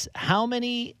 points. How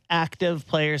many active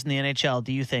players in the NHL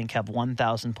do you think have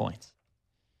 1,000 points?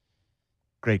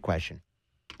 Great question.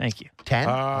 Thank you. 10?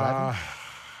 11?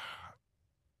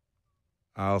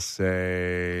 I'll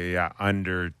say,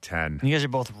 under 10. You guys are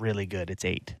both really good. It's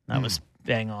 8. That was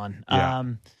bang on. Yeah.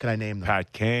 Can I name them?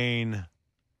 Pat Kane.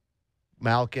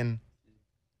 Malkin.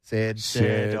 Sid.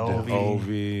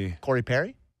 Ovi. Corey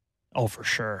Perry? Oh, for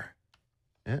sure.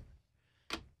 Yeah.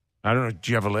 I don't know.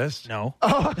 Do you have a list? No.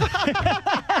 Oh,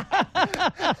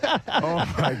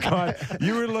 my God.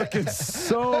 You were looking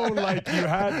so like you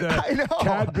had the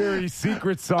Cadbury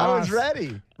secret sauce. I was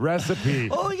ready. Recipe.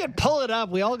 Oh, we can pull it up.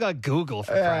 We all got Google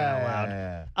for crying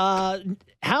out loud.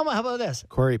 How about this?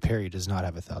 Corey Perry does not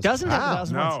have 1,000. Doesn't have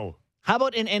 1,000 points. No. How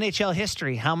about in NHL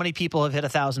history? How many people have hit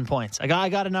 1,000 points? I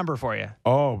got a number for you.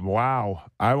 Oh, wow.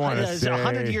 I want to say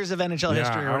 100 years of NHL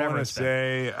history or whatever. I want to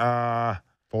say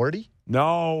 40?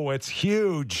 No, it's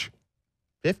huge.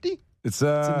 50? It's in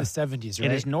the 70s, right?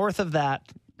 It is north of that.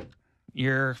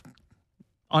 You're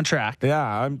on track. Yeah,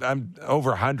 I'm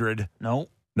over 100. No.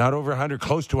 Not over 100,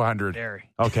 close to 100. Very.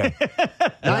 Okay.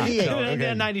 98.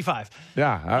 Okay. 95.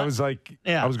 Yeah, I was like,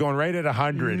 I was going right at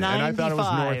 100, and I thought it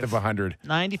was north of 100.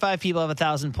 95 people have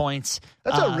 1,000 points.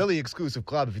 That's a really exclusive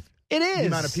club. It is. The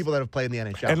amount of people that have played in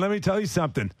the NHL. And let me tell you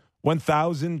something.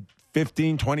 1,000,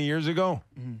 15, 20 years ago,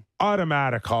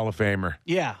 automatic Hall of Famer.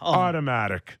 Yeah.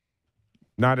 Automatic.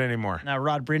 Not anymore. Now,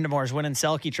 Rod Brindamore's winning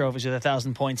Selke trophies with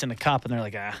 1,000 points in a cup, and they're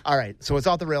like, All right, so it's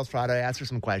Off the Rails Friday. I asked her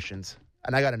some questions,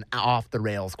 and I got an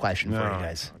off-the-rails question for you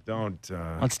guys. Don't.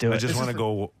 Let's do it. I just want to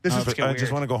go. I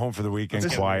just want to go home for the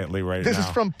weekend quietly right now. This is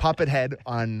from Puppethead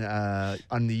on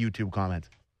the YouTube comments.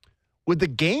 Would the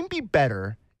game be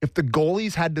better if the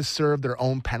goalies had to serve their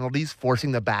own penalties,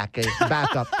 forcing the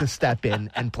backup to step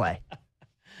in and play?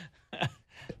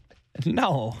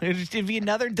 No, it'd be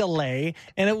another delay,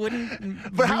 and it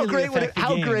wouldn't. But how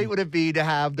really great would it be to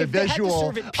have the visual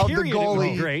of the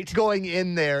goalie going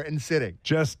in there and sitting?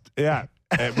 Just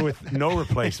with no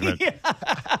replacement.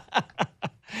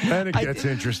 Then it gets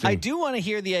interesting. I do want to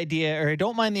hear the idea, or I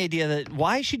don't mind the idea that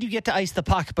why should you get to ice the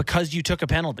puck because you took a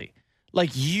penalty?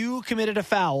 Like you committed a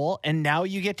foul, and now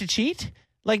you get to cheat?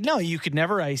 Like no, you could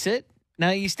never ice it. Now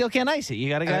you still can't ice it. You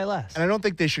got a guy less. And I don't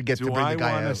think they should get to bring the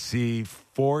guy out. I want to see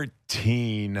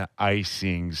 14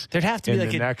 icings There'd have to be in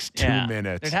like the next 2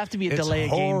 minutes. There'd have to be a delay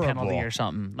of game penalty or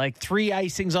something. Like 3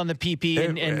 icings on the PP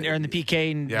or in the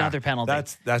PK and another penalty.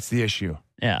 That's the issue.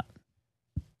 Yeah.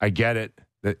 I get it.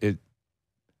 The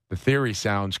theory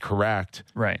sounds correct.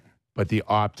 Right. But the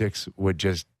optics would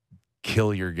just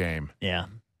kill your game. Yeah,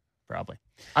 probably.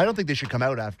 I don't think they should come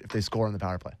out if they score on the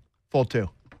power play. Full 2.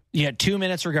 You get 2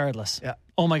 minutes regardless. Yeah.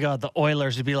 Oh my God, the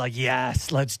Oilers would be like,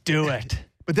 yes, let's do it.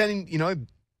 But then,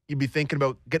 you'd be thinking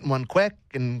about getting one quick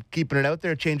and keeping it out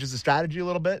there. It changes the strategy a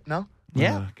little bit, no?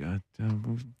 Yeah. God.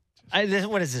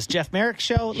 What is this, Jeff Merrick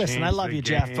show? Listen, I love you,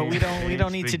 Jeff, but we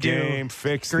don't need to do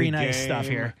green ice stuff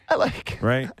here. I like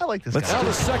this guy. Now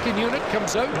the second unit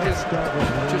comes out.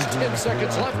 Just 10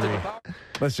 seconds left in the power.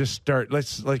 Let's just start.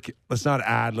 Let's not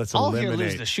add. Let's eliminate. I'll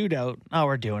lose the shootout. Oh,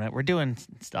 we're doing it. We're doing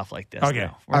stuff like this. Okay.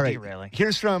 Now. We're All right. derailing.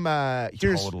 Here's from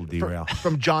Total derail.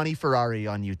 from Johnny Ferrari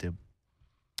on YouTube.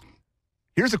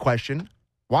 Here's a question: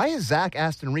 why is Zach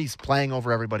Aston Reese playing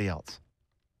over everybody else?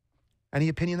 Any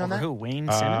opinion on Over that? who?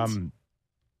 Wayne Simmons?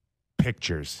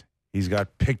 Pictures. He's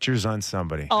got pictures on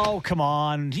somebody. Oh, come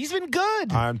on. He's been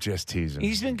good. I'm just teasing.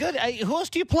 He's been good. Who else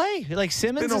do you play? Like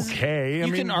Simmons? Been okay.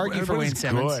 You can argue for what Wayne is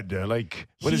Simmons. good?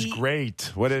 What is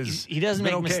great? What is... He doesn't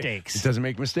make okay. mistakes. He doesn't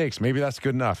make mistakes. Maybe that's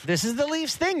good enough. This is the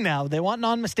Leafs thing now. They want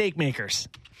non-mistake makers.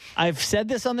 I've said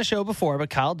this on the show before, but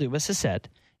Kyle Dubas has said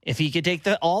if he could take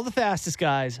all the fastest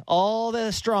guys, all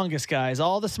the strongest guys,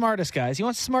 all the smartest guys, he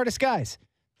wants the smartest guys.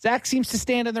 Zach seems to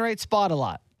stand in the right spot a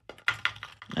lot.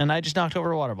 And I just knocked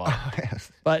over a water bottle.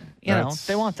 But,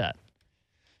 they want that.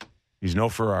 He's no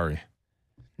Ferrari.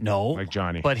 No. Like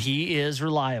Johnny. But he is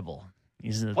reliable.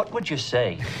 What would you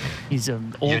say? He's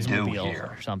an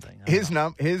Oldsmobile or something.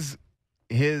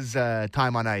 His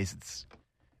time on ice, it's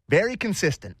very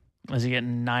consistent. Was he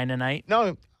getting 9 a night?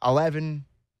 No, 11,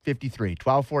 53,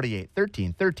 12, 48,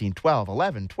 13, 13, 12,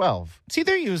 11, 12. See,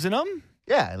 they're using him.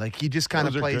 Yeah, like he just kind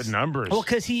of plays. Those are good numbers. Well,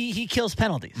 because he kills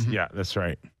penalties. Mm-hmm. Yeah, that's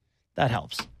right. That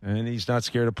helps. And he's not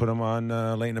scared to put him on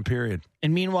late in a period.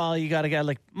 And meanwhile, you got a guy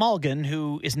like Mulligan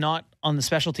who is not on the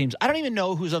special teams. I don't even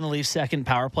know who's on the Leafs' second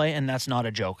power play, and that's not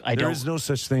a joke. There is no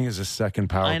such thing as a second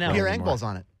power play. I know. Pierre Engvall's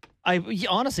on it.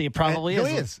 Honestly, it probably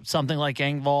is. Something like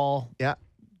Engvall,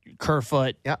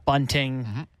 Kerfoot,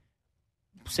 Bunting,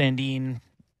 Sandin,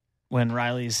 when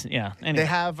Riley's, Anyway. They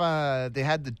had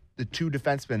the 2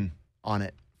 defensemen on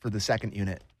it for the second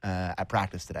unit at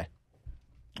practice today.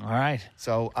 All right.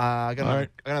 So I got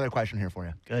another question here for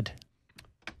you. Good.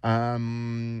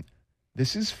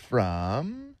 This is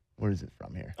from, where is it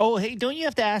from here? Oh, hey, don't you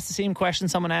have to ask the same question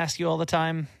someone asks you all the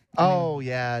time? Oh,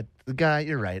 yeah. The guy,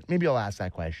 you're right. Maybe I'll ask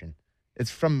that question.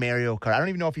 It's from Mario Kart. I don't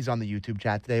even know if he's on the YouTube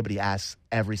chat today, but he asks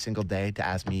every single day to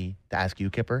ask you,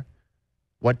 Kipper,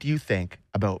 what do you think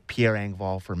about Pierre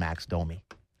Engvall for Max Domi?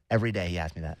 Every day he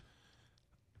asks me that.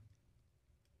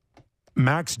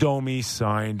 Max Domi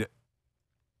signed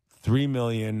 $3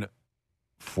 million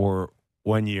for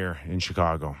 1 year in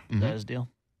Chicago. Mm-hmm. That is deal.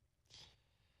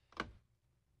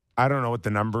 I don't know what the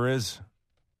number is,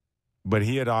 but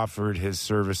he had offered his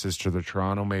services to the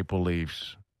Toronto Maple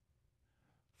Leafs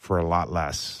for a lot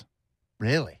less.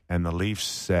 Really? And the Leafs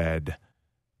said,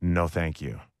 no, thank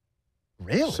you.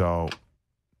 Really? So.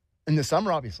 In the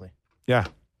summer, obviously. Yeah.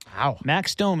 Wow.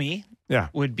 Max Domi Yeah.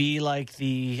 would be like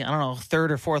the,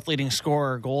 third or fourth leading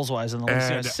scorer goals-wise in the league.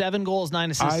 So 7 goals,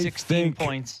 9 assists, 16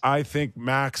 points. I think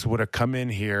Max would have come in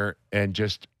here and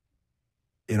just,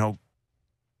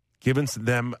 given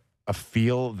them a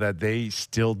feel that they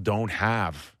still don't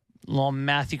have. Little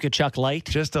Matthew Tkachuk light.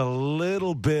 Just a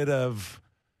little bit of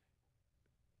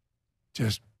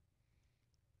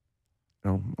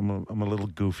I'm a little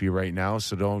goofy right now,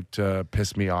 so don't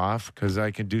piss me off because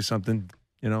I can do something,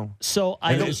 So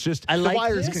the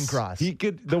wires can cross.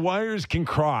 The wires can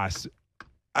cross.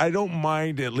 I don't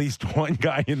mind at least one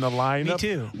guy in the lineup. Me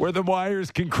too. Where the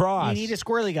wires can cross. You need a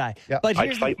squirrely guy. Yep. But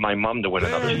I'd fight my mom to win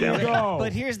another Stanley Cup.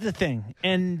 But here's the thing,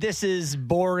 and this is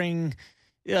boring,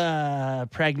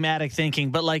 pragmatic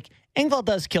thinking, but Engvall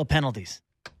does kill penalties,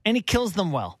 and he kills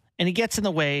them well, and he gets in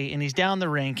the way, and he's down the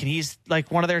rink, and he's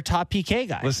like one of their top PK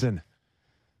guys. Listen,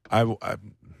 I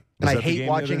hate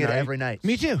watching it every night.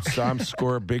 Me too. Saw him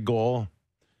score a big goal.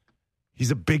 He's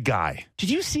a big guy.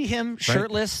 Did you see him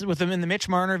shirtless with him in the Mitch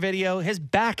Marner video? His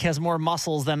back has more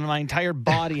muscles than my entire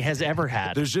body has ever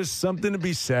had. There's just something to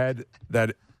be said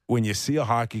that when you see a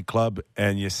hockey club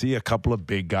and you see a couple of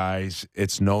big guys,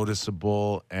 it's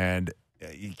noticeable, and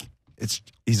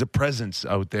he's a presence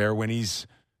out there when he's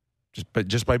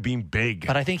just by being big.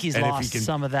 But I think he's lost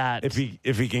some of that. If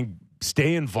he can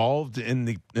stay involved in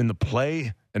the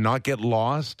play and not get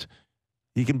lost,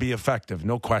 he can be effective,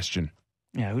 no question.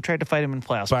 Yeah, who tried to fight him in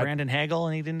playoffs? But Brandon Hagel,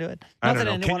 and he didn't do it? I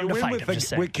don't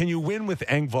know. Can you win with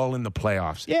Engvall in the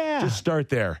playoffs? Yeah. Just start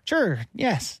there. Sure,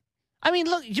 yes. I mean,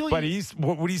 look. But what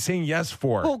are you saying yes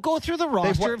for? Well, go through the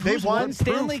roster of who's won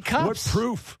Stanley Cups. What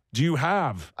proof do you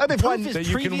have? They've won that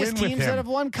you can win with him. That have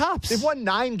won cups. They've won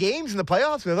 9 games in the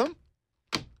playoffs with him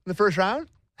in the first round.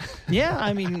 Yeah,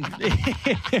 I mean,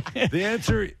 the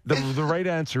answer, the right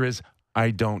answer is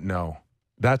I don't know.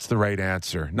 That's the right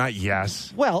answer, not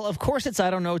yes. Well, of course it's I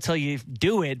don't know till you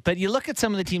do it, but you look at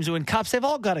some of the teams who win cups, they've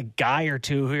all got a guy or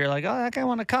two who you're like, oh, that guy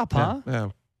won a cup, huh? Yeah.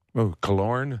 Oh,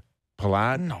 Killorn,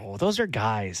 Palat. No, those are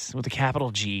guys with a capital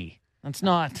G. That's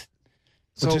not.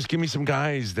 So just give me some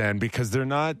guys then, because they're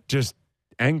not just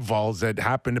Engvalls that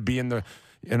happen to be in the,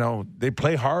 they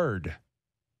play hard.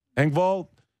 Engvall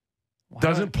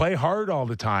doesn't play hard all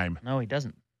the time. No, he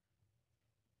doesn't.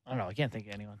 I don't know. I can't think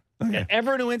of anyone. Okay.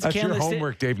 Everyone who wins That's your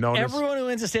homework, Dave Nonis. Everyone who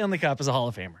wins a Stanley Cup is a Hall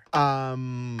of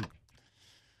Famer.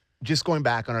 Just going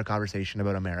back on our conversation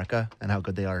about America and how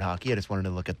good they are at hockey, I just wanted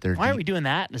to look at their. Why are we doing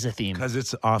that as a theme? Because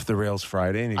it's off the rails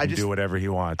Friday, and he can do whatever he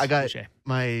wants. I got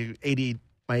my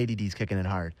ADD's kicking in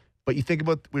hard. But you think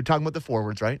about, we're talking about the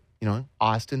forwards, right?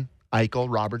 Austin, Eichel,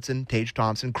 Robertson, Tage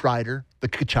Thompson, Kreider, the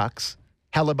Kachucks,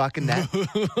 Hellebuck and net.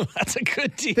 That's a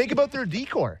good team. Think about their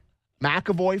decor: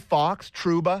 McAvoy, Fox,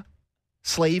 Trouba,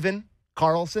 Slavin,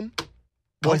 Carlson.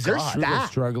 Was their Trouba's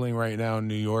struggling right now in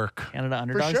New York. Canada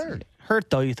underdogs. For sure. Hurt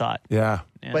though, you thought? Yeah.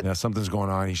 But something's going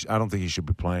on. I don't think he should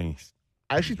be playing.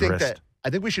 I actually think I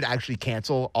think we should actually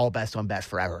cancel all best on best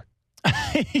forever.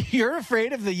 You're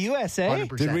afraid of the USA?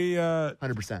 100%. Did we?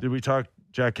 100%. Did we talk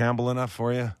Jack Campbell enough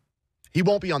for you? He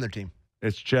won't be on their team.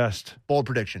 It's just bold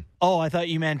prediction. Oh, I thought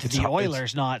you meant the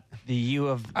Oilers, not the U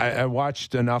of. I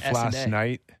watched enough S&A. last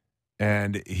night,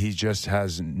 and he just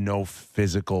has no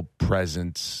physical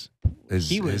presence.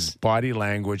 His body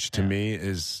language to me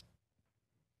is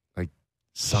like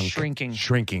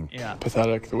shrinking. Yeah,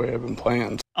 pathetic the way I've been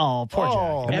playing. Oh,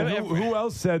 poor Jack. Who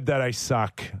else said that I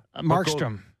suck?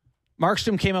 Markstrom.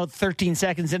 Markstrom came out 13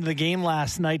 seconds into the game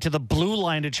last night to the blue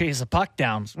line to chase a puck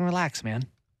down. So relax, man.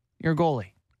 You're a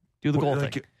goalie. Do the goal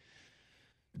thing.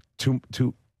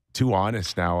 Too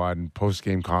honest now on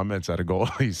post-game comments out of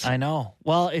goalies. I know.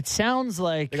 Well, it sounds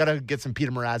like they got to get some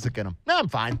Peter Mrazek in them. No, I'm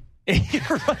fine.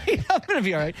 You're right. I'm going to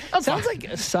be all right. Sounds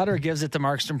like Sutter gives it to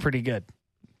Markstrom pretty good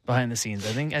behind the scenes.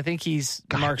 I think he's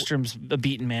Markstrom's a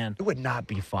beaten man. It would not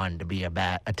be fun to be a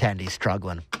attendee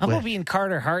struggling. How about being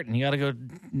Carter Hart and you got to go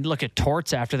look at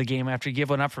torts after the game after you give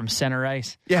one up from center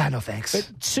ice? Yeah, no thanks.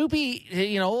 But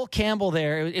Soupy, old Campbell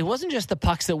there, it wasn't just the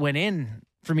pucks that went in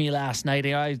for me last night.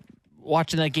 I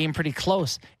watching that game pretty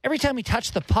close. Every time he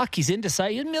touched the puck, he's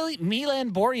indecisive.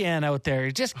 Milan Borjan out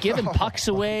there, just giving pucks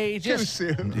away. Just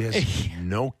too soon. He has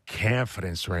no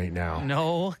confidence right now.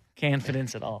 No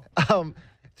confidence at all.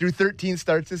 Through 13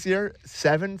 starts this year,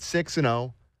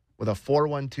 7-6-0 with a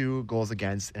 4.12 goals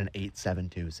against and an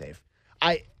 8.72 save.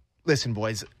 Listen,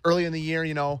 boys. Early in the year,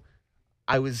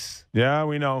 I was. Yeah,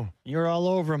 we know. You're all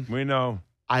over him. We know.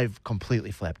 I've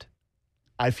completely flipped.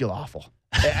 I feel awful.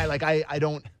 I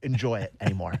don't enjoy it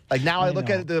anymore. Like now I look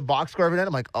at the box score every night.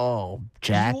 I'm like, oh,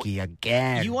 Jackie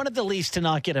again. You wanted the Leafs to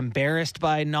not get embarrassed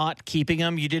by not keeping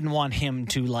him. You didn't want him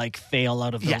to fail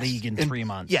out of the league in 3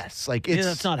 months. Yes,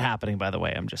 that's not happening. By the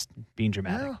way, I'm just being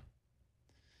dramatic. Yeah.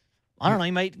 I don't know.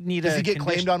 He might need. Does he get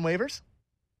claimed on waivers?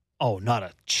 Oh, not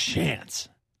a chance.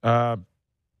 $5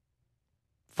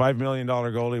 million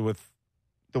goalie with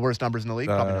the worst numbers in the league.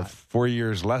 Probably not. 4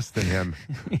 years less than him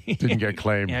didn't get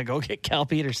claimed. Yeah, go get Cal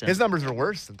Peterson. His numbers are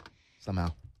worse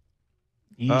somehow.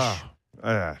 Just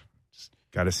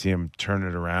got to see him turn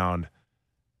it around.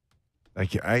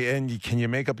 Can you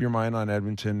make up your mind on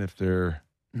Edmonton if they're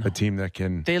a team that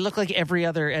can? They look like every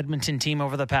other Edmonton team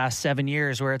over the past 7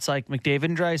 years, where it's like McDavid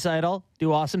and Draisaitl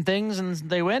do awesome things and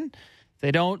they win.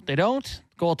 They don't.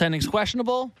 Goaltending's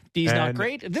questionable. D's not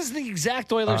great. This is the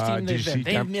exact Oilers team they've been.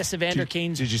 They miss Evander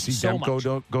Kane so much. Did you see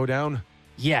Demko go down?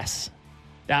 Yes.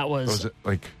 That was it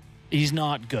like he's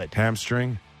not good.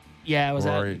 Hamstring? Yeah, it was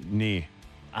or knee.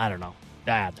 I don't know.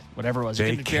 Bad. Whatever it was.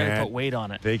 They can't put weight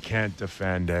on it. They can't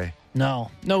defend, eh?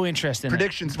 No interest in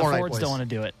predictions. It. The Fords don't want to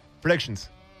do it. Predictions.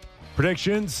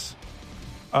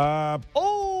 Overtime.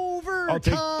 I'll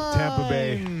take Tampa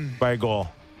Bay by a goal.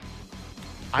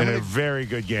 In a very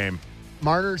good game.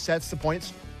 Marner sets the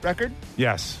points record.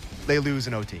 Yes. They lose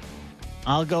in OT.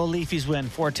 I'll go Leafs win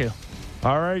 4-2.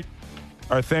 All right.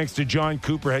 Our thanks to John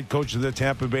Cooper, head coach of the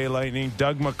Tampa Bay Lightning,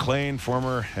 Doug MacLean,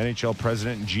 former NHL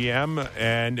president and GM,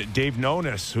 and Dave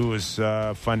Nonis, who was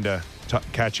fun to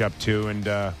catch up to, and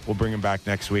we'll bring him back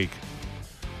next week.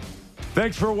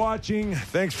 Thanks for watching.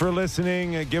 Thanks for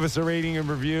listening. Give us a rating and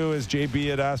review as JB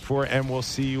had asked for, and we'll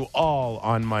see you all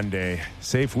on Monday.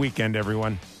 Safe weekend,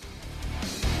 everyone.